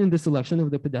 and even in the selection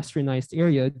of the pedestrianized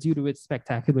area due to its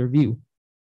spectacular view.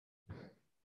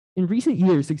 In recent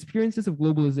years, experiences of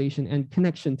globalization and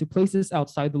connection to places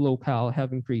outside the locale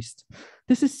have increased.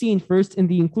 This is seen first in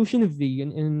the inclusion of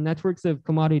vegan in networks of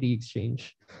commodity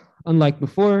exchange. Unlike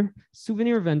before,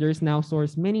 souvenir vendors now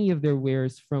source many of their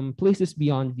wares from places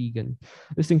beyond vegan.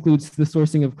 This includes the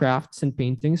sourcing of crafts and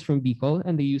paintings from Bicol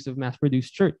and the use of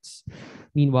mass-produced shirts.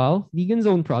 Meanwhile, vegan's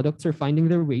own products are finding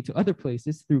their way to other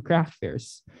places through craft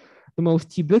fairs. The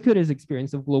most ubiquitous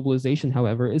experience of globalization,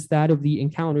 however, is that of the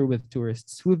encounter with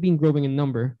tourists who have been growing in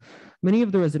number. Many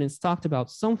of the residents talked about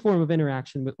some form of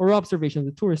interaction with or observation of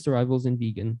the tourist arrivals in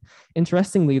vegan.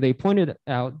 Interestingly, they pointed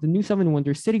out the new Seven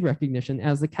Wonders city recognition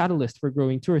as the catalyst for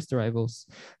growing tourist arrivals.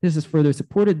 This is further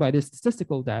supported by the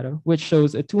statistical data, which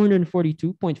shows a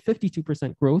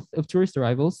 242.52% growth of tourist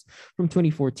arrivals from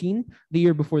 2014, the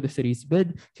year before the city's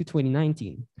bid, to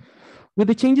 2019. With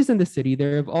the changes in the city,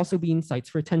 there have also been sites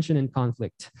for tension and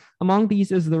conflict. Among these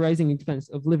is the rising expense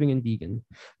of living in vegan.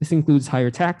 This includes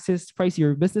higher taxes,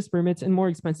 pricier business permits, and more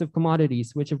expensive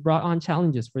commodities, which have brought on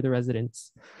challenges for the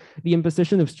residents. The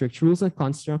imposition of strict rules on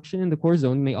construction in the core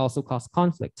zone may also cause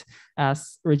conflict.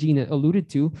 As Regina alluded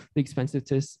to, the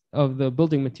expensiveness of the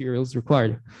building materials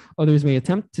required. Others may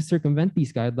attempt to circumvent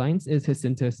these guidelines, as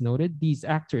Jacinta has noted, these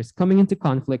actors coming into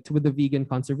conflict with the Vegan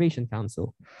Conservation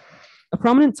Council. A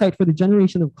prominent site for the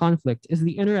generation of conflict is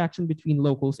the interaction between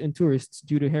locals and tourists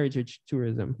due to heritage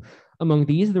tourism. Among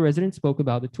these, the residents spoke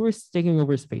about the tourists taking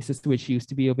over spaces which used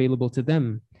to be available to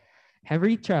them.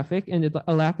 Heavy traffic and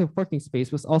a lack of parking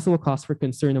space was also a cause for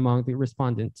concern among the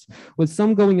respondents, with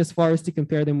some going as far as to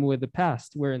compare them with the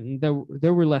past, where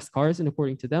there were less cars and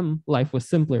according to them, life was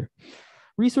simpler.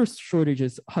 Resource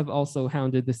shortages have also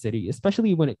hounded the city,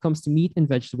 especially when it comes to meat and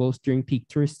vegetables during peak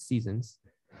tourist seasons.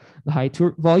 The high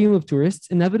volume of tourists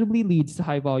inevitably leads to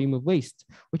high volume of waste,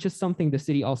 which is something the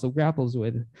city also grapples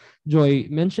with. Joyce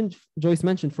mentioned,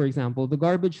 for example, the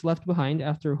garbage left behind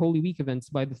after Holy Week events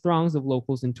by the throngs of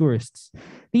locals and tourists.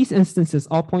 These instances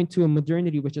all point to a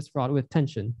modernity which is fraught with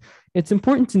tension. It's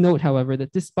important to note, however,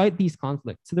 that despite these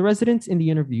conflicts, the residents in the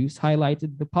interviews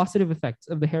highlighted the positive effects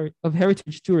of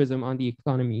heritage tourism on the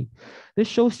economy. This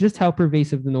shows just how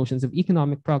pervasive the notions of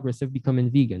economic progress have become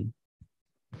in vegan.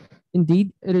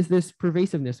 Indeed, it is this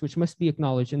pervasiveness which must be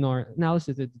acknowledged in our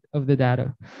analysis of the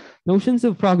data. Notions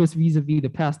of progress vis-a-vis the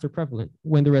past are prevalent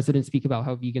when the residents speak about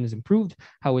how vegan is improved,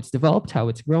 how it's developed, how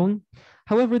it's grown.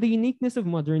 However, the uniqueness of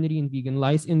modernity in vegan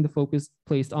lies in the focus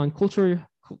placed on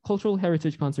cultural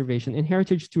heritage conservation and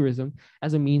heritage tourism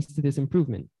as a means to this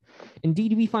improvement.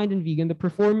 Indeed, we find in vegan the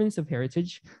performance of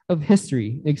heritage, of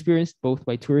history, experienced both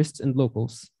by tourists and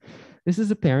locals. This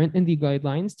is apparent in the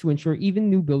guidelines to ensure even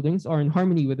new buildings are in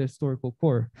harmony with the historical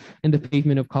core, in the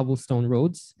pavement of cobblestone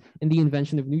roads, in the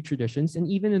invention of new traditions, and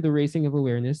even in the raising of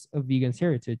awareness of vegans'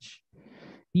 heritage.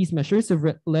 These measures have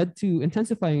led to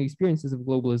intensifying experiences of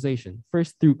globalization,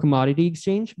 first through commodity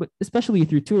exchange, but especially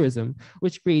through tourism,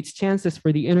 which creates chances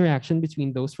for the interaction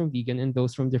between those from vegan and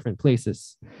those from different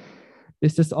places.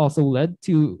 This has also led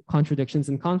to contradictions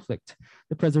and conflict.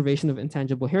 The preservation of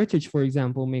intangible heritage, for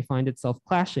example, may find itself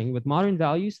clashing with modern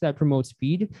values that promote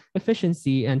speed,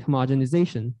 efficiency, and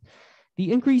homogenization.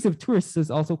 The increase of tourists has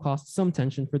also caused some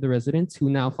tension for the residents who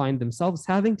now find themselves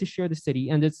having to share the city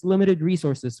and its limited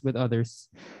resources with others.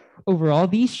 Overall,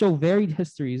 these show varied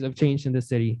histories of change in the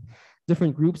city.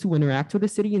 Different groups who interact with the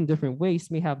city in different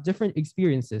ways may have different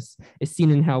experiences, as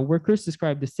seen in how workers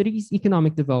describe the city's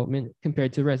economic development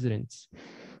compared to residents.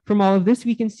 From all of this,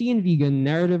 we can see in vegan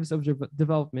narratives of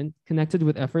development connected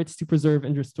with efforts to preserve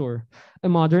and restore, a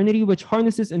modernity which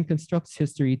harnesses and constructs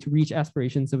history to reach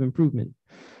aspirations of improvement.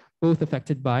 Both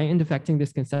affected by and affecting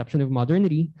this conception of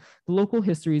modernity, the local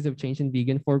histories of change in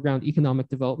vegan foreground economic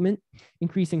development,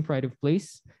 increasing pride of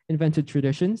place, invented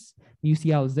traditions,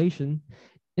 musealization,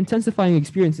 intensifying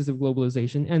experiences of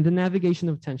globalization, and the navigation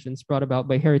of tensions brought about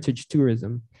by heritage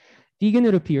tourism. Vegan,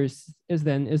 it appears,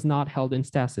 is not held in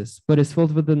stasis, but is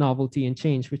filled with the novelty and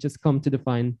change which has come to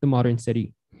define the modern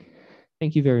city.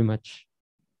 Thank you very much.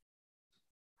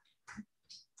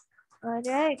 All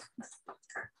right.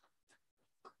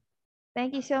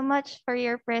 Thank you so much for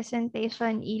your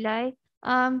presentation, Eli.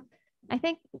 I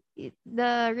think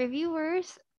the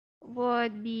reviewers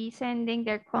would be sending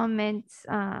their comments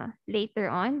later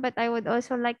on, but I would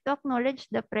also like to acknowledge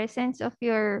the presence of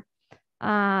your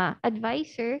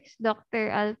advisors, Dr.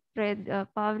 Alfred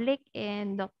Pavlik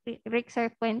and Dr. Rick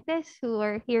Sarfuentes, who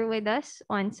are here with us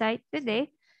on site today.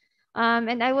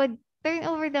 And I would turn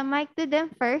over the mic to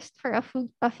them first for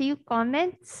a few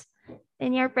comments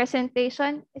in your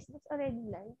presentation. Is this already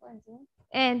live?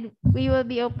 And we will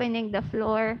be opening the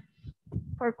floor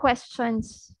for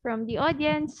questions from the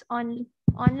audience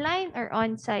online or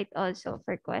on site also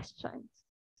for questions.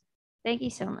 Thank you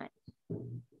so much.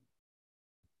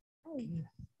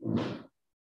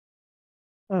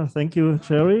 Thank you,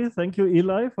 Sherry. Thank you,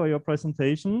 Eli, for your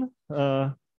presentation.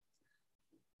 I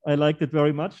liked it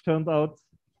very much. Turned out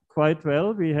quite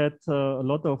well. We had a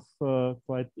lot of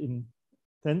quite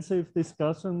intensive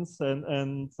discussions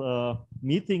and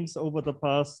meetings over the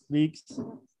past weeks.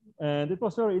 And it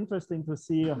was very interesting to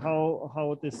see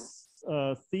how this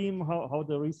theme, how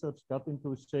the research got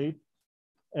into shape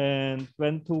and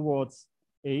went towards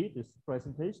A, this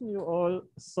presentation you all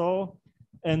saw,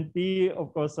 and B,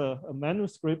 of course, a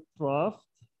manuscript draft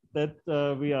that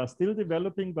we are still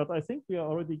developing, but I think we are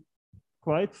already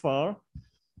quite far.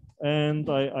 And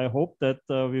I hope that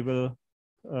we will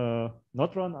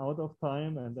not run out of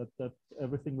time and that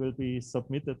everything will be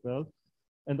submitted well.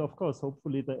 And of course,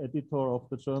 hopefully the editor of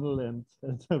the journal and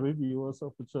the reviewers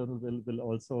of the journal will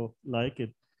also like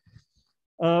it.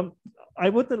 I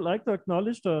would like to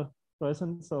acknowledge the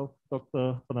presence of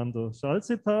Dr. Fernando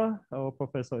Schalzita, our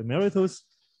Professor Emeritus,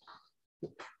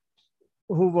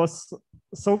 who was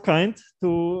so kind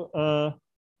to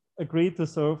agree to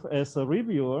serve as a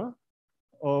reviewer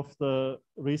of the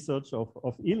research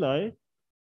of Eli,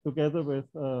 together with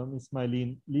Ms.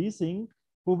 Mylene Leasing,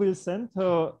 who will send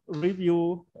her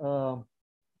review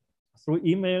through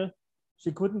email.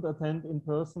 She couldn't attend in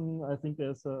person. I think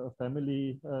there's a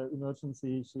family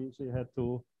emergency she had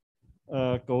to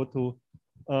go to.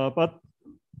 But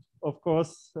of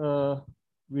course,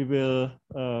 we will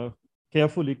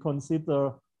carefully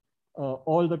consider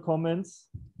all the comments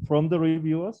from the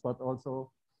reviewers, but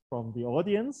also from the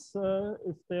audience,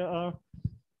 if there are.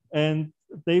 And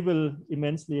they will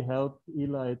immensely help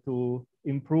Eli to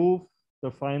improve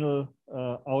the final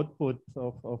output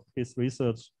of his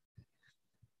research.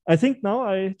 I think now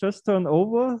I just turn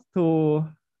over to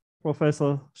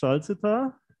Professor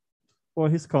Schalzita for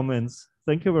his comments.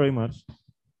 Thank you very much.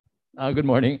 Good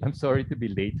morning. I'm sorry to be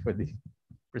late for the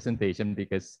presentation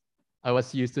because I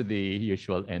was used to the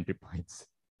usual entry points.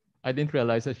 I didn't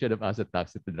realize I should have asked a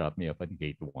taxi to drop me off at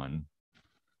gate 1.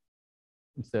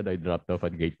 Instead, I dropped off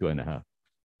at gate 2.5.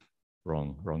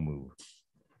 Wrong move.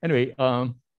 Anyway,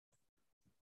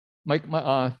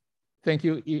 thank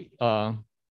you,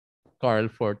 Carl,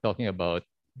 for talking about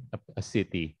a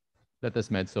city that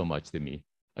has meant so much to me.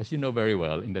 As you know very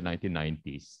well, in the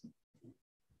 1990s,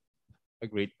 a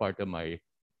great part of my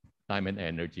time and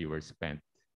energy were spent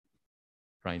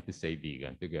trying to stay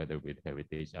vegan together with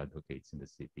heritage advocates in the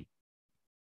city.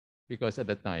 Because at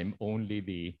the time,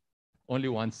 only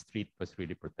one street was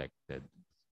really protected,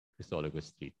 Cristologo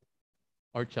Street.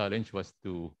 Our challenge was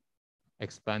to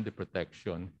expand the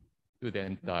protection to the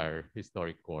entire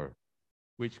historic core,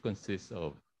 which consists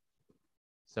of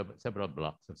several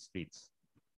blocks of streets.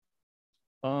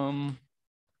 And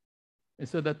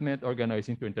so that meant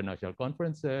organizing 2 international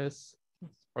conferences,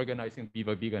 organizing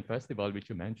Viva Vegan Festival, which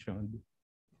you mentioned,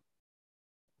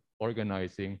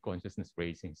 organizing consciousness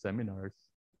raising seminars,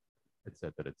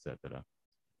 etc., etc.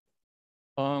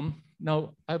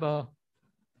 Now I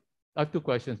have 2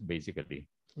 questions basically.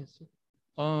 Yes, sir.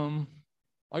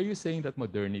 Are you saying that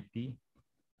modernity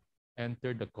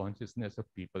entered the consciousness of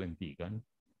people in vegan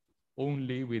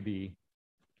only with the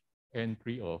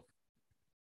entry of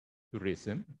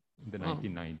tourism in the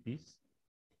 1990s,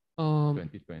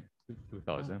 2020,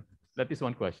 2000? That is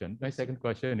one question. My second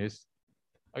question is,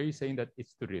 are you saying that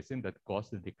it's tourism that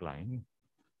caused the decline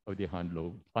of the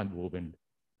hand-woven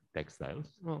textiles?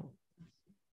 Oh.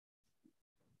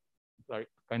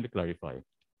 Kindly clarify.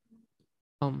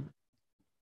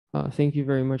 Thank you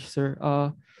very much, sir.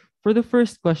 For the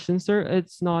first question, sir,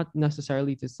 it's not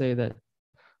necessarily to say that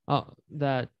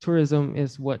that tourism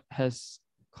is what has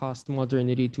caused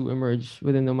modernity to emerge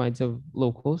within the minds of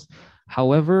locals.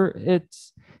 However,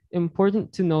 it's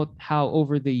important to note how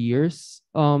over the years,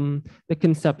 the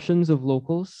conceptions of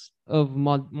locals of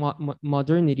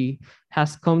modernity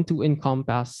has come to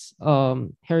encompass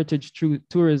heritage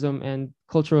tourism and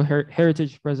cultural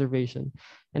heritage preservation,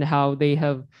 and how they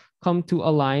have come to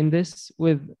align this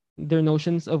with their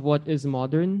notions of what is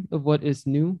modern, of what is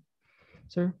new,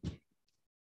 sir.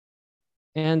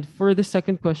 And for the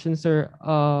second question, sir,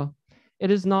 it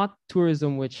is not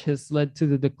tourism which has led to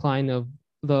the decline of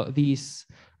these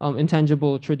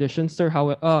intangible traditions, sir. How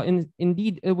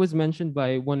indeed it was mentioned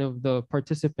by one of the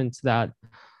participants that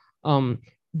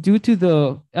due to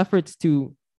the efforts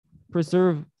to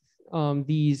preserve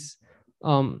these,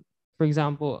 for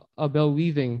example, bell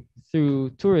weaving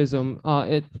through tourism,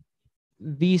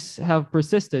 these have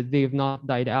persisted. They have not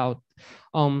died out.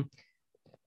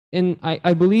 And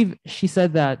I believe she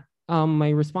said that my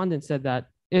respondent said that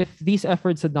if these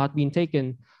efforts had not been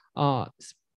taken,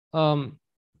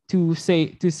 to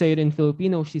say it in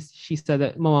Filipino, she said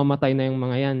that mamamatay na yung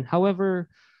mga yan. However,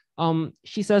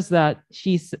 she says that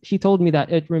she told me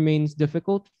that it remains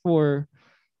difficult for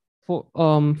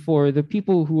the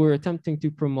people who are attempting to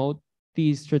promote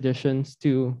these traditions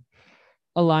to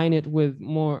align it with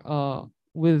more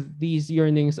with these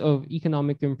yearnings of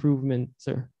economic improvement,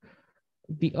 sir.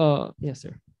 Yes,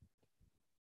 sir.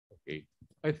 Okay,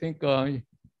 I think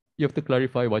you have to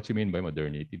clarify what you mean by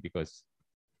modernity, because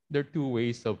there are 2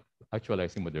 ways of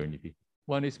actualizing modernity.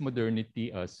 One is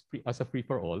modernity as a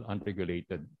free-for-all,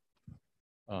 unregulated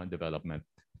development.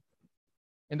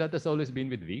 And that has always been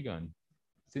with vegan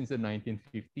since the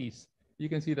 1950s. You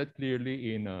can see that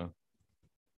clearly in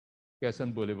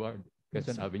Quezon Boulevard,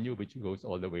 Quezon Avenue, which goes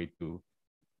all the way to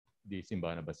the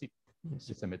Simbana Basit,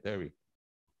 the cemetery.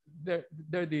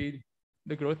 they're the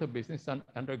growth of business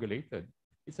unregulated.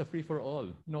 It's a free for all,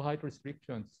 no height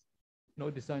restrictions, no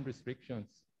design restrictions.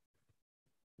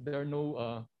 There are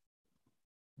no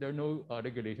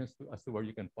regulations as to where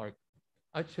you can park.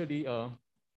 Actually,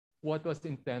 what was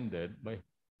intended by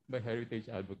heritage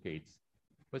advocates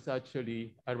was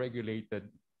actually a regulated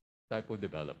type of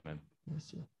development. Yes,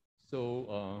 sir.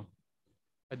 So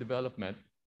a development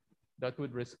that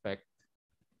would respect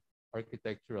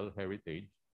architectural heritage,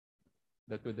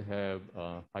 that would have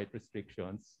height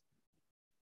restrictions,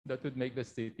 that would make the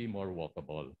city more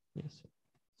walkable. Yes, sir.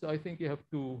 So I think you have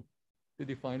to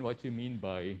define what you mean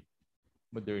by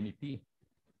modernity,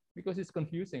 because it's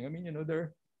confusing. I mean,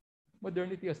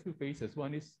 modernity has two phases.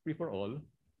 One is free for all,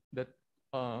 that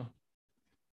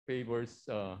favors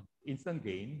instant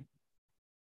gain.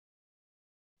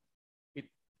 It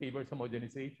favors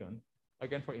homogenization,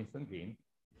 again for instant gain.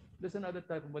 There's another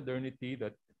type of modernity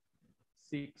that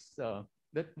seeks,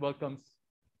 that welcomes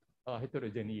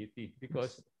heterogeneity,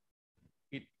 because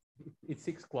it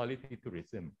seeks quality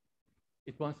tourism.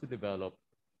 It wants to develop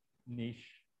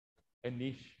a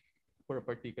niche for a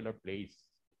particular place,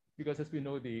 because as we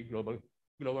know, the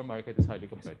global market is highly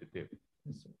competitive.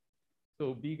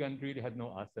 So vegan really had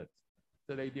no assets.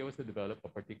 So the idea was to develop a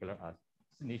particular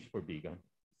niche for vegan.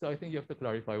 So I think you have to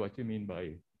clarify what you mean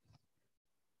by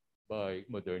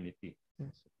modernity.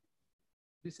 Yes.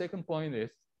 The second point is,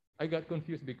 I got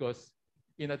confused because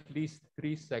in at least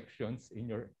 3 sections in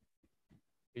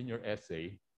your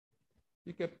essay,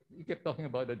 you kept talking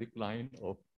about the decline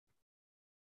of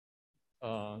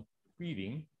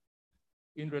Grieving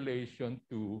in relation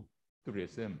to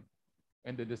tourism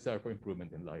and the desire for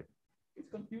improvement in life. It's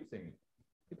confusing.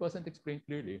 It wasn't explained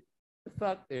clearly. The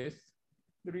fact is,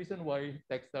 the reason why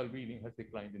textile weaving has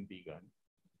declined in vegan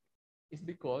is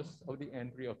because of the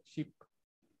entry of cheap,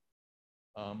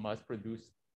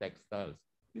 mass-produced textiles.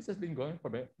 This has been going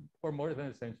for more than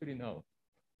a century now.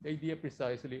 The idea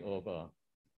precisely of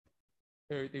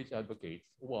heritage advocates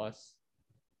was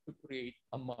to create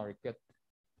a market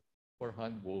for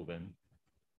hand-woven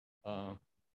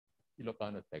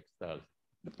Ilocano textiles.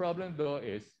 The problem, though,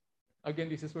 is, again,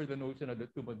 this is where the notion of the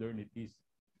two modernities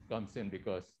comes in,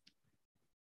 because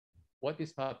what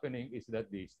is happening is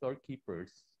that the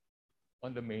storekeepers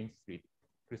on the main street,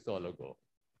 Crisologo,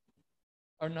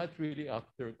 are not really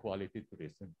after quality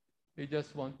tourism. They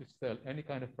just want to sell any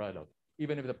kind of product,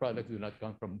 even if the products do not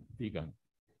come from vegan.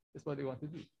 That's what they want to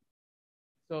do.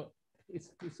 So it's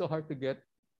so hard to get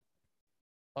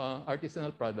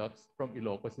artisanal products from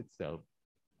Ilocos itself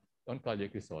on Calle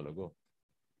Crisologo.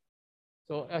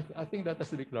 So I think that has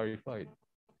to be clarified.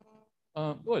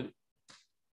 Well,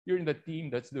 you're in the team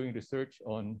that's doing research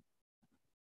on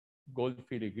gold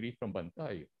filigree from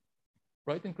Bantay.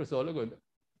 Right in Crisologo,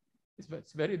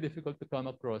 it's very difficult to come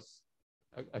across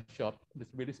a shop that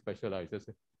really specializes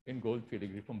in gold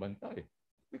filigree from Bantay,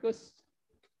 because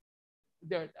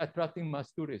they're attracting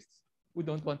mass tourists who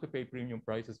don't want to pay premium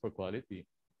prices for quality.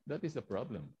 That is the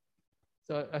problem.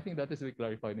 So I think that is to be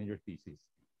clarified in your thesis.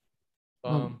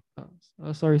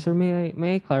 Sorry, sir.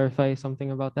 May I clarify something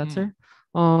about that, sir?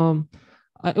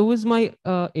 It was my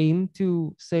aim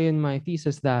to say in my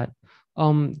thesis that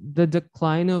the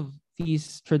decline of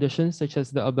these traditions, such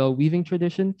as the Abel weaving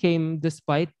tradition, came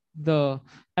despite the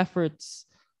efforts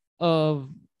of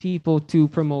people to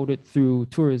promote it through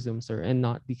tourism, sir, and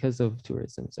not because of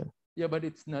tourism, sir. Yeah, but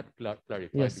it's not clarified,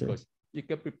 yes, because you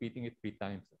kept repeating it 3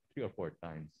 or 4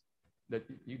 times, that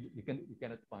you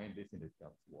cannot find this in the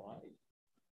shops. Why?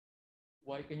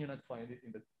 Why can you not find it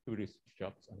in the tourist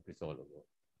shops on Crisologo?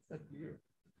 It's not clear.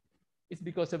 It's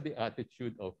because of the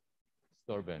attitude of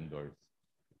store vendors.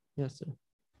 Yes, sir.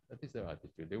 That is their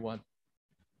attitude. They want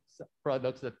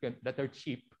products that are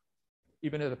cheap,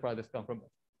 even if the products come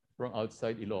from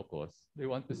outside Ilocos. They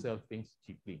want to sell things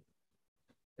cheaply.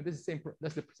 And that's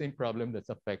the same problem that's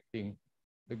affecting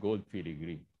the gold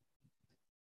filigree.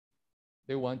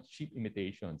 They want cheap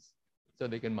imitations so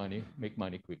they can make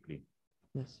money quickly.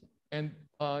 Yes, sir. And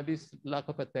this lack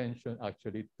of attention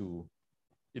actually to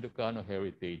Ilocano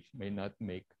heritage may not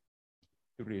make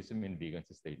tourism in vegan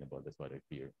sustainable. That's what I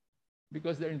fear.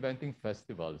 Because they're inventing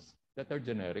festivals that are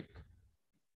generic.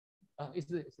 It's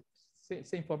the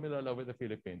same formula over the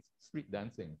Philippines, street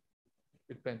dancing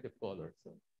with plenty of colors.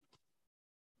 So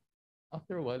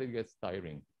after a while, it gets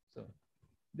tiring. So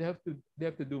they have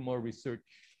to do more research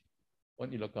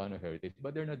on Ilocano heritage,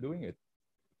 but they're not doing it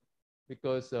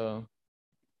because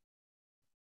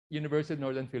University of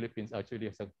Northern Philippines actually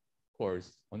has a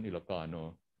course on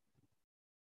Ilocano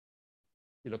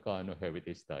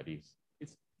heritage studies.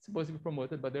 It's supposed to be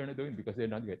promoted, but they're not doing it because they're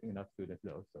not getting enough students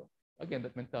though. So again,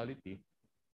 that mentality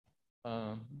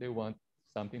They want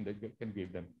something that can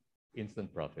give them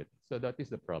instant profit. So that is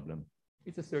the problem.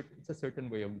 It's a certain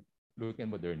way of looking at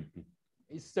modernity.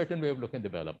 It's a certain way of looking at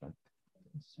development.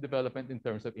 It's development in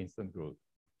terms of instant growth.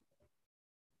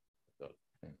 So,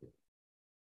 thank you.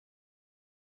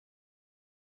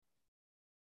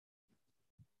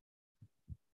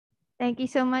 Thank you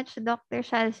so much, Dr.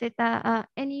 Shalsita.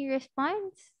 Any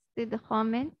response to the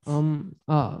comments?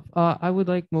 I would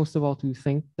like most of all to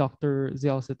thank Dr.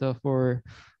 Zialsita for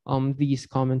these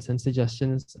comments and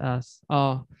suggestions, as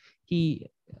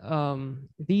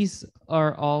these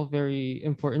are all very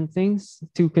important things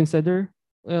to consider.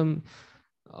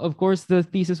 Of course, the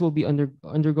thesis will be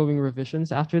undergoing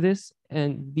revisions after this,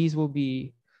 and these will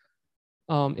be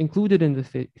included in the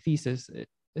thesis,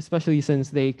 especially since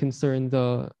they concern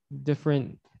the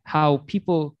different how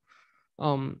people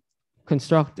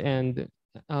construct and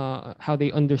how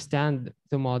they understand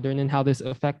the modern and how this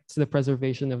affects the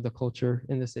preservation of the culture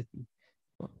in the city.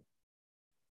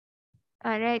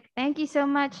 All right. Thank you so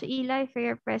much, Eli, for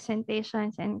your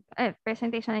presentations and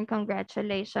presentation, and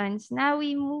congratulations. Now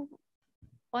we move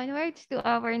onwards to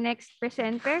our next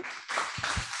presenter.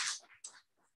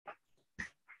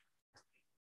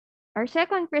 Our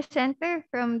second presenter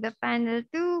from the panel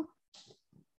 2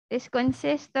 is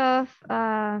consist of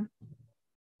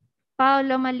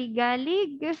Paolo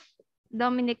Maligalig,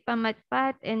 Dominic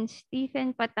Pamatpat, and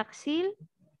Stephen Pataksil,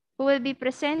 who will be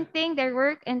presenting their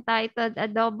work entitled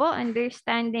Adobo,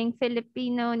 Understanding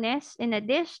Filipino-ness in a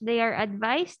Dish. They are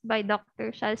advised by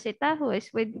Dr. Shalsita, who is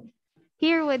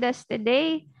here with us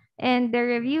today, and the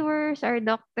reviewers are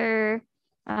Dr.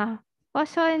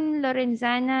 Poson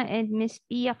Lorenzana and Ms.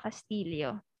 Pia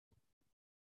Castillo.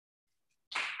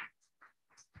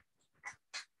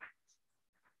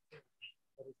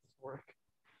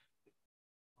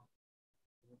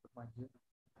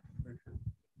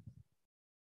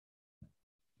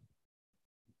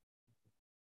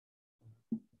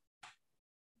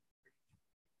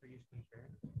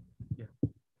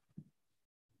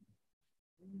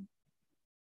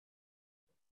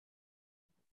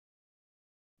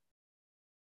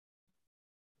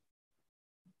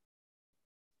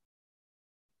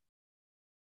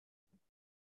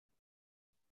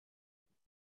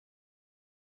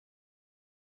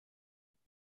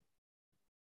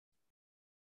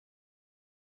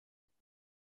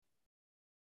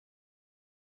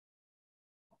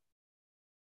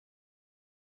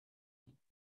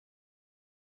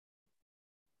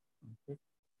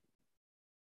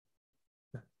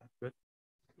 Good.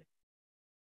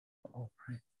 All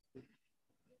right.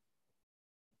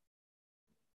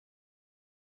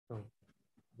 So,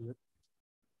 good.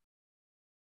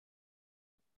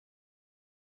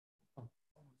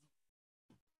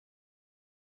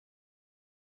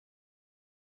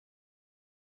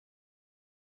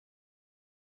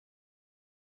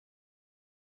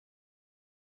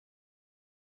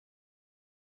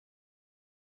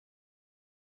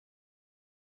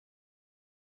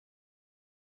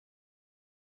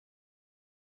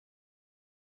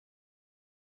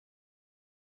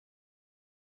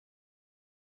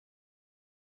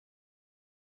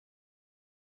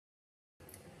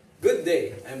 Good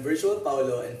day, I'm Virtual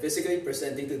Paolo, and physically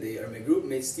presenting today are my group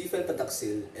mates Stephen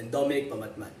Pataksil and Dominic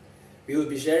Pamatman. We will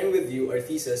be sharing with you our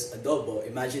thesis, Adobo,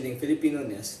 Imagining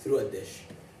Filipino-ness Through a Dish,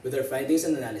 with our findings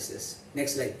and analysis.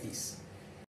 Next slide, please.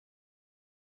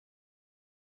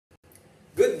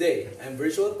 Good day, I'm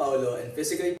Virtual Paolo, and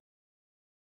physically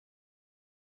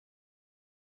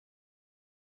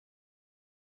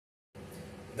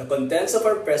the contents of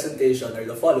our presentation are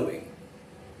the following.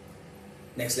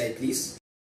 Next slide, please.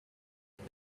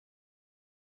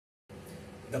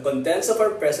 The contents of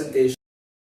our presentation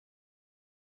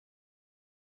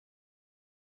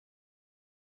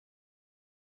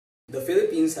The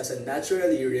Philippines has a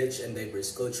naturally rich and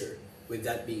diverse culture. With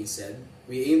that being said,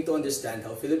 we aim to understand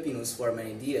how Filipinos form an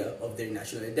idea of their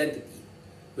national identity,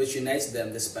 which unites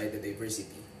them despite the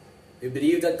diversity. We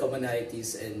believe that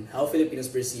commonalities in how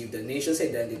Filipinos perceive the nation's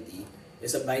identity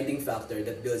is a binding factor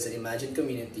that builds an imagined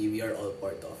community we are all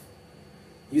part of.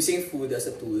 Using food as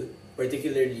a tool,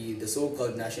 particularly the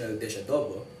so-called national dish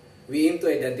adobo, we aim to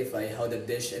identify how the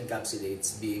dish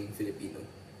encapsulates being Filipino.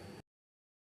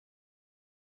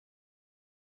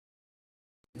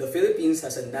 The Philippines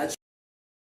has a natural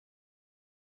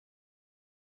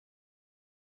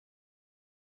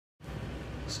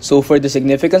So for the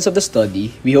significance of the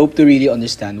study, we hope to really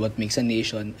understand what makes a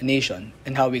nation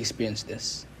and how we experience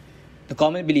this. The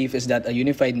common belief is that a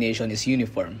unified nation is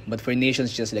uniform, but for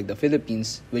nations just like the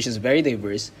Philippines, which is very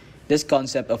diverse, this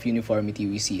concept of uniformity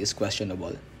we see is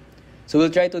questionable. So we'll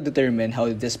try to determine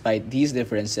how, despite these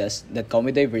differences that come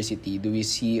with diversity, do we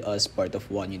see us part of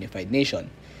one unified nation.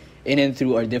 In and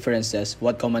through our differences,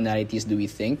 what commonalities do we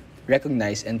think,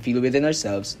 recognize, and feel within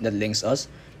ourselves that links us,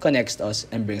 connects us,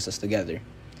 and brings us together?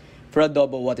 For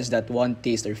adobo, what is that one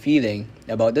taste or feeling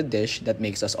about the dish that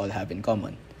makes us all have in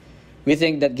common? We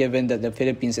think that given that the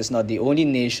Philippines is not the only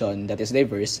nation that is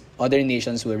diverse, other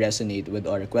nations will resonate with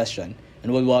our question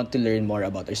and will want to learn more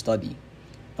about our study.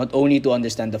 Not only to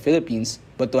understand the Philippines,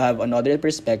 but to have another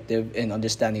perspective in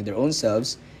understanding their own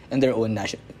selves and their own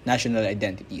national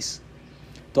identities.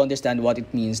 To understand what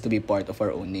it means to be part of our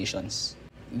own nations.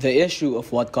 The issue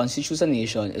of what constitutes a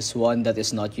nation is one that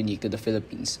is not unique to the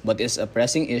Philippines, but is a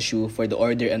pressing issue for the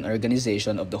order and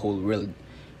organization of the whole world.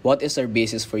 What is our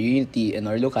basis for unity in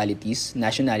our localities,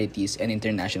 nationalities, and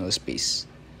international space?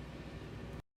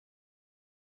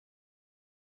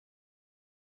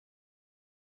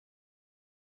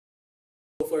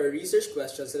 For our research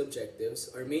questions and objectives,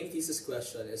 our main thesis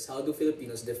question is how do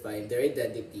Filipinos define their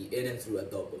identity in and through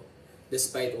adobo?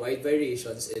 Despite wide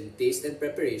variations in taste and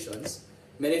preparations,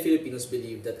 many Filipinos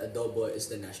believe that adobo is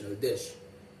the national dish.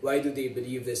 Why do they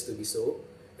believe this to be so?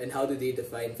 And how do they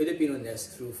define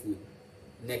Filipino-ness through food?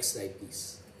 Next slide,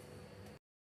 please.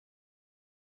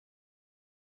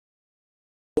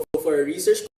 For our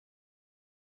research,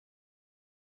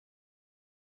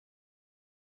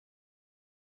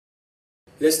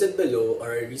 listed below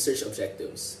are our research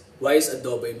objectives. Why is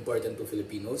adobo important to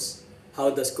Filipinos? How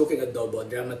does cooking adobo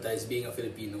dramatize being a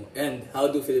Filipino? And how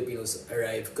do Filipinos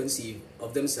conceive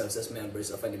of themselves as members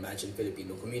of an imagined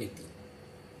Filipino community?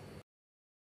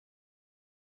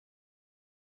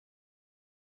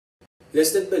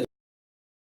 Listed below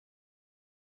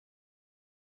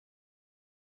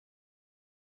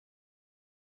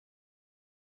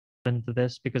into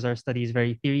this because our study is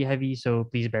very theory heavy, so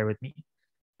please bear with me.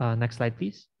 Next slide,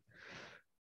 please.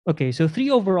 Okay, so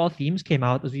 3 overall themes came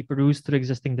out as we perused through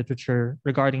existing literature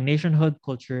regarding nationhood,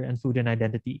 culture, and food and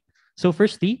identity. So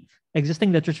firstly,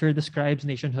 existing literature describes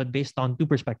nationhood based on 2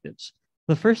 perspectives.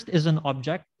 The first is an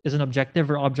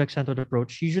objective or object-centered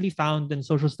approach usually found in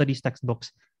social studies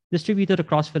textbooks distributed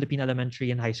across Philippine elementary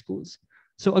and high schools.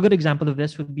 So a good example of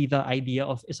this would be the idea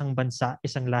of isang bansa,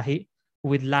 isang lahi,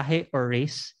 with lahi or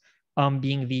race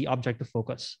being the object of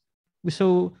focus.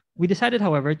 So we decided,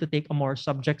 however, to take a more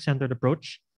subject-centered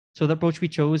approach. So the approach we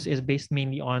chose is based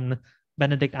mainly on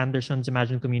Benedict Anderson's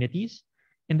Imagined Communities.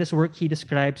 In this work, he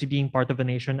describes being part of a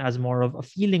nation as more of a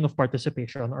feeling of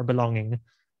participation or belonging.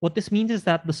 What this means is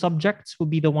that the subjects will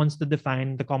be the ones to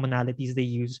define the commonalities they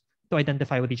use to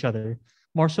identify with each other.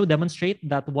 More so demonstrate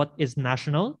that what is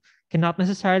national cannot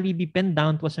necessarily be pinned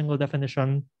down to a single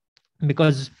definition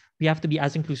because we have to be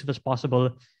as inclusive as possible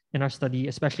in our study,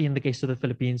 especially in the case of the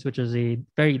Philippines, which is a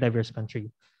very diverse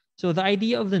country. So the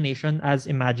idea of the nation as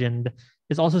imagined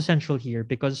is also central here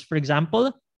because, for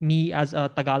example, me as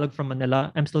a Tagalog from Manila,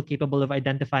 I'm still capable of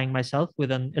identifying myself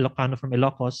with an Ilocano from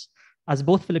Ilocos as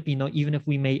both Filipino, even if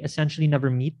we may essentially never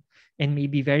meet and may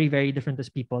be very, very different as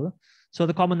people. So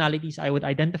the commonalities I would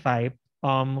identify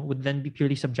would then be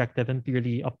purely subjective and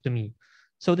purely up to me.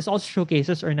 So this also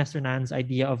showcases Ernest Renan's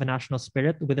idea of a national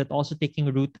spirit, with it also taking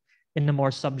root in a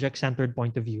more subject-centered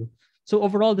point of view. So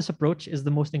overall, this approach is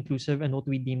the most inclusive and what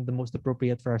we deem the most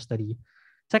appropriate for our study.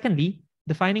 Secondly,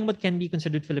 defining what can be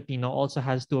considered Filipino also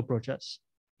has 2 approaches.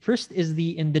 First is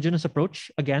the indigenous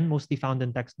approach, again, mostly found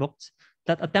in textbooks,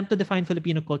 that attempt to define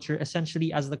Filipino culture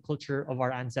essentially as the culture of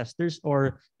our ancestors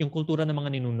or yung kultura ng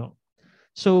mga ninuno.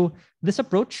 So this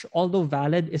approach, although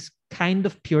valid, is kind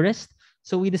of purist.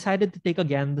 So we decided to take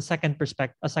again a second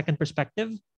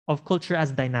perspective of culture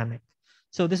as dynamic.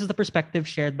 So this is the perspective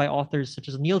shared by authors such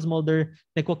as Niels Mulder,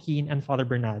 Nick Joaquin, and Father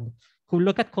Bernard, who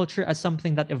look at culture as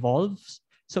something that evolves.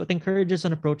 So it encourages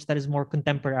an approach that is more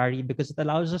contemporary because it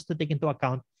allows us to take into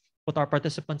account what our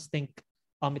participants think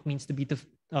it means to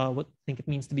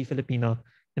be Filipino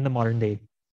in the modern day.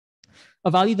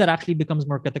 A value that actually becomes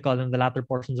more critical in the latter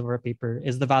portions of our paper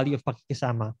is the value of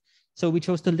pakikisama. So we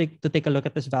chose to take a look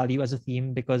at this value as a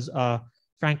theme because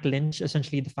Frank Lynch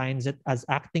essentially defines it as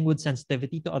acting with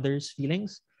sensitivity to others'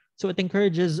 feelings. So it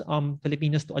encourages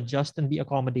Filipinos to adjust and be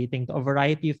accommodating to a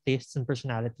variety of tastes and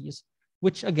personalities,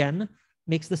 which again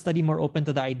makes the study more open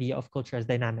to the idea of culture as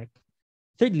dynamic.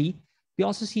 Thirdly, we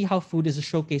also see how food is a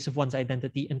showcase of one's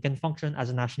identity and can function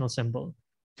as a national symbol.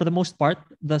 For the most part,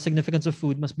 the significance of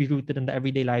food must be rooted in the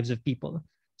everyday lives of people.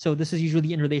 So this is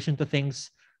usually in relation to things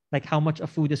like how much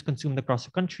of food is consumed across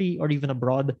the country or even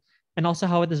abroad, and also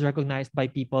how it is recognized by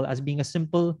people as being a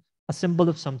symbol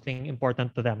of something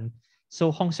important to them.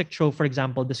 So Hong Sik Cho, for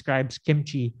example, describes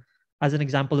kimchi as an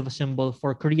example of a symbol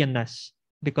for Koreanness,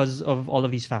 because of all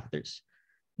of these factors.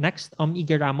 Next,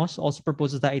 Ige Ramos also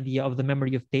proposes the idea of the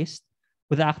memory of taste,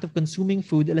 with the act of consuming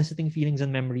food eliciting feelings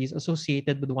and memories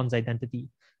associated with one's identity.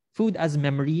 Food as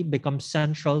memory becomes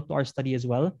central to our study as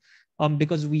well,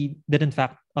 because we did in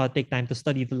fact take time to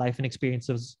study the life and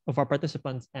experiences of our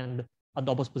participants and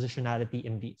adobo's positionality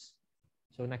in these.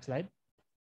 So next slide.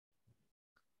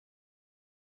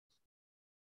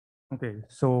 Okay,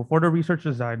 so for the research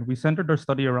design, we centered our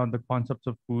study around the concepts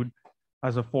of food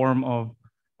as a form of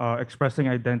expressing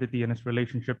identity and its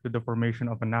relationship to the formation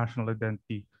of a national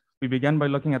identity. We began by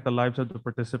looking at the lives of the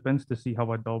participants to see how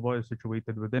adobo is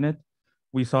situated within it.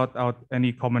 We sought out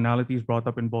any commonalities brought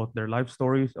up in both their life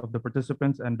stories of the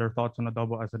participants and their thoughts on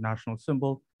adobo as a national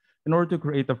symbol in order to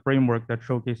create a framework that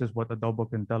showcases what adobo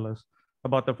can tell us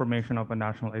about the formation of a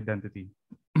national identity.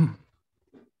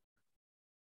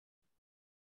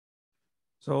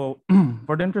 So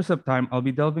for the interest of time, I'll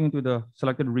be delving into the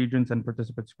selected regions and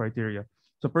participants' criteria.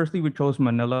 So firstly, we chose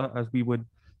Manila as we would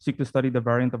seek to study the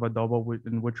variant of adobo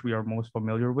in which we are most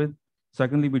familiar with.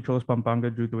 Secondly, we chose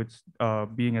Pampanga due to its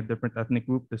being a different ethnic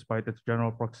group despite its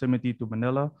general proximity to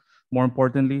Manila. More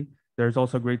importantly, there's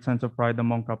also a great sense of pride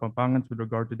among Kapampangans with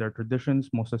regard to their traditions,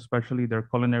 most especially their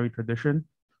culinary tradition.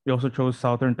 We also chose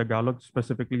Southern Tagalog,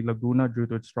 specifically Laguna, due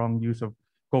to its strong use of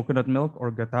coconut milk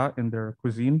or gata in their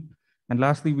cuisine. And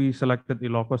lastly, we selected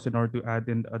Ilocos in order to add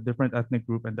in a different ethnic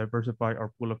group and diversify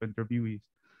our pool of interviewees.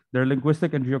 Their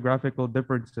linguistic and geographical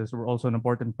differences were also an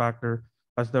important factor,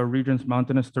 as the region's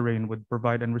mountainous terrain would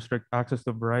provide and restrict access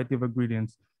to a variety of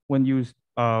ingredients when used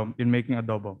in making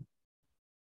adobo.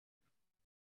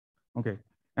 Okay,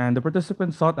 and the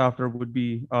participants sought after would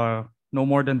be no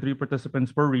more than 3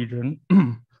 participants per region,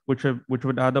 which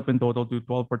would add up in total to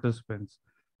 12 participants.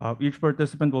 Each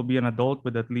participant will be an adult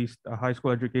with at least a high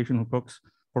school education who cooks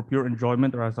for pure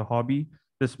enjoyment or as a hobby.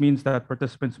 This means that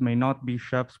participants may not be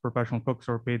chefs, professional cooks,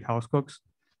 or paid house cooks.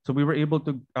 So we were able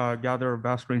to gather a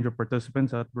vast range of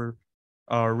participants that were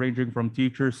ranging from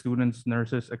teachers, students,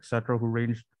 nurses, etc., who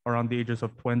ranged around the ages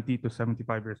of 20 to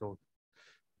 75 years old.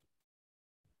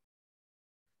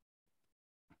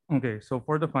 Okay, so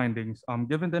for the findings,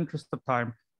 given the interest of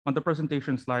time, on the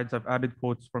presentation slides, I've added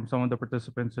quotes from some of the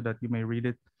participants so that you may read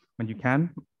it when you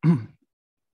can.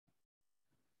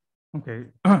 Okay,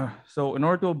 so in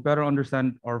order to better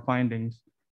understand our findings,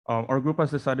 our group has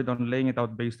decided on laying it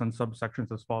out based on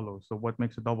subsections as follows. So what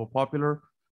makes adobo popular?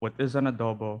 What is an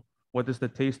adobo? What is the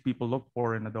taste people look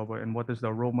for in adobo? And what is the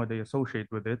aroma they associate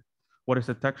with it? What is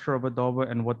the texture of adobo?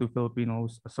 And what do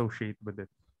Filipinos associate with it?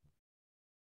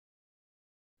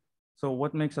 So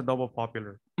what makes adobo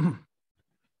popular?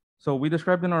 So we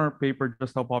described in our paper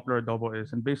just how popular adobo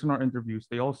is, and based on our interviews,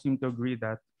 they all seem to agree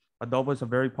that adobo is a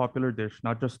very popular dish,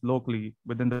 not just locally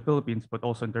within the Philippines, but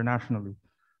also internationally.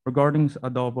 Regarding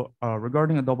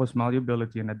adobo's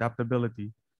malleability and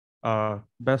adaptability,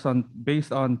 based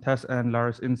on Tess and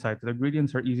Lara's insights, the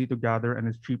ingredients are easy to gather and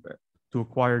is cheap to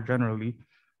acquire generally.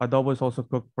 Adobo is also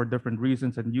cooked for different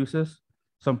reasons and uses.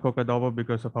 Some cook adobo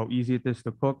because of how easy it is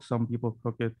to cook. Some people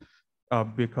cook it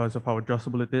because of how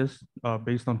adjustable it is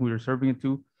based on who you're serving it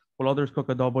to, while others cook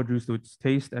adobo due to its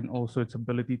taste and also its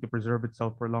ability to preserve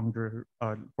itself for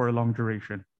a long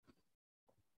duration.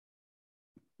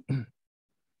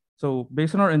 So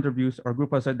based on our interviews, our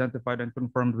group has identified and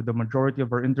confirmed with the majority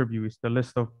of our interviewees the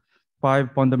list of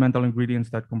 5 fundamental ingredients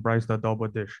that comprise the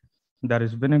adobo dish. That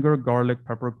is vinegar, garlic,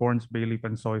 peppercorns, bay leaf,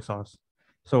 and soy sauce.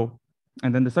 So,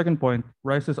 and then the second point,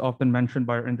 rice is often mentioned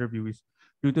by our interviewees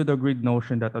due to the agreed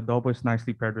notion that adobo is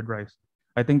nicely paired with rice.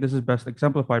 I think this is best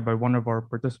exemplified by one of our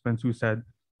participants who said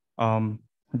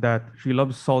that she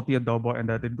loves salty adobo and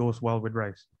that it goes well with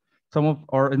rice. Some of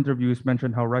our interviews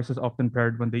mentioned how rice is often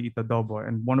paired when they eat adobo,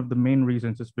 and one of the main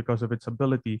reasons is because of its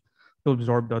ability to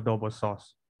absorb the adobo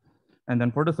sauce. And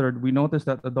then for the third, we noticed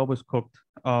that adobo is cooked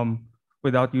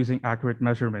without using accurate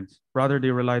measurements. Rather,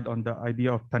 they relied on the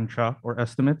idea of tansya or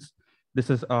estimates. This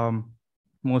is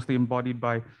mostly embodied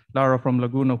by Lara from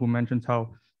Laguna, who mentions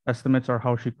how estimates are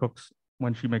how she cooks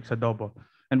when she makes adobo.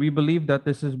 And we believe that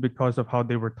this is because of how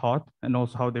they were taught and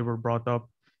also how they were brought up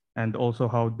and also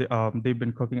how they've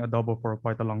been cooking adobo for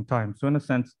quite a long time. So in a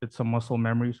sense, it's a muscle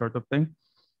memory sort of thing.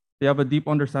 They have a deep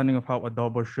understanding of how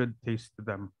adobo should taste to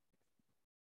them.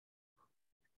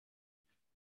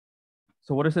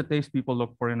 So what is the taste people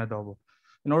look for in adobo?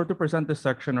 In order to present this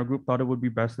section, our group thought it would be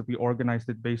best if we organized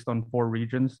it based on 4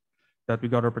 regions that we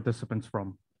got our participants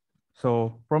from.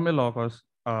 So from Ilocos,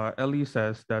 Ellie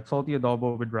says that salty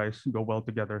adobo with rice go well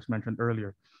together, as mentioned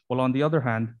earlier. While on the other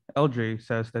hand, LJ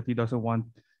says that he doesn't want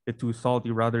it too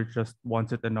salty, rather just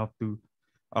wants it enough to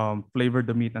flavored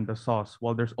the meat and the sauce.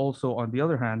 While there's also, on the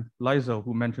other hand, Liza,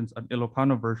 who mentions an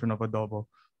Ilocano version of adobo,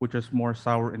 which is more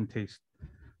sour in taste,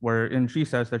 wherein she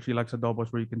says that she likes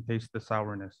adobos where you can taste the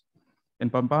sourness. In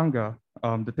Pampanga,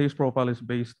 the taste profile is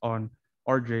based on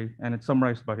RJ, and it's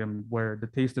summarized by him, where the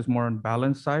taste is more on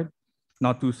balanced side,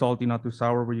 not too salty, not too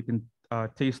sour, where you can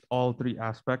taste all three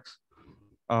aspects.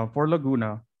 For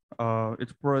Laguna,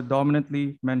 it's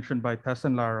predominantly mentioned by Tess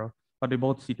and Lara, but they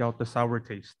both seek out the sour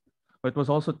taste. But it was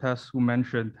also Tess who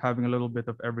mentioned having a little bit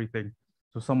of everything,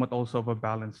 so somewhat also of a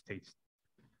balanced taste.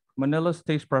 Manila's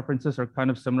taste preferences are kind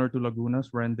of similar to Laguna's,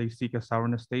 wherein they seek a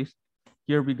sourness taste.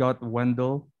 Here we got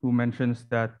Wendell, who mentions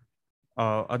that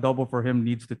adobo for him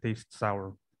needs to taste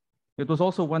sour. It was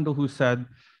also Wendell who said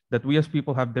that we as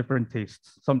people have different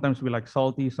tastes. Sometimes we like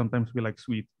salty, sometimes we like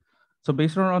sweet. So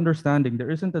based on our understanding, there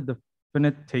isn't a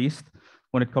definite taste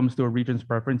when it comes to a region's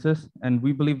preferences, and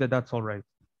we believe that that's all right.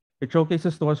 It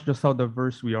showcases to us just how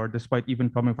diverse we are, despite even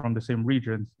coming from the same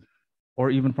regions or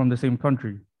even from the same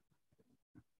country.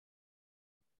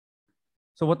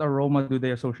 So what aroma do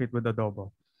they associate with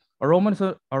adobo?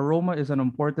 Aroma is an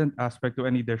important aspect to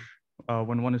any dish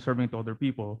when one is serving to other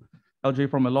people. LJ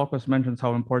from Ilocos mentions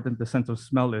how important the sense of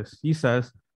smell is. He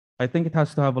says, I think it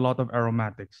has to have a lot of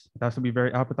aromatics. It has to be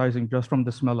very appetizing just from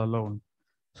the smell alone.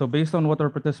 So based on what our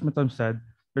participants have said,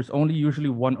 there's only usually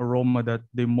one aroma that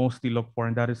they mostly look for,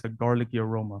 and that is the garlicky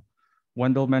aroma.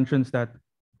 Wendell mentions that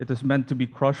it is meant to be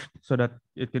crushed so that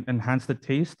it can enhance the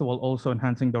taste while also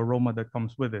enhancing the aroma that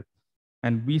comes with it.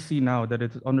 And we see now that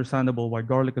it's understandable why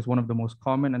garlic is one of the most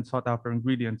common and sought after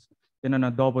ingredients in an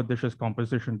adobo dish's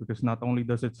composition, because not only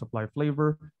does it supply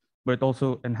flavor, but it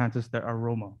also enhances the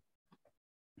aroma.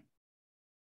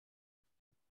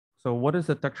 So what is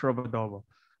the texture of adobo?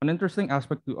 An interesting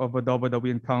aspect of adobo that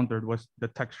we encountered was the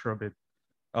texture of it.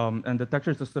 And the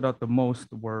textures that stood out the most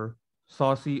were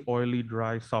saucy, oily,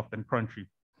 dry, soft, and crunchy.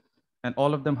 And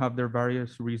all of them have their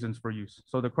various reasons for use.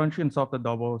 So the crunchy and soft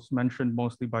adobo was mentioned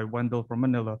mostly by Wendell from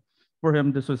Manila. For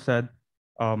him, this was said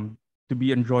to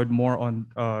be enjoyed more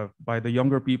by the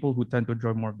younger people who tend to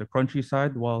enjoy more of the crunchy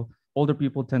side, while older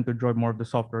people tend to enjoy more of the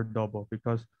softer adobo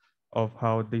because of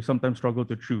how they sometimes struggle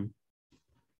to chew.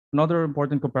 Another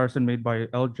important comparison made by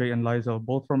LJ and Liza,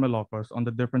 both from Ilocos, on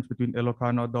the difference between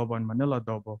Ilocano adobo and Manila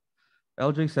adobo.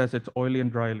 LJ says it's oily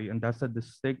and dryly, and that's a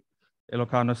distinct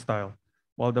Ilocano style,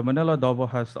 while the Manila adobo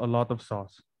has a lot of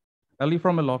sauce. Ellie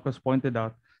from Ilocos pointed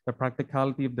out the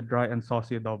practicality of the dry and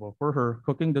saucy adobo. For her,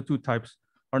 cooking the two types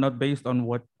are not based on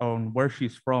where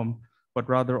she's from, but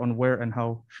rather on where and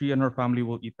how she and her family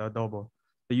will eat the adobo.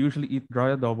 They usually eat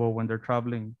dry adobo when they're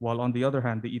traveling, while on the other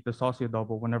hand, they eat the saucy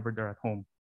adobo whenever they're at home.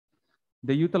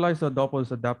 They utilize the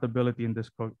adobo's adaptability in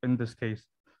this case.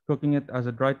 Cooking it as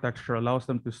a dry texture allows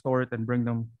them to store it and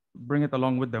bring it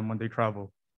along with them when they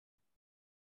travel.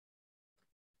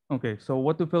 Okay, so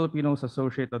what do Filipinos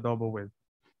associate adobo with?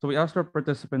 So we asked our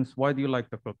participants, why do you like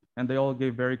to cook? And they all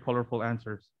gave very colorful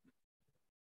answers.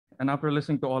 And after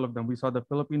listening to all of them, we saw that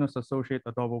Filipinos associate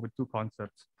adobo with two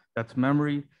concepts. That's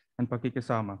memory and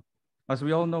pakikisama. As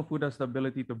we all know, food has the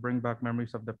ability to bring back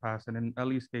memories of the past. And in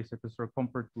Ellie's case, it is her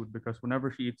comfort food because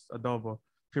whenever she eats adobo,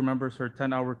 she remembers her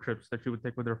 10-hour trips that she would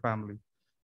take with her family.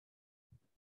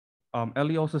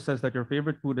 Ellie also says that your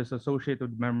favorite food is associated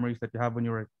with memories that you have when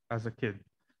you were as a kid.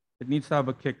 It needs to have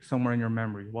a kick somewhere in your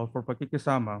memory. While for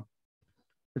pakikisama,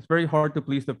 it's very hard to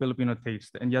please the Filipino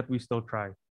taste, and yet we still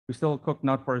try. We still cook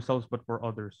not for ourselves, but for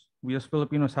others. We as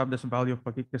Filipinos have this value of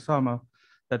pakikisama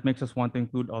that makes us want to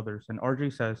include others. And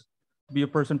RJ says, to be a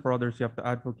person for others, you have to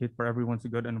advocate for everyone's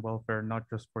good and welfare, not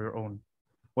just for your own.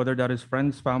 Whether that is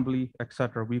friends, family,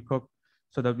 etc., we cook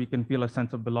so that we can feel a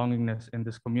sense of belongingness in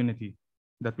this community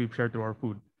that we've shared through our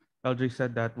food. LJ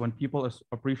said that when people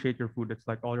appreciate your food, it's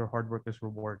like all your hard work is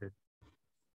rewarded.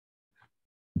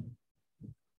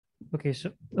 Okay,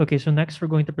 so next we're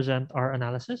going to present our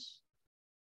analysis.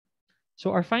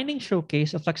 So our findings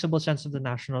showcase a flexible sense of the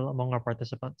national among our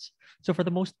participants. So for the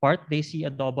most part, they see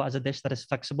adobo as a dish that is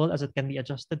flexible as it can be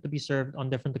adjusted to be served on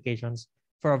different occasions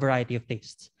for a variety of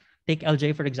tastes. Take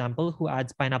LJ, for example, who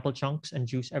adds pineapple chunks and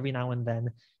juice every now and then,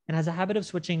 and has a habit of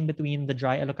switching between the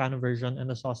dry Ilocano version and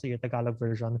the saucy Tagalog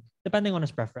version, depending on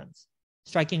his preference.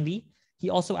 Strikingly,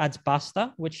 he also adds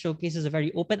pasta, which showcases a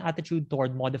very open attitude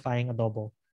toward modifying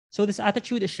adobo. So this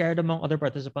attitude is shared among other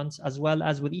participants, as well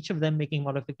as with each of them making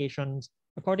modifications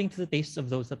according to the tastes of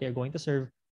those that they're going to serve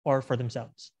or for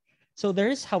themselves. So there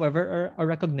is, however, a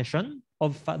recognition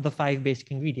of the 5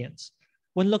 basic ingredients.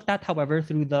 When looked at, however,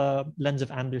 through the lens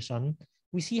of Anderson,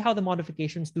 we see how the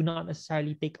modifications do not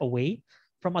necessarily take away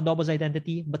from adobo's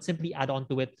identity, but simply add on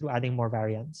to it through adding more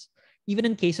variants. Even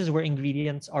in cases where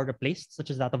ingredients are replaced, such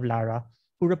as that of Lara,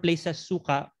 who replaces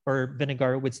suka or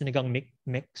vinegar with sinigang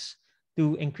mix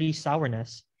to increase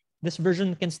sourness, this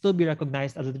version can still be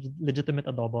recognized as a legitimate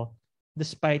adobo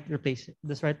despite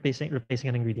replacing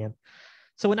an ingredient.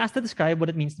 So when asked to describe what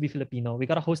it means to be Filipino, we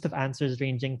got a host of answers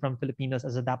ranging from Filipinos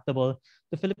as adaptable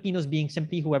to Filipinos being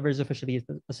simply whoever is officially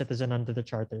a citizen under the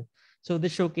charter. So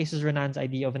this showcases Renan's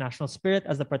idea of a national spirit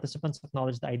as the participants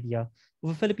acknowledge the idea of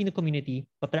a Filipino community,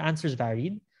 but their answers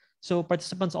varied. So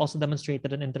participants also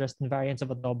demonstrated an interest in variants of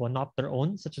adobo not their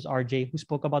own, such as RJ, who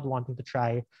spoke about wanting to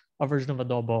try a version of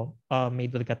adobo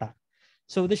made with gata.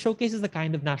 So this showcases the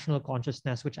kind of national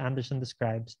consciousness which Anderson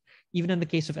describes. Even in the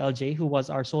case of LJ, who was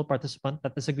our sole participant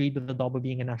that disagreed with adobo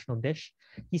being a national dish,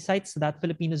 he cites that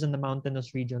Filipinos in the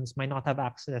mountainous regions might not have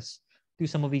access to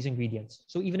some of these ingredients.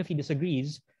 So even if he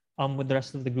disagrees with the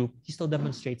rest of the group, he still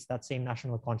demonstrates that same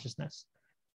national consciousness.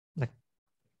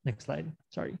 Next slide,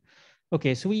 sorry.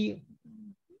 Okay, so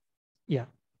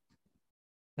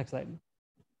next slide.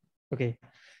 Okay.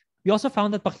 We also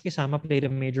found that pakikisama played a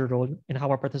major role in how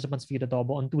our participants viewed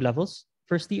adobo on 2 levels.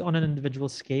 Firstly, on an individual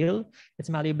scale, its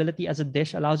malleability as a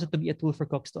dish allows it to be a tool for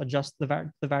cooks to adjust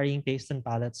the varying tastes and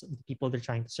palates of the people they're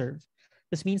trying to serve.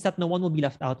 This means that no one will be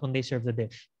left out when they serve the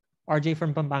dish. RJ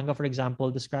from Pampanga, for example,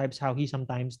 describes how he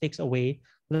sometimes takes away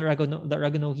the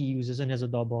oregano he uses in his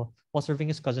adobo while serving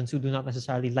his cousins who do not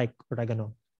necessarily like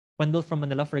oregano. Wendell from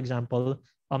Manila, for example,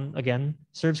 again,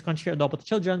 serves crunchy adobo to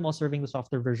children while serving the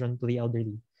softer version to the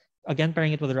elderly. Again,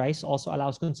 pairing it with rice also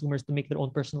allows consumers to make their own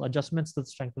personal adjustments to the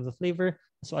strength of the flavor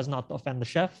so as not to offend the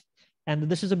chef. And the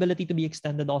dish's ability to be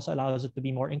extended also allows it to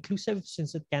be more inclusive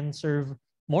since it can serve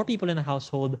more people in a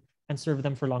household and serve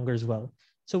them for longer as well.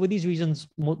 So with these reasons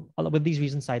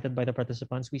cited by the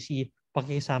participants, we see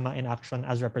pakikisama in action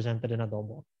as represented in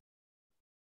adobo.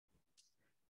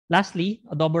 Lastly,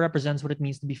 adobo represents what it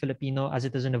means to be Filipino as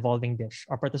it is an evolving dish.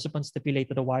 Our participants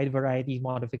stipulated a wide variety of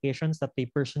modifications that they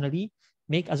personally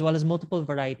make, as well as multiple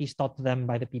varieties taught to them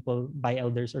by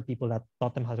elders or people that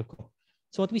taught them how to cook.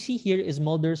 So what we see here is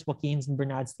Mulder's, Joaquin's, and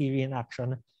Bernard's theory in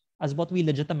action as what we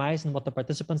legitimize and what the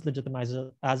participants legitimize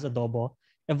as adobo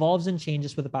evolves and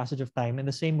changes with the passage of time in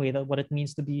the same way that what it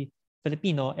means to be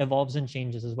Filipino evolves and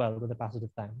changes as well with the passage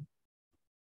of time.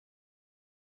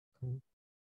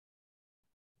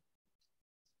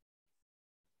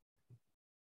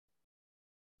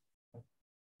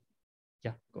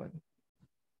 Yeah, go ahead.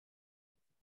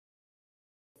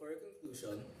 For a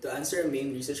conclusion, to answer a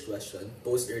main research question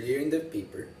posed earlier in the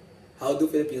paper, how do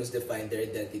Filipinos define their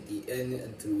identity in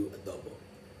and through adobo?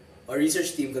 Our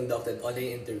research team conducted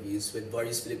online interviews with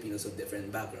various Filipinos of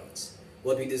different backgrounds.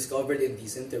 What we discovered in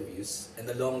these interviews, and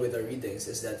along with our readings,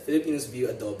 is that Filipinos view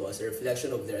adobo as a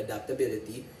reflection of their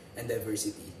adaptability and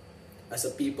diversity, as a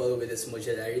people with its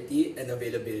modularity and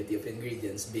availability of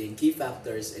ingredients being key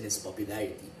factors in its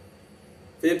popularity.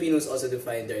 Filipinos also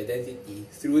define their identity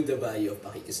through the value of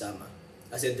pakikisama,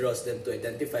 as it draws them to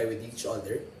identify with each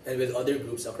other and with other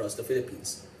groups across the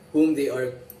Philippines, whom they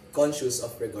are conscious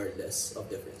of regardless of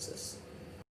differences.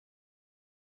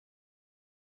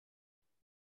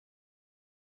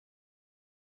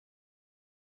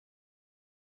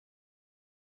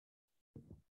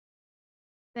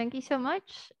 Thank you so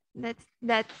much.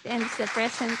 That ends the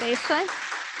presentation.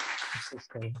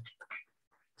 Okay.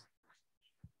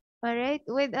 All right,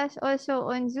 with us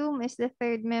also on Zoom is the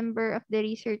third member of the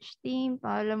research team,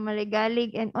 Paolo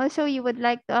Maligalig. And also you would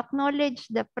like to acknowledge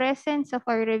the presence of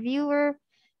our reviewer,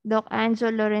 Doc Anjo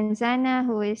Lorenzana,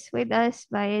 who is with us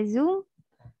via Zoom.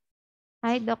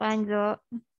 Hi, Doc Anjo.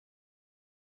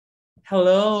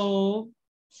 Hello.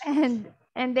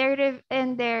 And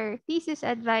their thesis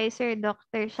advisor,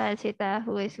 Dr. Shalsita,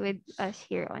 who is with us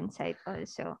here on site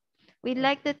also. We'd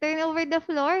like to turn over the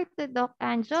floor to Doc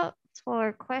Anjo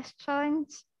for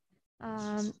questions.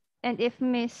 And if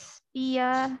Miss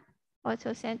Pia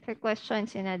also sent her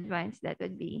questions in advance, that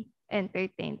would be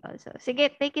entertained also. Sige,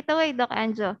 take it away, Doc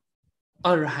Anjo.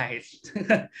 All right.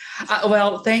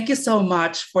 Well, thank you so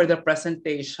much for the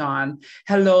presentation.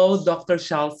 Hello, Dr.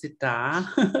 Shalsita.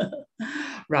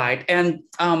 Right. And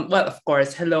well, of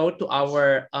course, hello to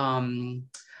our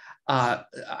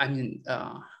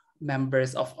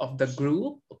members of the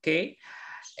group. Okay.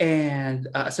 And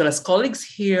so as colleagues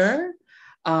here,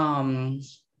 Ma'am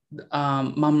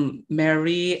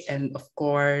Mary, and of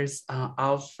course,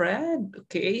 Alfred,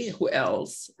 okay, who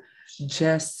else?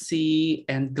 Jessie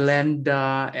and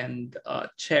Glenda and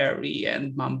Cherry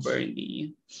and Ma'am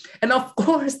Bernie. And of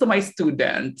course, to my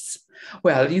students.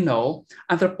 Well, you know,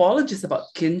 anthropology is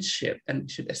about kinship and we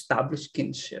should establish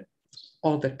kinship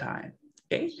all the time,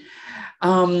 okay?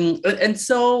 And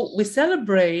so we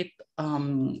celebrate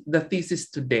the thesis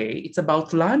today. It's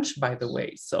about lunch, by the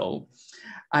way. So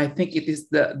I think it is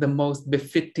the most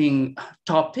befitting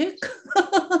topic.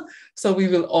 So we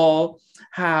will all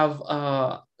have,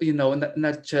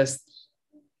 not just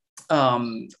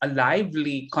a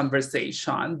lively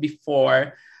conversation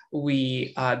before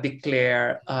we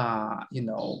declare,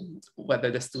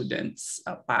 whether the students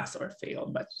pass or fail,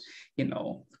 but,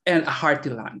 and a hearty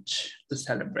lunch to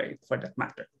celebrate for that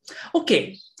matter.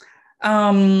 Okay,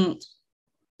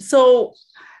 so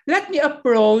let me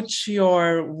approach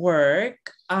your work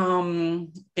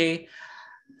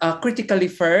critically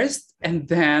first, and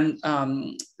then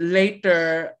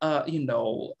later,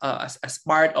 as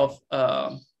part of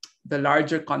the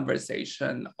larger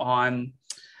conversation on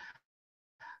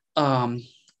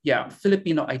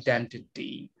Filipino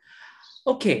identity.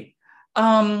 Okay,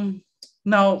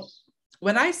 now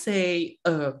when I say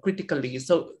critically,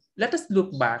 so let us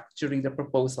look back during the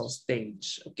proposal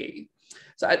stage. Okay,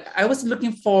 so I was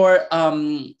looking for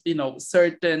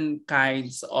certain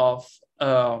kinds of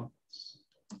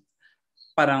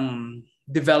parang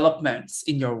developments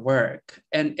in your work,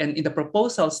 and in the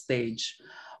proposal stage,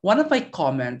 one of my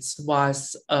comments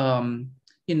was a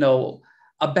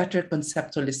better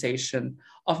conceptualization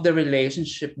of the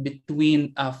relationship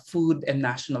between food and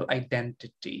national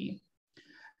identity.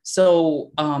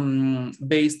 So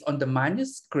based on the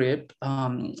manuscript,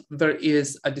 there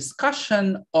is a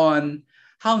discussion on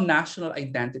how national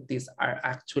identities are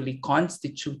actually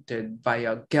constituted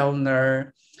via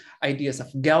Gellner, ideas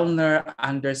of Gellner,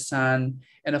 Anderson,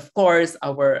 and of course,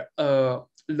 our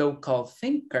local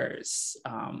thinkers.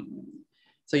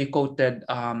 So you quoted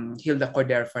Hilda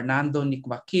Cordero Fernando, Nick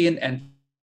Joaquin, and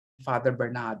Father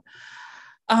Bernard.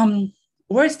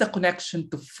 Where's the connection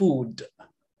to food?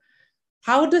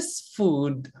 How does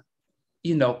food,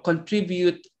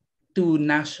 contribute to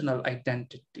national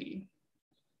identity?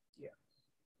 Yeah.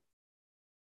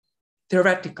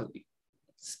 Theoretically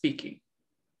speaking.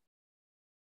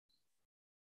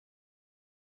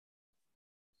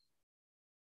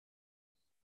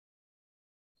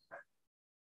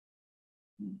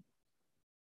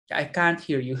 I can't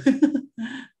hear you.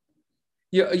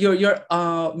 You're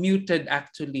muted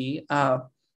actually.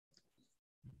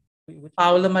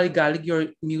 Paula Maligalig,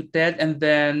 you're muted, and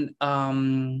then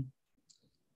the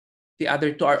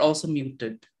other two are also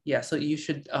muted. Yeah, so you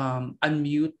should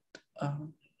unmute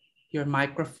your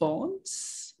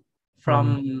microphones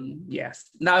from,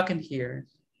 yes, now I can hear.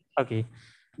 Okay.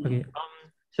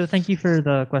 So thank you for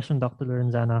the question, Dr.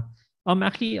 Lorenzana.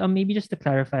 Actually, maybe just to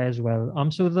clarify as well.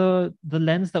 So the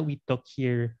lens that we took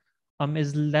here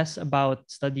is less about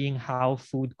studying how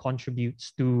food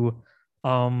contributes to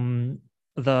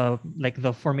the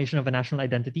formation of a national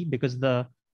identity, because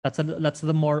that's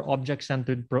the more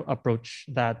object-centered approach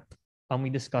that we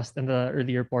discussed in the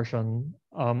earlier portion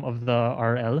of the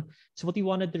RL. So what we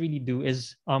wanted to really do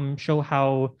is show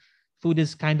how food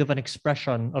is kind of an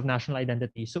expression of national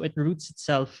identity. So it roots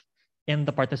itself in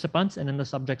the participants and in the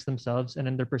subjects themselves and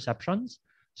in their perceptions.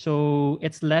 So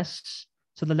it's less,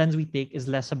 so the lens we take is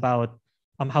less about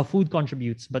how food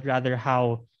contributes, but rather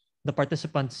how the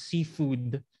participants see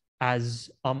food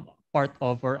as part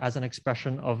of or as an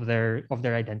expression of their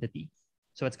identity.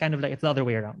 So it's kind of like it's the other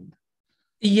way around.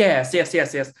 Yes.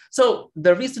 So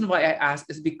the reason why I asked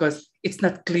is because it's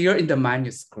not clear in the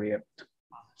manuscript.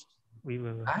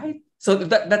 Right? So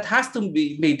that has to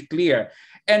be made clear.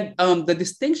 And the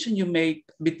distinction you make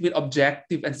between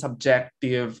objective and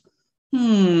subjective,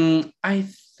 I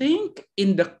think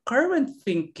in the current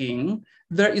thinking,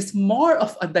 there is more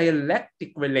of a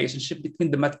dialectic relationship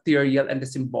between the material and the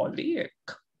symbolic.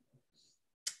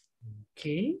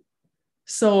 Okay.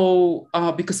 So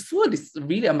because food is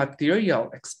really a material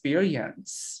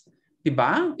experience,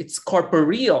 diba? It's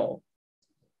corporeal,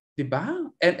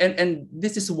 diba? And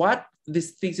this is what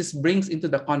this thesis brings into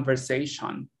the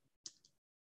conversation.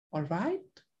 All right.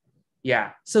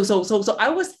 Yeah. So I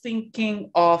was thinking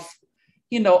of,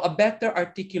 a better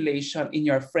articulation in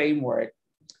your framework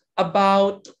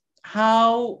about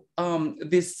how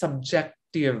this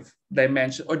subjective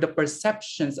dimension or the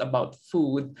perceptions about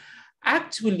food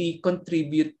actually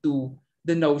contribute to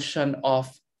the notion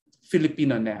of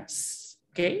Filipino-ness.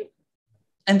 Okay.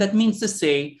 And that means to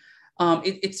say,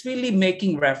 it's really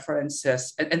making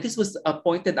references, and this was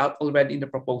pointed out already in the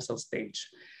proposal stage,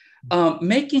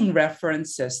 making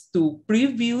references to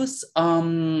previous,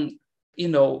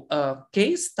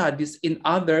 case studies in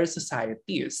other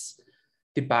societies,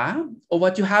 diba? Or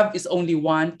what you have is only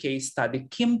one case study,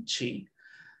 kimchi,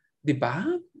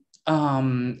 diba?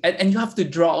 And you have to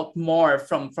draw out more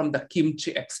from the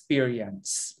kimchi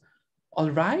experience.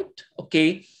 All right,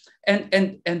 okay.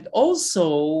 And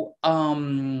also,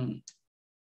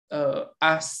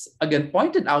 as again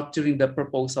pointed out during the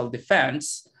proposal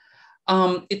defense,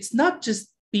 it's not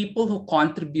just people who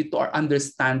contribute to our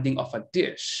understanding of a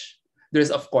dish.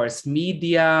 There's, of course,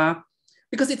 media,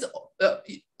 because it's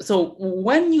so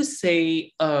when you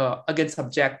say again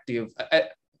subjective,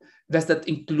 does that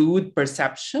include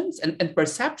perceptions? And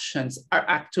perceptions are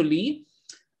actually,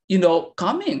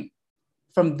 coming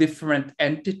from different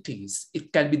entities.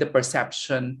 It can be the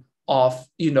perception of,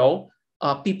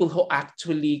 people who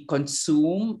actually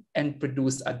consume and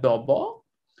produce adobo,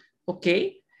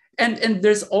 okay? And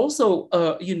there's also,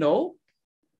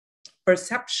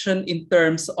 perception in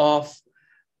terms of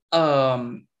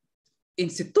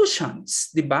institutions,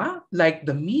 diba? Like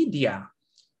the media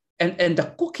and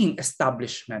the cooking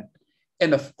establishment.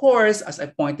 And of course, as I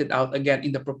pointed out again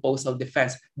in the proposal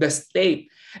defense, the state.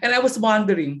 And I was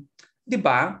wondering,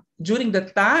 diba, during the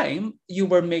time you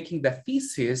were making the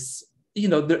thesis,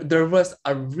 there was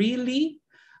a really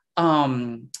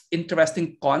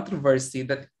interesting controversy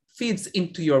that feeds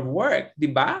into your work,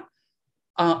 diba?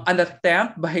 An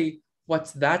attempt by,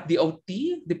 what's that, DOT,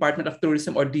 Department of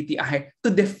Tourism or DTI, to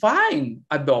define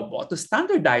adobo, to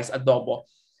standardize adobo.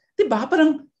 Diba?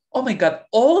 Parang, oh my God,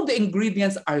 all the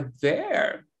ingredients are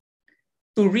there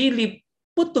to really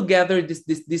put together this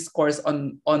discourse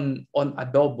on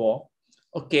adobo,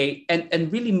 okay,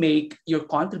 and really make your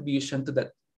contribution to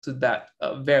that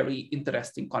very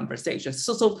interesting conversation.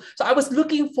 So I was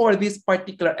looking for these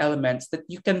particular elements that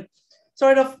you can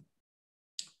sort of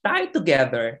tie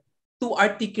together to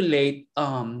articulate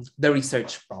the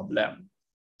research problem.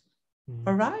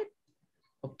 All right?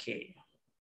 Okay.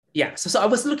 Yeah, so I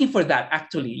was looking for that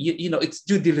actually. It's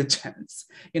due diligence.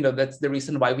 That's the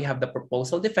reason why we have the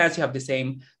proposal defense. You have the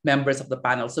same members of the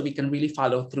panel, so we can really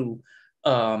follow through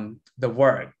the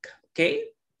work. Okay?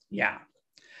 Yeah.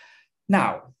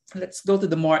 Now, let's go to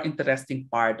the more interesting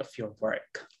part of your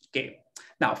work. Okay.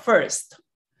 Now, first,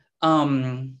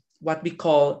 what we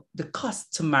call the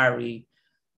customary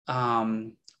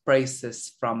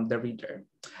praises from the reader.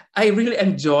 I really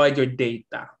enjoyed your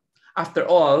data. After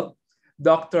all,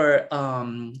 Dr.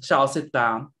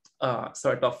 Shalsita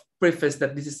sort of prefaced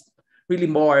that this is really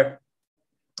more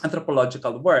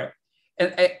anthropological work.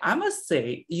 And I must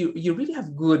say, you really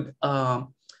have good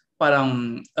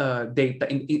data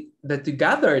that you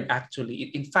gathered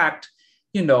actually. In fact,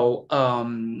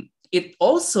 it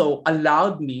also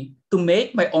allowed me to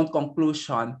make my own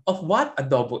conclusion of what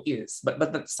adobo is, but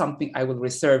that's something I will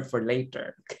reserve for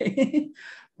later. Okay,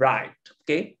 right?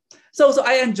 Okay, so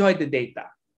I enjoyed the data.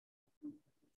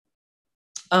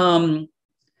 Now,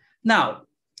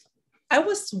 I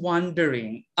was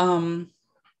wondering.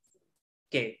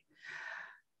 Okay.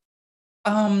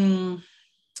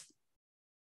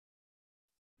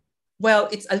 Well,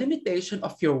 it's a limitation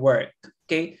of your work,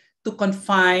 okay, to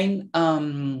confine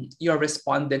your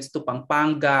respondents to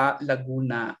Pampanga,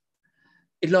 Laguna,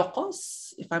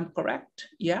 Ilocos, if I'm correct.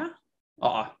 Yeah?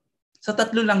 Oo. So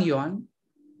tatlo lang yon,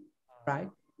 right?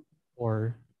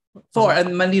 Or Four,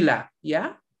 and Manila.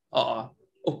 Yeah? Oo.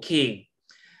 Okay.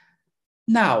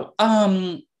 Now,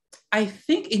 I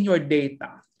think in your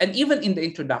data, and even in the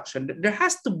introduction, there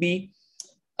has to be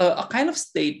a kind of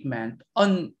statement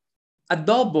on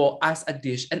adobo as a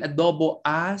dish and adobo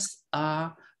as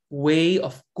a way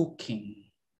of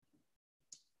cooking.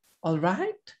 All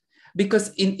right? Because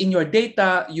in your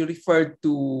data, you referred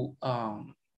to, I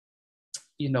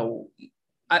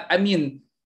mean,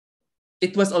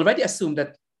 it was already assumed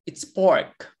that it's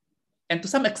pork and to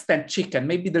some extent chicken.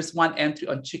 Maybe there's one entry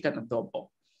on chicken adobo.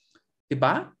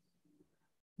 Diba?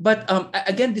 But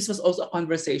again, this was also a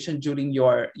conversation during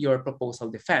your proposal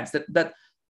defense that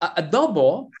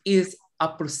adobo is a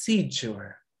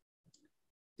procedure,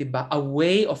 diba? A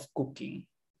way of cooking,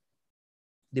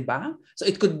 diba? So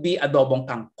it could be adobong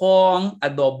kangkong,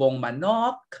 adobong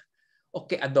manok,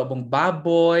 okay, adobong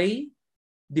baboy,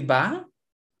 diba?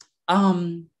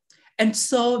 And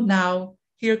so now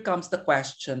here comes the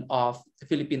question of the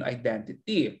Filipino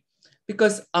identity,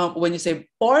 because when you say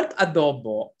pork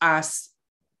adobo as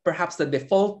perhaps the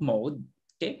default mode,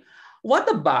 okay, what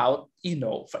about,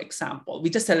 for example, we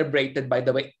just celebrated, by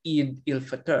the way, Eid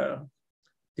al-Fitr,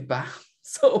 diba?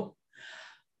 So,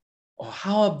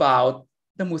 how about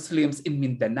the Muslims in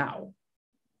Mindanao?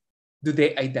 Do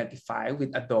they identify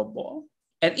with adobo?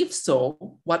 And if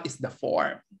so, what is the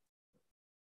form?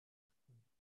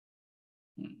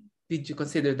 Did you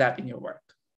consider that in your work?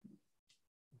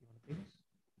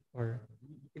 Or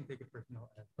you can take it personal.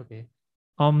 Okay.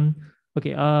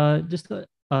 Okay. Just to,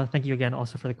 thank you again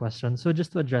also for the question. So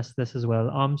just to address this as well.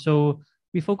 So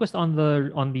we focused on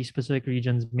the specific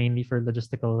regions mainly for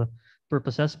logistical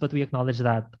purposes, but we acknowledge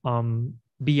that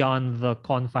beyond the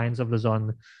confines of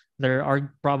Luzon, there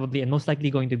are probably and most likely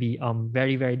going to be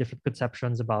very, very different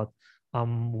conceptions about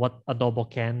what adobo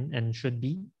can and should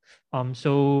be.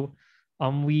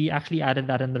 We actually added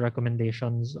that in the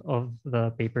recommendations of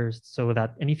the papers so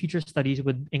that any future studies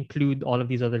would include all of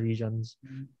these other regions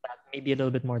that may be a little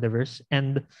bit more diverse.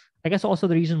 And I guess also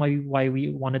the reason why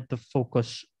we wanted to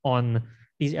focus on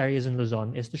these areas in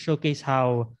Luzon is to showcase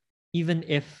how even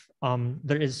if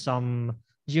there is some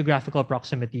geographical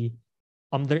proximity,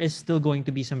 there is still going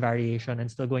to be some variation and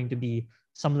still going to be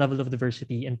some level of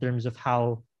diversity in terms of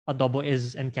how adobo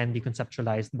is and can be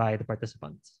conceptualized by the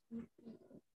participants.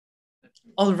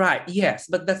 All right, yes,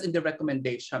 but that's in the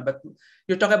recommendation. But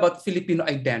you're talking about Filipino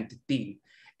identity.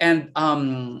 And,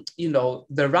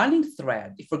 the running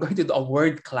thread, if we're going to do a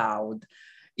word cloud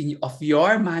of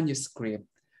your manuscript,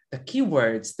 the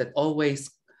keywords that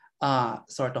always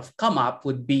sort of come up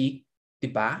would be,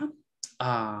 diba?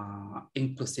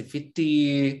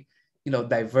 Inclusivity,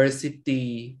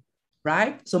 diversity,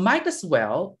 right? So might as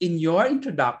well, in your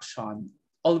introduction,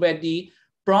 already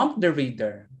prompt the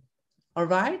reader, all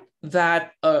right?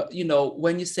 That,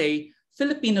 when you say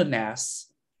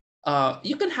Filipino-ness,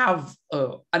 you can have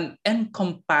an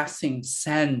encompassing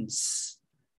sense,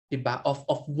 diba, of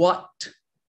what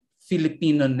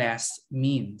Filipino-ness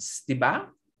means, diba?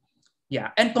 Yeah,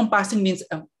 encompassing means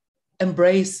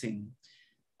embracing,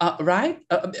 right?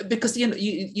 Because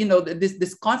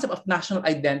this concept of national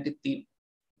identity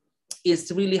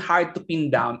is really hard to pin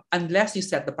down unless you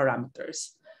set the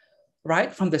parameters,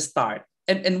 right, from the start.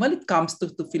 And when it comes to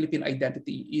Philippine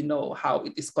identity, you know how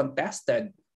it is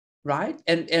contested, right?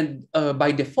 And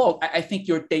by default, I think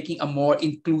you're taking a more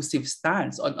inclusive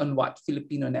stance on what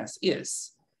Filipino-ness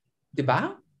is,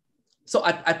 diba? So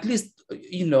at least,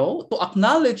 to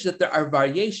acknowledge that there are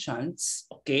variations,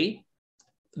 okay,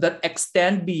 that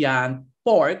extend beyond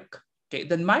pork, okay,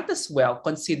 then might as well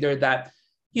consider that,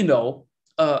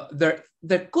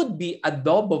 there could be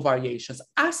adobo variations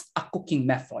as a cooking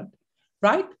method,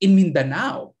 right? In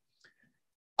Mindanao.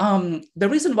 The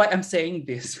reason why I'm saying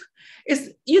this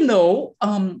is,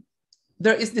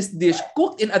 there is this dish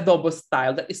cooked in adobo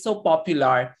style that is so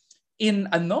popular in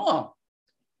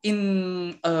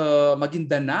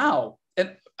Maguindanao,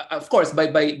 and of course by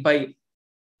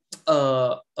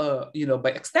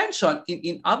extension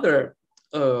in other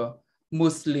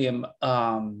Muslim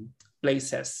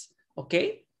places.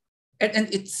 Okay, and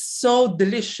it's so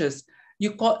delicious.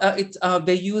 You call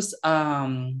they use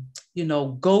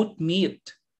goat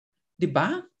meat,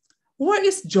 diba? Where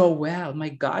is Joel? My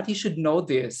God, he should know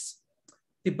this,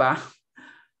 diba?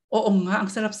 Oo nga, ang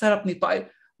sarap-sarap nito.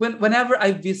 Whenever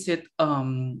I visit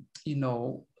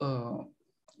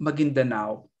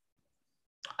Maguindanao,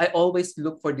 I always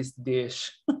look for this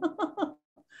dish.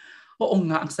 Oo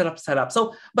nga, ang sarap-sarap.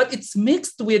 So, but it's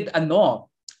mixed with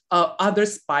other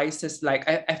spices like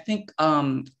I think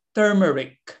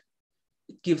turmeric.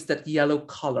 It gives that yellow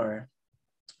color,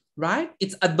 right?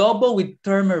 It's adobo with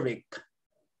turmeric,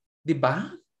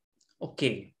 diba?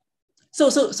 Okay.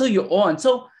 So you're on.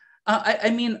 So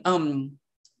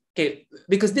okay,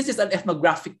 because this is an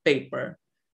ethnographic paper,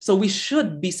 so we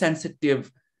should be sensitive,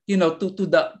 to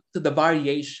the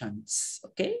variations.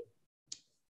 Okay,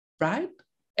 right?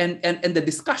 And the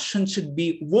discussion should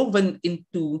be woven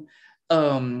into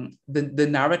the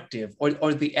narrative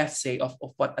or the essay of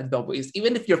what adobo is.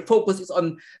 Even if your focus is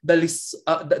on the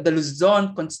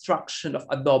Luzon construction of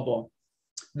adobo,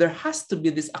 there has to be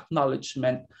this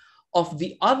acknowledgement of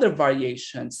the other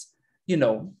variations,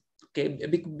 okay,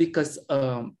 because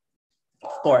of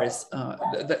course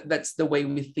that's the way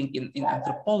we think in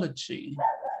anthropology,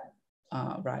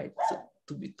 right? So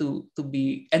to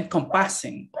be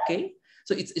encompassing, okay?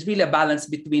 So it's really a balance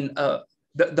between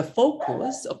the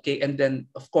focus, okay, and then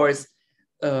of course,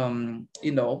 the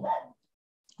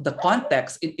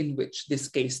context in which this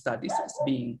case studies is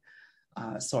being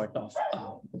sort of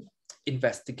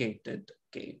investigated,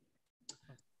 okay.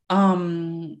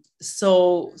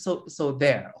 So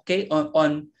there, okay,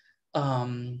 on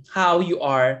how you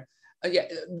are,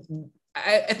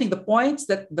 I think the points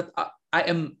that I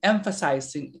am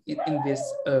emphasizing in this,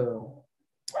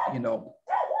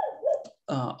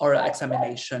 oral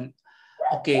examination,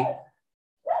 okay,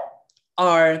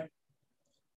 are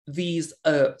these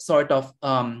sort of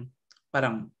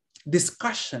parang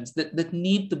discussions that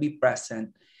need to be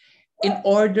present in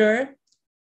order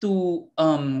to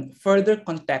further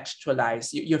contextualize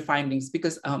your findings,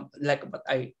 because like what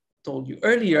I told you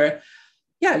earlier,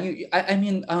 yeah,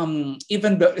 even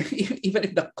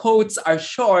if the quotes are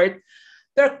short,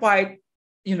 they're quite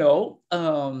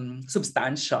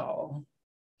substantial.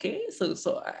 Okay,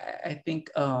 so I think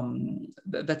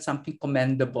that's something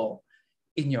commendable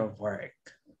in your work.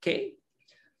 Okay,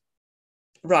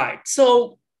 right.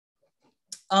 So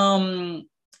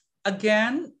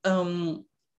again,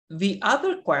 the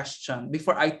other question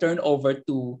before I turn over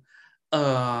to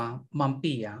Ma'am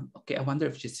Pia. Okay, I wonder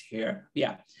if she's here.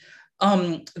 Yeah.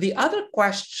 The other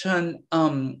question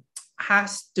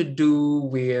has to do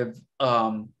with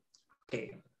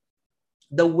okay,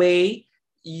 the way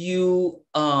you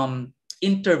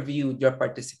interviewed your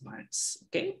participants.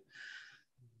 Okay,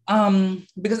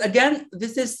 because again,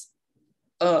 this is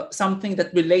something that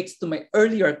relates to my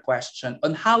earlier question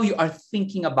on how you are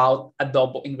thinking about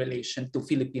adobo in relation to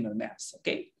Filipino-ness.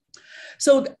 Okay,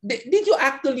 so did you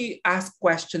actually ask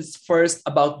questions first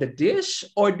about the dish,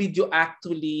 or did you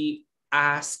actually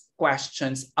ask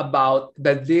questions about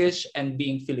the dish and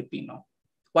being Filipino?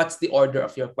 What's the order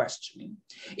of your questioning?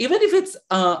 Even if it's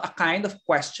a kind of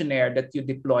questionnaire that you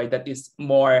deploy that is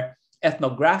more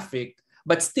ethnographic,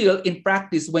 but still in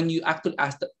practice, when you actually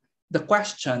ask the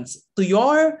questions to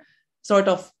your sort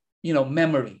of,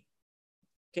 memory,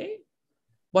 okay?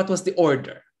 What was the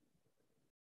order?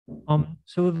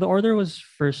 So the order was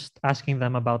first asking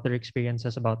them about their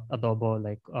experiences about adobo,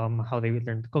 like how they would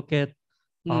learn to cook it,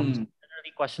 generally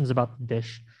questions about the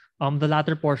dish. The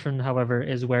latter portion, however,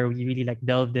 is where we really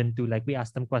delved into, we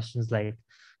asked them questions like,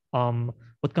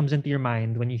 what comes into your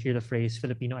mind when you hear the phrase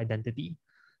Filipino identity?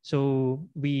 So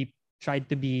we tried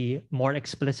to be more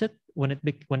explicit when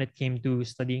it came to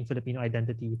studying Filipino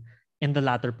identity in the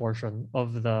latter portion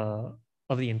of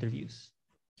the interviews.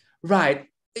 Right.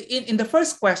 In the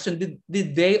first question,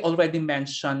 did they already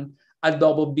mention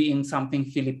adobo being something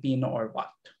Filipino or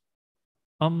what?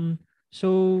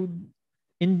 So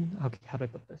how do I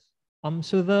put this?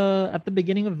 So at the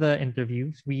beginning of the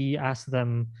interviews, we asked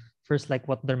them first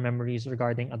what their memories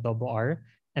regarding adobo are,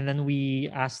 and then we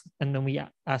asked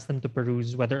them to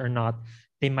peruse whether or not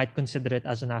they might consider it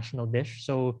as a national dish.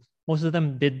 So most of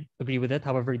them did agree with it.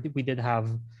 However, we did have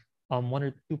one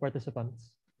or two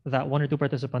participants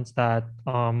that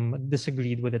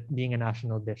disagreed with it being a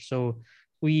national dish. So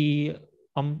we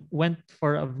went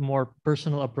for a more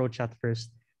personal approach at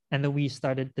first, and then we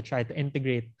started to try to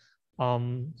integrate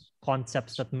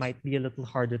concepts that might be a little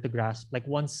harder to grasp. Like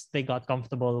once they got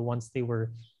comfortable, once they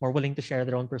were more willing to share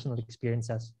their own personal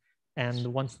experiences,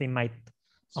 and once they might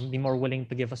be more willing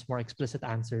to give us more explicit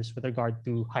answers with regard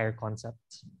to higher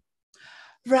concepts.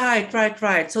 Right.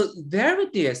 So there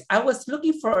it is. I was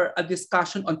looking for a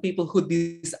discussion on people who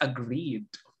disagreed.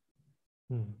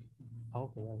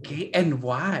 Okay, and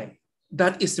why?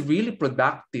 That is really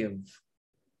productive.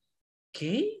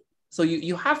 Okay, so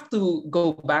you have to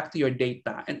go back to your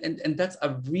data, and that's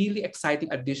a really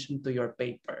exciting addition to your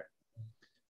paper.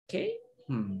 Okay.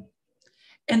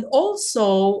 And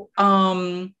also,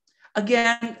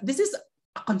 again, this is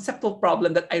a conceptual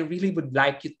problem that I really would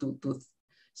like you to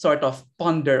sort of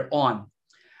ponder on.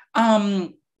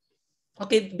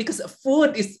 Okay, because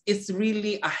food is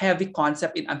really a heavy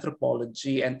concept in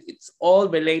anthropology, and it's all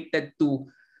related to,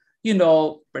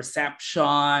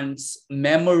 perceptions,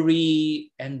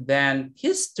 memory, and then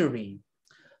history.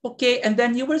 Okay, and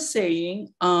then you were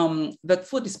saying that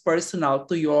food is personal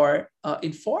to your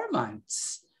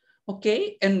informants.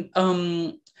 Okay, and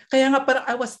kaya nga parang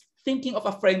I was thinking of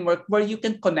a framework where you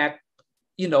can connect,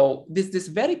 this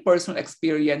very personal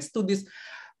experience to this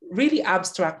really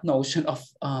abstract notion of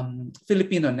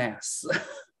Filipino-ness.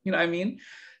 You know what I mean?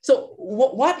 So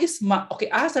what is my,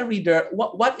 as a reader,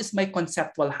 what is my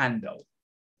conceptual handle?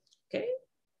 Okay.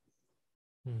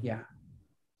 Yeah.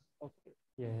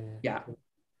 Yeah.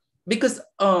 Because,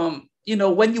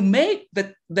 when you make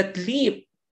that leap,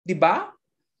 diba?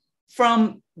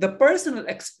 From the personal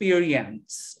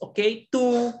experience, okay,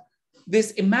 to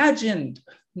this imagined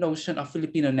notion of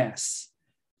Filipino-ness,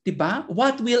 diba?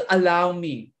 What will allow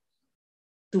me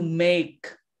to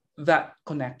make that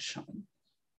connection?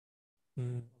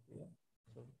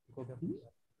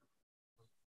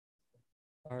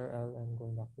 RL and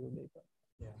going back to the data.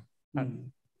 Yeah.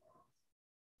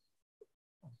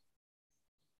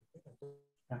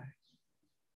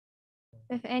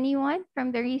 If anyone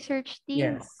from the research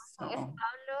team, yes,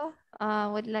 Paulo,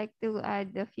 would like to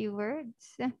add a few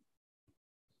words.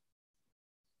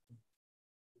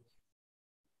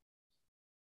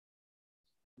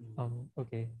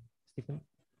 Okay, Stephen.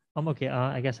 Okay.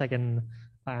 I guess I can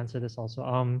answer this also.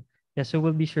 Yeah. So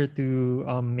we'll be sure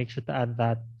to make sure to add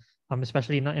that,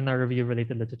 especially in our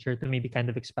review-related literature, to maybe kind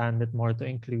of expand it more to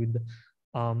include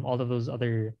all of those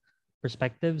other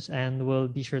perspectives, and we'll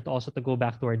be sure to also to go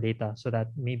back to our data so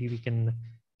that maybe we can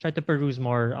try to peruse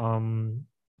more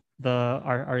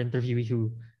our interviewee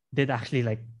who did actually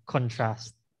like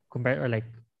contrast, compare, or like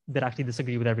did actually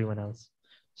disagree with everyone else.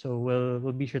 So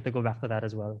we'll be sure to go back to that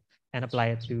as well and apply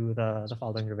it to the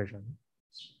following revision.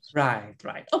 Right.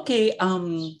 Okay.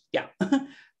 Yeah,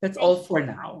 that's all for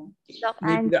now. Doc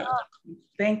Maybe Anjo.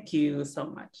 thank you so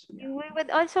much. We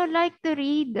would also like to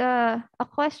read a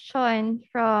question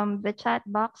from the chat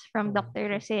box from Dr.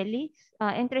 Roseli.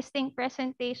 Interesting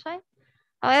presentation.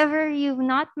 However, you've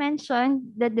not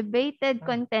mentioned the debated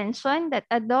contention that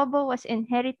adobo was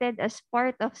inherited as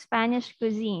part of Spanish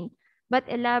cuisine, but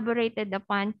elaborated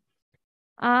upon.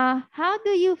 How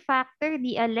do you factor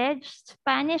the alleged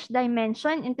Spanish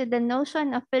dimension into the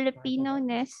notion of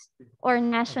Filipino-ness or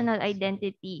national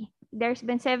identity? There's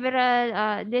been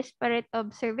several disparate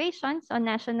observations on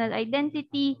national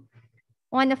identity.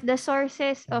 One of the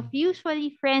sources of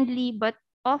usually friendly but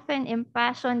often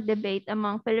impassioned debate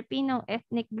among Filipino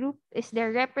ethnic group is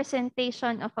their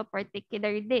representation of a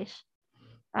particular dish.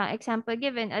 Example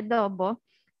given, adobo,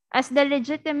 as the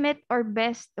legitimate or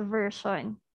best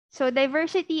version. So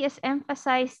diversity is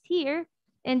emphasized here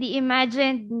in the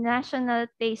imagined national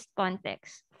taste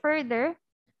context. Further,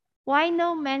 why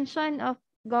no mention of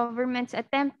government's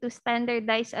attempt to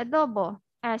standardize adobo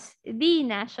as the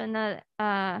national,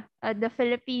 the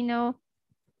Filipino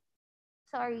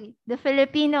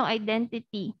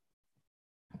identity?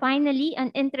 Finally,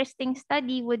 an interesting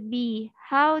study would be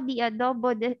how the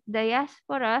adobo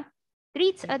diaspora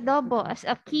treats adobo as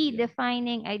a key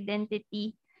defining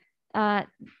identity.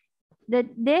 The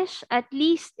dish, at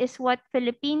least, is what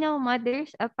Filipino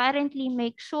mothers apparently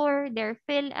make sure their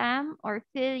Fil-Am or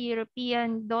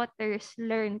Fil-European daughters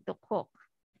learn to cook.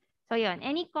 So yon,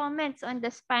 any comments on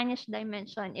the Spanish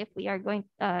dimension if we are going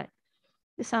to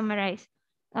summarize?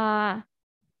 How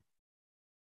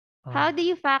do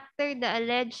you factor the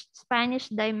alleged Spanish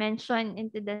dimension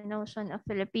into the notion of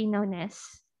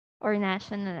Filipino-ness or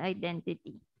national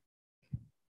identity?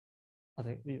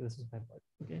 Okay, this is my part.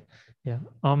 Okay. Yeah.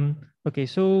 Okay,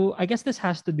 so I guess this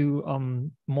has to do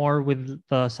more with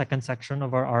the second section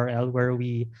of our RL where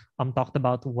we talked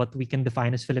about what we can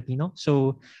define as Filipino.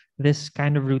 So this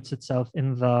kind of roots itself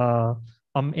in the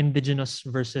indigenous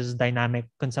versus dynamic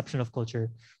conception of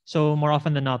culture. So more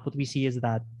often than not, what we see is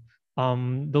that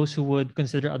those who would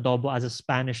consider adobo as a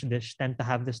Spanish dish tend to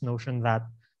have this notion that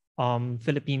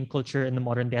Philippine culture in the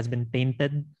modern day has been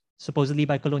tainted supposedly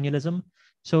by colonialism.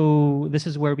 So this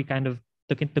is where we kind of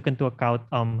took into account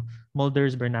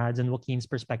Mulder's, Bernard's, and Joaquin's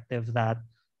perspective that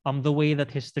the way that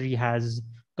history has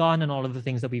gone and all of the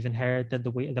things that we've inherited,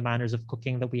 the manners of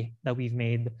cooking that we've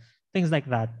made, things like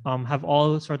that, have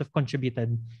all sort of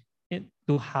contributed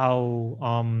to how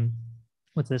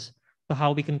to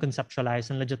how we can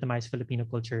conceptualize and legitimize Filipino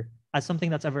culture as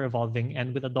something that's ever evolving,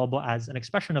 and with adobo as an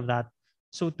expression of that,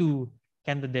 so too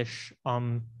can the dish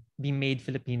be made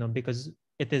Filipino because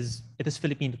it is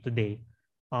Filipino today,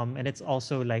 and it's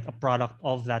also like a product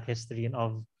of that history and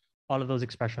of all of those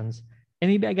expressions. And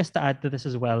maybe I guess to add to this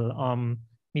as well,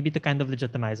 maybe to kind of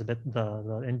legitimize a bit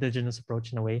the indigenous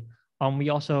approach in a way. We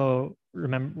also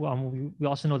we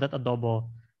also know that adobo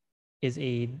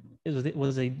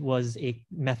was a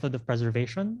method of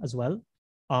preservation as well,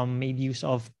 made use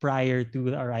of prior to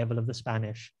the arrival of the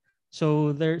Spanish.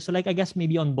 So like I guess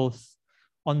maybe on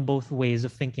both ways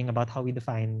of thinking about how we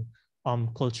define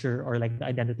culture or like the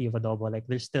identity of adobo, like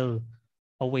there's still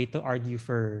a way to argue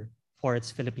for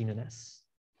its Filipino-ness.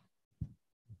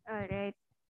 All right.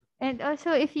 And also,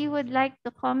 if you would like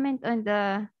to comment on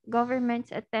the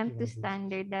government's attempt to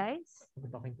standardize.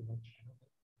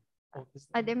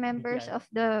 Other members of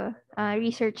the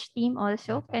research team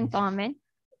also can comment.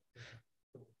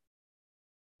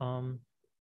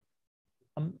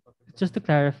 Just to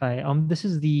clarify, this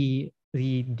is the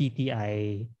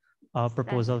DTI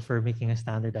proposal for making a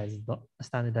standardized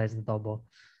adobo.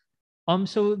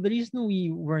 So the reason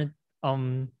we weren't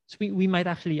so we might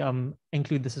actually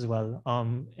include this as well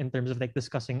in terms of like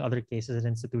discussing other cases and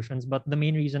institutions, but the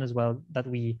main reason as well that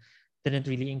we didn't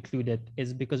really include it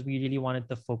is because we really wanted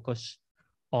to focus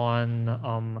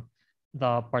on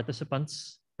the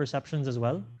participants' perceptions as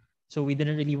well. So we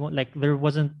didn't really want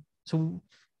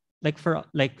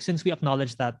since we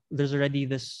acknowledge that there's already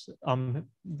this a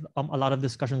lot of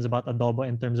discussions about adobo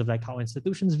in terms of like how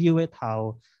institutions view it,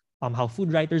 how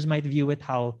food writers might view it,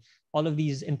 how all of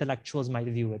these intellectuals might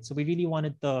view it. So we really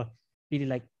wanted to really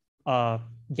like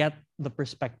get the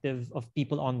perspective of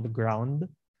people on the ground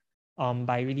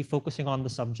by really focusing on the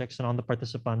subjects and on the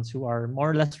participants who are more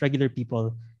or less regular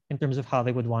people in terms of how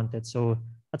they would want it. So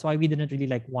that's why we didn't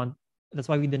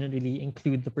really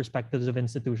include the perspectives of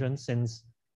institutions, since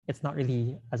it's not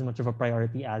really as much of a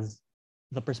priority as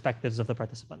the perspectives of the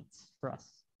participants for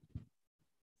us.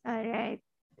 All right.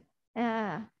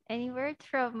 Any words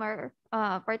from our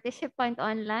participant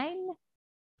online?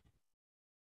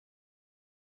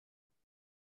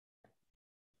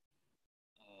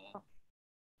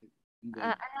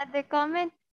 Another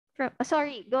comment from,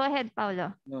 sorry, go ahead,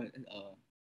 Paulo. No,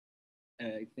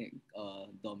 I think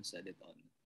Dom said it all.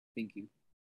 Thank you.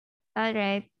 All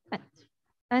right.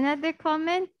 Another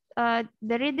comment,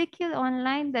 the ridicule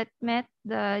online that met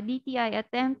the DTI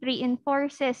attempt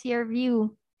reinforces your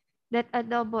view that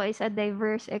adobo is a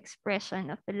diverse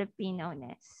expression of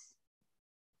Filipino-ness.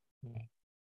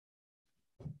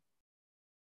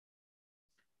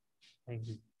 Thank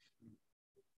you.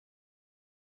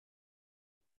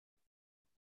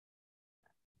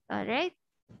 All right.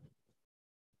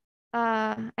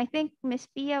 I think Miss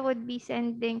Pia would be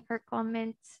sending her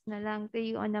comments na lang to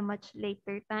you on a much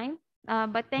later time.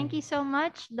 But thank you so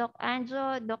much, Doc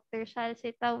Anjo, Dr.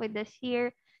 Salsita with us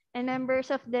here, and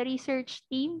members of the research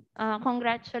team.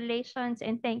 Congratulations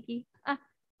and thank you.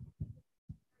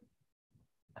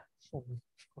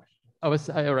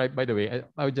 I arrived, by the way,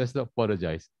 I would just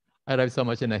apologize. I arrived so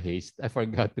much in a haste. I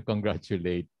forgot to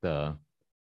congratulate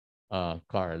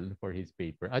Carl for his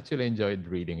paper. Actually enjoyed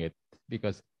reading it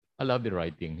because I love the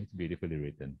writing. It's beautifully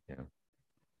written. Yeah.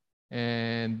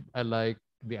 And I like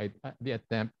the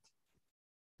attempt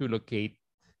to locate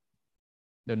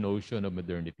the notion of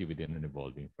modernity within an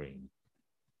evolving frame.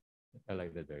 I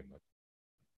like that very much.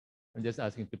 I'm just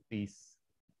asking to please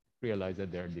realize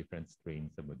that there are different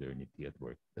strains of modernity at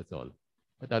work. That's all.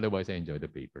 But otherwise, I enjoy the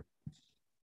paper.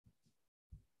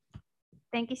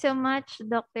 Thank you so much,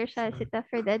 Dr. Salsita,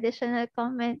 for the additional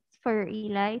comments for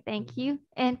Eli. Thank you.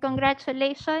 And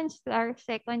congratulations to our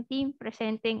second team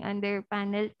presenting under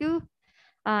panel 2.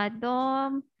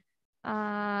 Dom,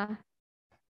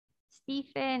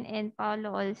 Stephen, and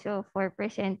Paulo also for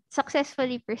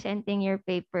successfully presenting your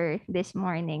paper this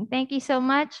morning. Thank you so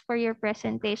much for your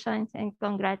presentations and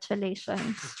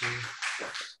congratulations.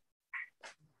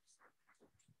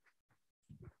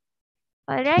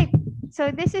 All right. So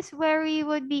this is where we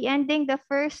would be ending the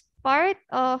first part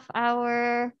of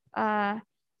our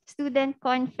student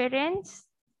conference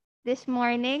this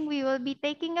morning. We will be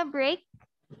taking a break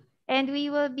and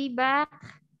we will be back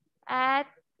at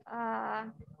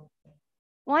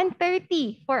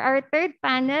 1:30 for our third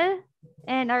panel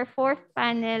and our fourth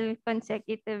panel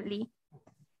consecutively.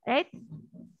 Right?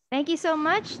 Thank you so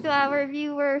much to our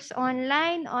viewers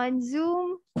online on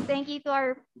Zoom. Thank you to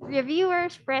our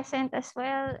reviewers present as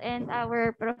well and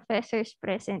our professors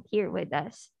present here with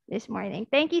us this morning.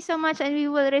 Thank you so much and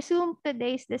we will resume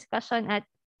today's discussion at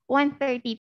 1:30